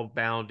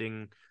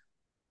spellbounding.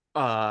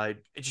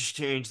 It just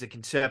changed the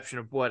conception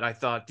of what I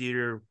thought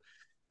theater.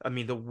 I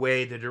mean, the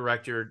way the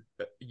director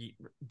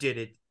did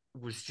it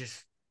was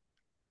just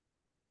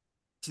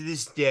to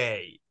this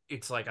day.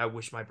 It's like I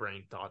wish my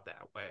brain thought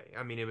that way.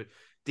 I mean,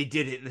 they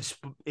did it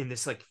in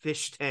this like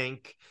fish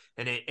tank,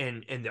 and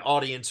the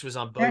audience was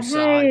on That both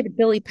sides. had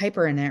Billy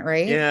Piper in it,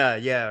 right? Yeah,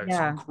 yeah, it's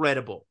Yeah.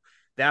 incredible.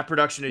 That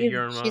production of She's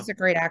Yerma. a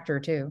great actor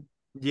too.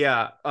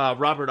 Yeah,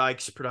 Robert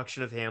Ike's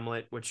production of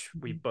Hamlet, which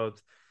Mhm. we've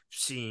both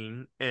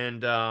seen,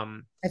 and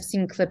I've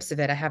seen clips of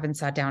it. I haven't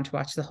sat down to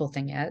watch the whole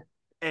thing yet.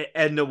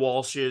 Edna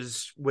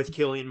Walsh's with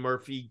Killian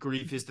Murphy.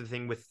 Grief is the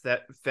thing with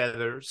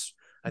feathers.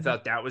 I Mhm.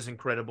 thought that was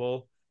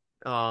incredible.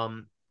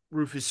 Um,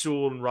 Rufus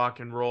Sewell and Rock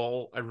and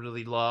Roll, I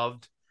really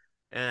loved,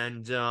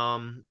 and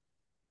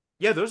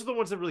yeah, those are the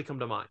ones that really come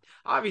to mind.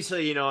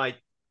 Obviously, I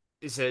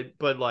said,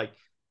 but like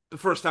the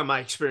first time I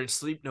experienced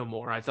Sleep No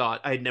More, I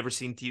thought I had never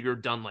seen theater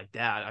done like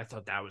that. I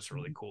thought that was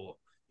really cool.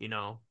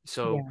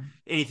 So Yeah.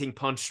 anything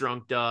Punch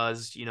Drunk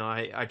does,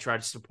 I try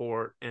to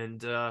support.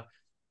 And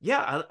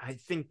yeah, I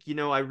think,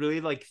 I really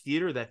like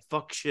theater that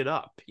fucks shit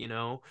up.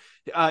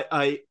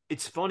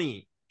 It's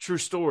funny, true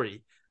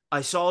story.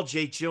 I saw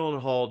Jake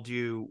Gyllenhaal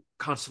do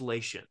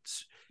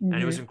Constellations, and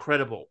it was Hmm.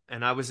 incredible.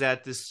 And I was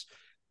at this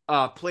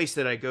place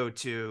that I go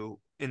to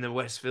in the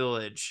West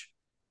Village,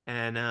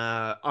 and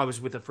I was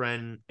with a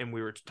friend, and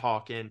we were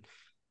talking,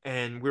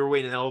 and we were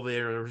waiting in the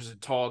elevator. There was a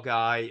tall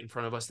guy in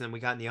front of us, and then we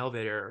got in the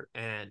elevator,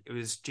 and it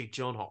was Jake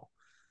Gyllenhaal.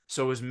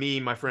 So it was me,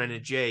 my friend,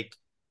 and Jake.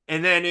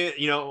 And then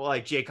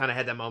like Jake kind of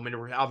had that moment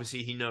where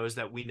obviously he knows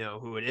that we know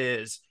who it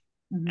is,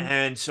 Hmm.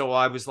 and so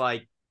I was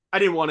like, I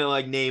didn't want to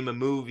like name a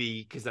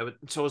movie because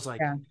so I was like,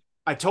 Yeah.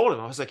 I told him,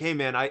 I was like, hey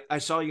man, I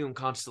saw you in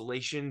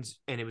Constellations,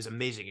 and it was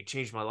amazing. It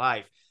changed my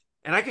life.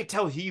 And I could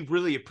tell he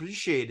really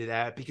appreciated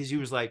that because he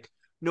was like,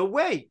 no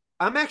way,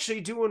 I'm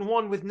actually doing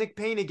one with Nick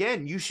Payne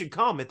again. You should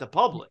come at the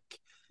Public.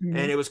 And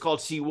Hmm. it was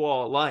called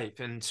Seawall of Life.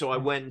 And so I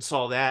Yeah. went and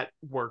saw that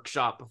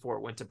workshop before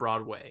it went to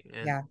Broadway.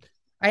 And Yeah.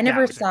 I that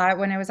never was saw it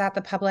when I was at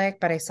the Public,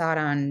 but I saw it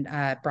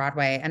on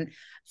Broadway. And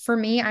for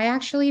me, I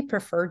actually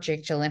prefer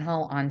Jake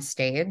Gyllenhaal on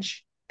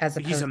stage as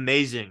he's opposed.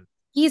 amazing.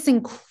 He's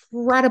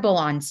incredible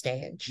on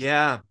stage.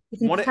 Yeah.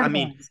 He's What I incredible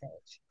mean,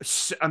 on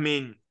stage. I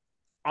mean,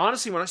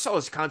 honestly, when I saw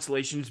his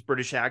Constellations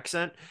British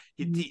accent,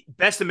 Mhm. the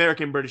best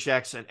American British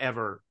accent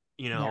ever,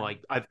 Yeah.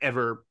 like I've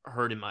ever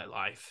heard in my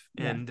life.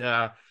 Yeah. And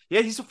yeah,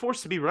 he's a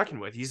force to be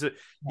reckoned with. Yeah.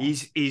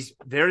 He's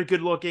very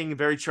good looking,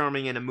 very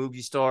charming, and a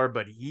movie star,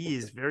 but he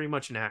is very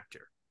much an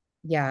actor.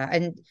 Yeah.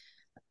 And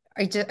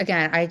I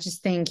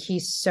just think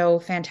he's so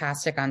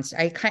fantastic on.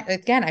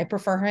 I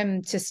prefer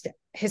him to.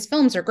 His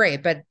films are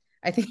great, but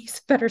I think he's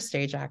a better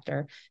stage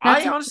actor. Not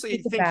I to honestly make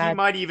a think he bad.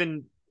 might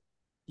even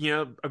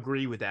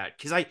agree with that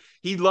because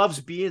he loves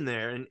being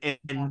there, and, and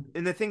Yeah.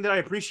 and the thing that I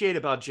appreciate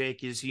about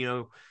Jake is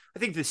I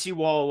think the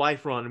Seawall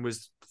Life run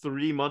was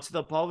 3 months of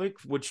the Public,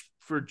 which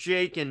for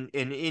Jake and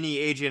any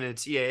agent at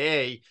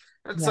CAA,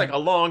 that's Yeah. like a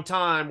long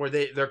time where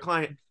their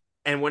client,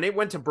 and when it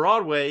went to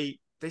Broadway,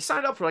 they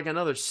signed up for like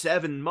another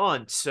 7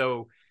 months.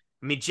 So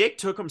I mean, Jake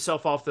took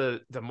himself off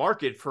the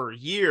market for a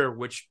year,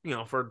 which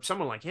for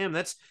someone like him,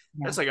 Yeah.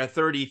 that's like a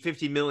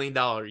 30-50 million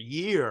dollar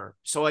year.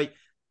 So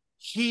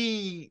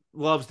he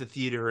loves the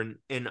theater,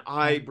 and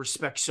I Yeah.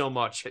 respect so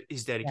much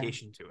his Yeah.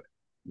 dedication to it.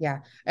 Yeah.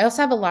 I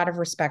also have a lot of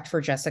respect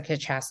for Jessica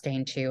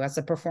Chastain too as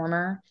a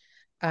performer.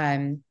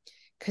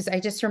 Because I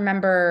just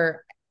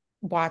remember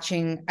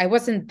watching, I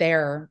wasn't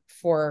there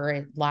for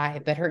it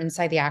live, but her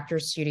Inside the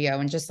Actors Studio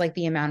and just like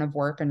the amount of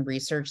work and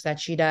research that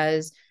she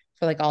does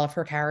for like all of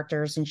her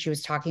characters. And she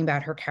was talking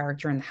about her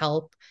character in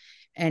Help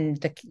and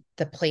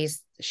the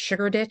place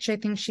Sugar Ditch, I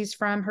think she's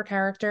from, her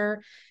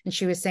character. And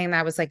she was saying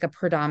that was like a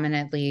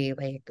predominantly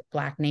like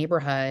Black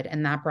neighborhood.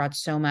 And that brought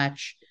so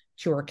much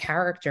to her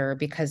character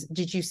because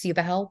did you see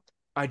The Help?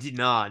 I did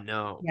not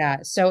know. Yeah.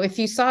 So if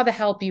you saw The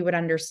Help, you would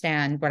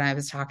understand what I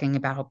was talking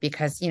about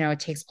because, it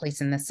takes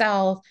place in the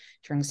South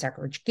during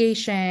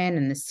segregation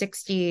in the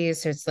 60s.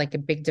 So it's like a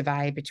big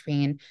divide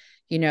between,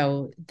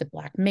 the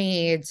Black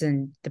maids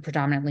and the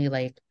predominantly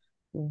like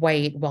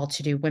white, well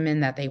to do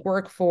women that they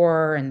work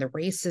for and the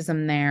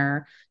racism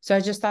there. So I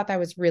just thought that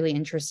was really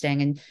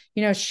interesting.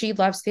 And, she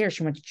loves theater.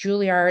 She went to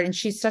Juilliard and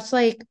she's such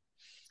like,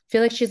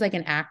 feel like she's like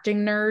an acting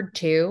nerd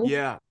too.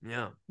 Yeah,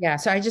 yeah, Yeah.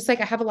 So I just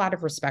like, I have a lot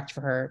of respect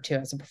for her too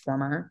as a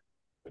performer.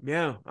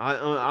 yeah.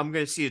 I'm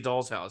gonna see A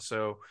Doll's House,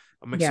 so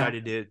I'm Yeah.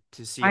 excited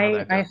to see how I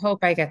that I goes.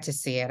 hope I get to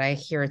see it. I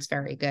hear it's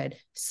very good.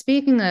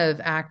 Speaking of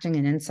acting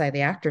and Inside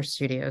the Actor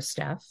Studio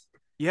stuff,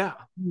 Yeah,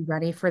 you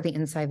ready for the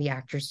Inside the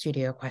Actor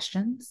Studio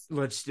questions?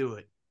 let's do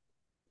it.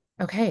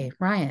 Okay,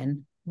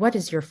 Ryan, what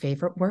is your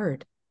favorite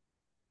word?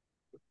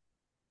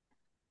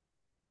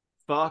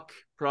 Fuck,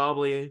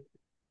 probably.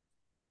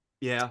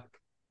 Yeah.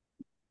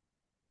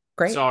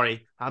 Great.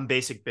 Sorry, I'm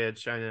basic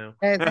bitch. I know.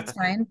 That's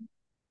fine.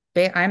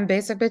 I'm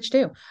basic bitch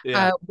too.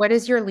 Yeah, What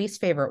is your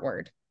least favorite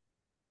word?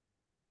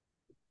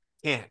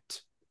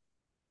 can't,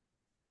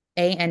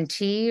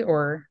 A-N-T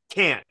or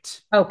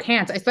can't. oh,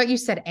 can't. I thought you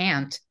said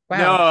ant.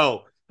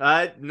 Wow,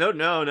 No, no,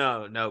 no,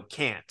 no, no,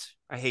 can't.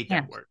 I hate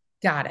that can't. word.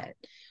 Got it.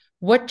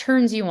 What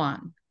turns you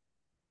on?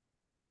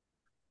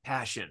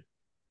 Passion,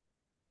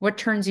 What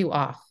turns you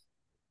off?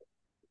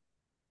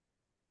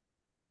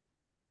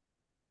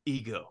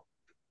 ego,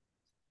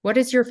 What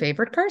is your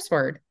favorite curse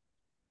word?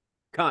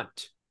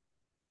 cunt.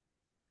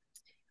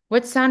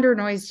 What sound or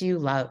noise do you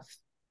love?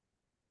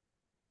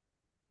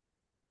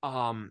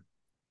 Um,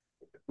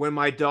 when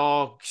my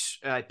dogs,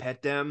 I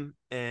pet them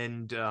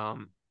and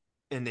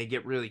they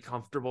get really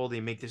comfortable,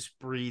 they make this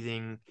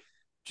breathing,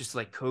 just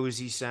like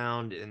cozy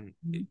sound, and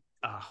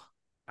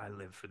I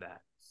live for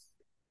that.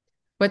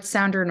 What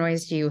sound or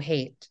noise do you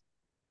hate?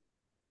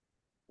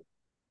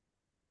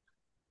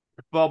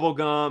 Bubble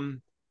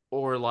gum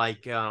or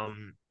like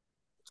the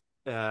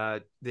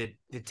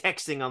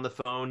texting on the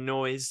phone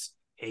noise.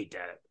 Hate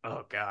that.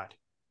 Oh God.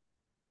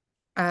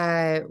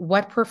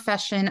 What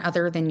profession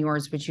other than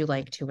yours would you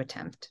like to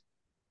attempt?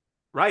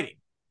 Writing.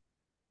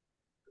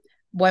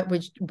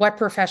 What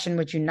profession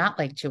would you not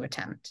like to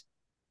attempt?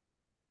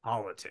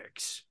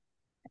 Politics.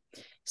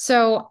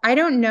 So I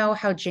don't know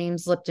how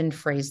James Lipton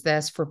phrased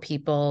this for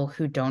people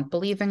who don't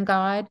believe in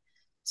God.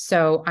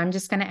 So I'm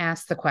just going to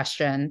ask the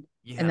question and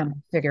Yeah. then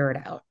we'll figure it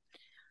out.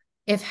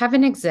 If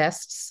heaven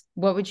exists,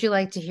 what would you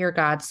like to hear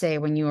God say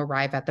when you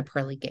arrive at the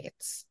pearly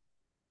gates?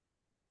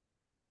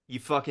 You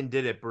fucking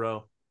did it,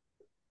 bro.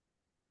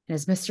 And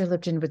as Mr.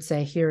 Lipton would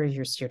say, here are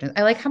your students.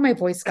 I like how my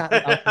voice got low.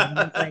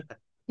 It's like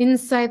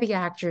inside the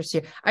actor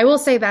studio. I will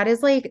say that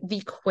is like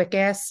the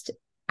quickest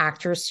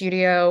actor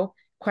studio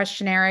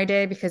questionnaire I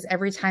did because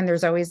every time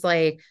there's always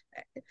like,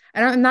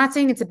 I'm not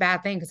saying it's a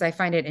bad thing because I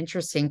find it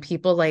interesting.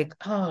 People like,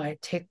 oh,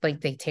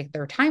 they take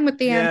their time with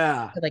the answer.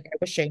 Yeah. Like, I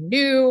wish I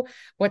knew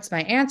what's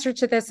my answer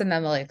to this. And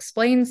then they'll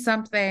explain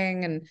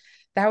something. And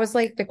that was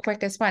like the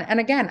quickest one. And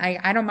again,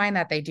 I don't mind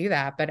that they do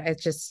that, but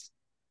it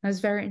was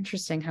very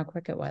interesting how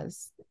quick it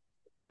was.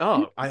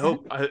 Oh, I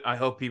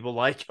hope people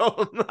like him.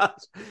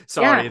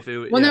 Sorry Yeah. if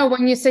it Well, yeah. no,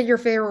 when you said your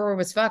favorite word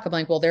was fuck, I'm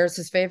like, well, there's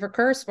his favorite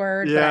curse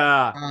word, but I was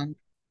Yeah. wrong.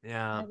 I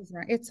Yeah. was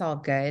wrong. It's all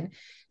good.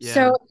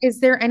 So, Yeah. is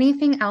there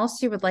anything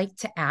else you would like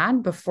to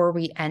add before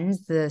we end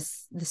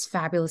this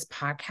fabulous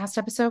podcast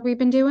episode we've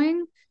been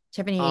doing? Do you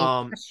have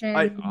any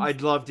questions?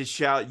 I'd love to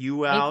shout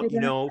you out,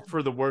 Anything?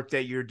 for the work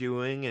that you're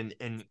doing,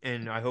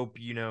 and I hope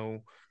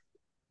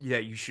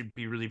that you should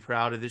be really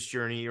proud of this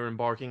journey you're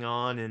embarking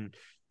on,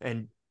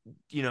 and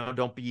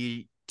don't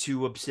be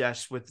too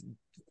obsessed with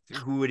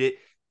who it is.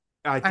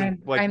 I think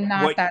like I'm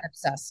not that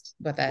obsessed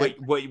with it.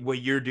 what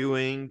you're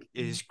doing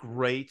is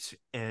great,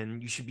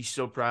 and you should be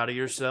so proud of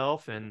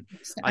yourself. And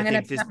So I I'm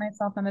gonna think pat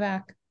myself on the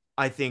back.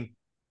 I think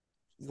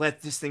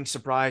let this thing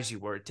surprise you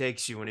where it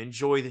takes you, and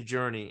enjoy the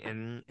journey,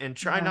 and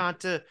try Yeah.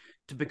 not to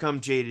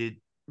become jaded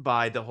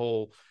by the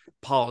whole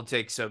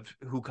politics of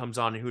who comes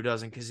on and who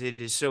doesn't, because it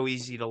is so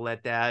easy to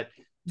let that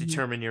Mhm.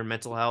 determine your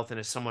mental health. And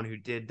as someone who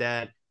did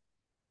that,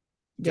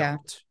 Yeah.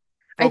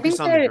 don't focus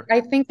on the journey.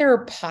 I think there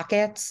are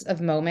pockets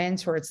of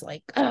moments where it's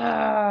like,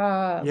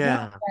 ah,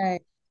 Yeah, why?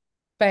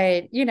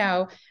 But and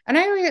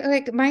I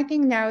like my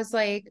thing now is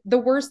like the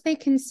worst they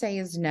can say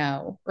is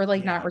no, or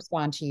like not yeah,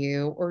 respond to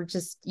you, or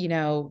just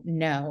no.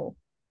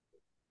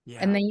 And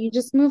yeah, then you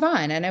just move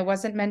on. And it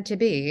wasn't meant to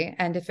be.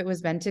 And if it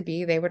was meant to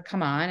be, they would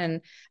come on.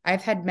 And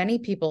I've had many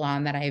people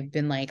on that I've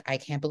been like, I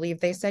can't believe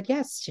they said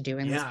yes to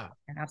doing this yeah.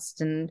 podcast.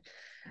 And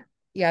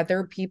yeah, there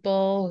are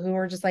people who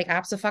are just like,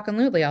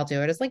 absolutely, I'll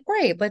do it. It's like,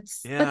 great,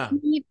 let's Yeah.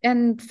 meet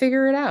and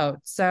figure it out.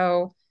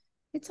 So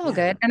it's all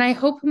Yeah. good. And I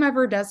hope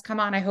whomever does come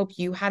on, I hope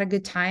you had a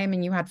good time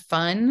and you had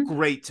fun.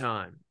 Great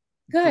time.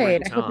 Good.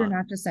 Great I hope you're time.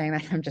 not just saying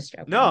that. I'm just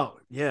joking. No,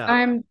 yeah.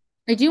 Um,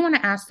 I do want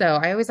to ask though,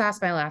 I always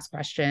ask my last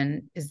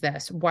question is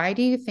this: why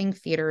do you think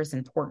theater is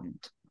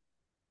important?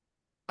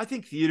 I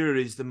think theater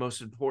is the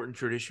most important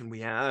tradition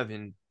we have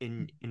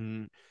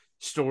in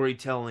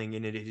storytelling,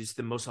 and it is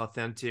the most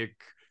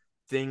authentic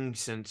thing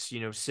since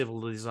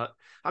civilized.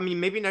 I mean,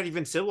 maybe not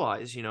even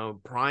civilized.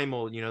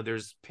 Primal.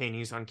 There's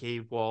paintings on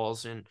cave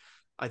walls, and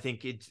I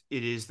think it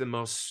is the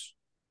most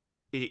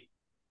i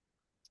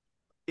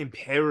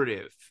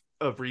imperative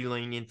of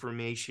relaying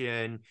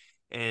information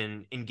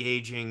and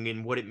engaging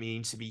in what it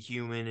means to be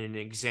human and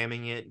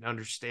examining it and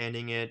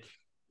understanding it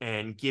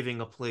and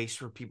giving a place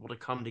for people to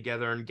come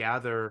together and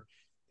gather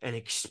and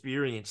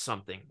experience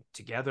something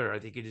together. I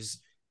think it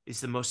is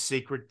the most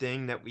sacred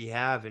thing that we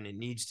have, and it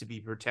needs to be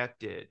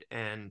protected.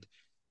 And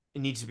it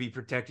needs to be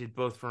protected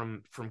both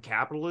from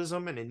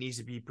capitalism, and it needs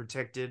to be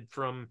protected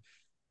from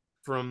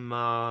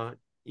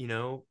you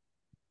know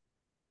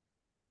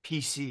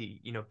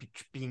PC,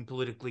 being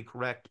politically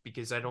correct,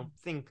 because I don't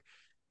think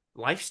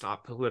life's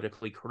not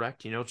politically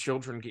correct.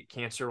 Children get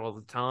cancer all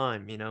the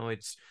time. I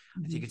think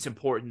Mhm. it's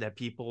important that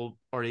people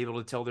are able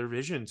to tell their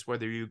visions,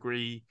 whether you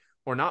agree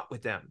or not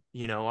with them.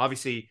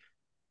 Obviously,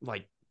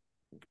 like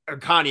a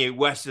Kanye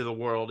West of the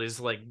world is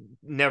like,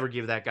 never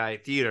give that guy a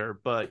theater,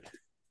 but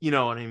you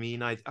know what I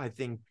mean? I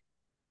think,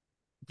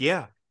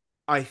 yeah,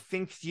 I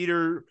think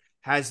theater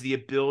has the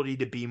ability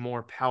to be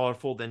more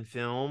powerful than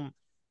film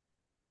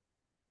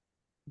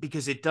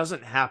because it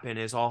doesn't happen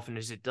as often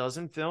as it does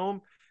in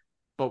film.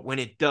 But when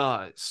it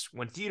does,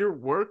 when theater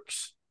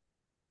works,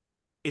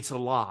 it's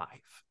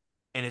alive,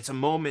 and it's a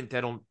moment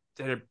that will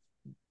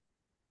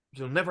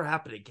never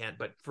happen again.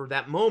 But for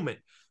that moment,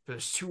 for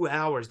those 2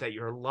 hours that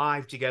you're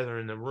alive together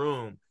in the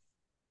room,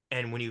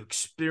 and when you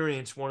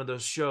experience one of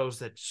those shows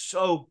that's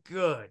so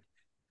good,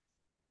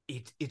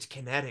 it's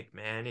kinetic,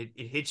 man. It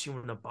hits you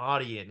in the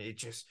body, and it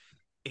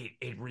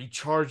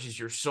recharges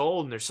your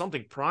soul, and there's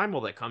something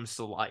primal that comes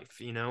to life,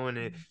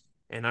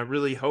 and I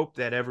really hope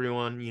that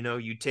everyone,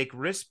 you take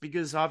risks,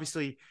 because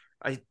obviously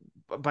I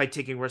by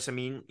taking risks, I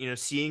mean,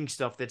 seeing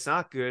stuff that's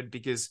not good,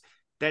 because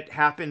that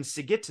happens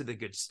to get to the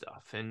good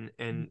stuff, and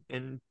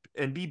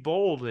be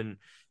bold, and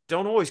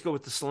don't always go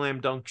with the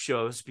slam dunk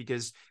shows,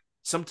 because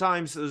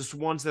sometimes those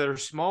ones that are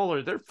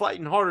smaller, they're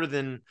fighting harder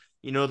than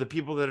the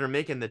people that are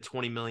making the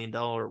 $20 million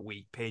a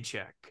week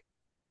paycheck.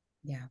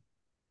 Yeah.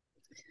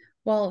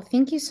 Well,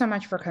 thank you so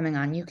much for coming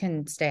on. You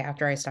can stay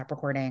after I stop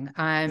recording.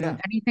 Yeah.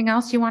 Anything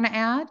else you want to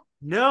add?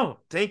 No,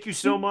 thank you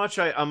so much.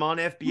 I'm on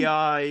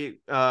FBI.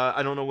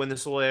 I don't know when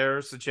this will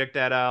air, so check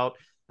that out.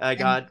 I And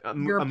got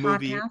your a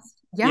movie. podcast?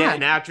 Yeah, Yeah.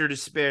 An Actor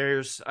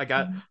Despairs.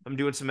 I'm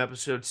doing some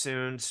episodes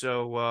soon.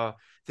 So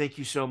thank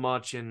you so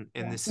much. And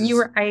Yes. this And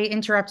is I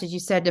interrupted. You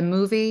said a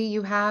movie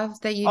you have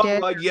that you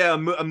did? yeah,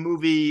 a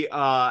movie.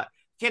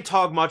 Can't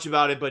talk much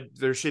about it, but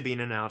there should be an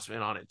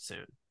announcement on it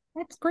soon.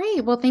 That's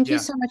great. Well, thank you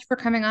Yeah, so much for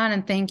coming on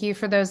and thank you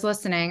for those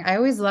listening. I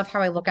always love how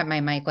I look at my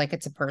mic like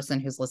it's a person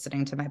who's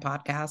listening to my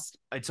podcast.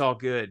 it's all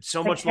good. So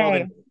Like, much love,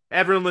 hey, and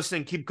everyone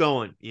listening, keep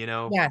going.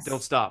 Don't yes.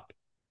 stop.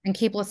 And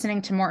keep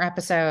listening to more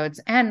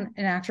episodes and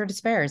An Actor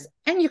Despairs.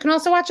 And you can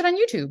also watch it on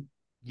YouTube.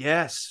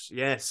 Yes,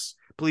 yes,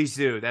 please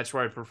do. That's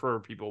where I prefer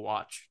people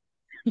watch.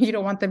 You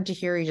don't want them to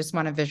hear, you just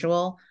want a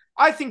visual.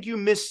 I think you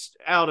missed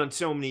out on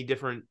so many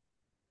different,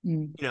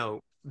 Mm.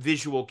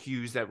 visual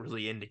cues that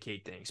really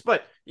indicate things.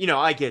 But,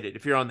 I get it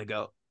if you're on the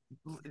go,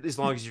 as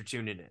long as you're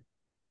tuning in.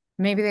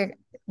 Maybe they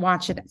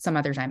watch it some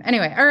other time.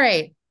 Anyway, all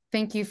right.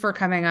 Thank you for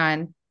coming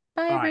on.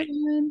 Bye, All right.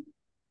 everyone.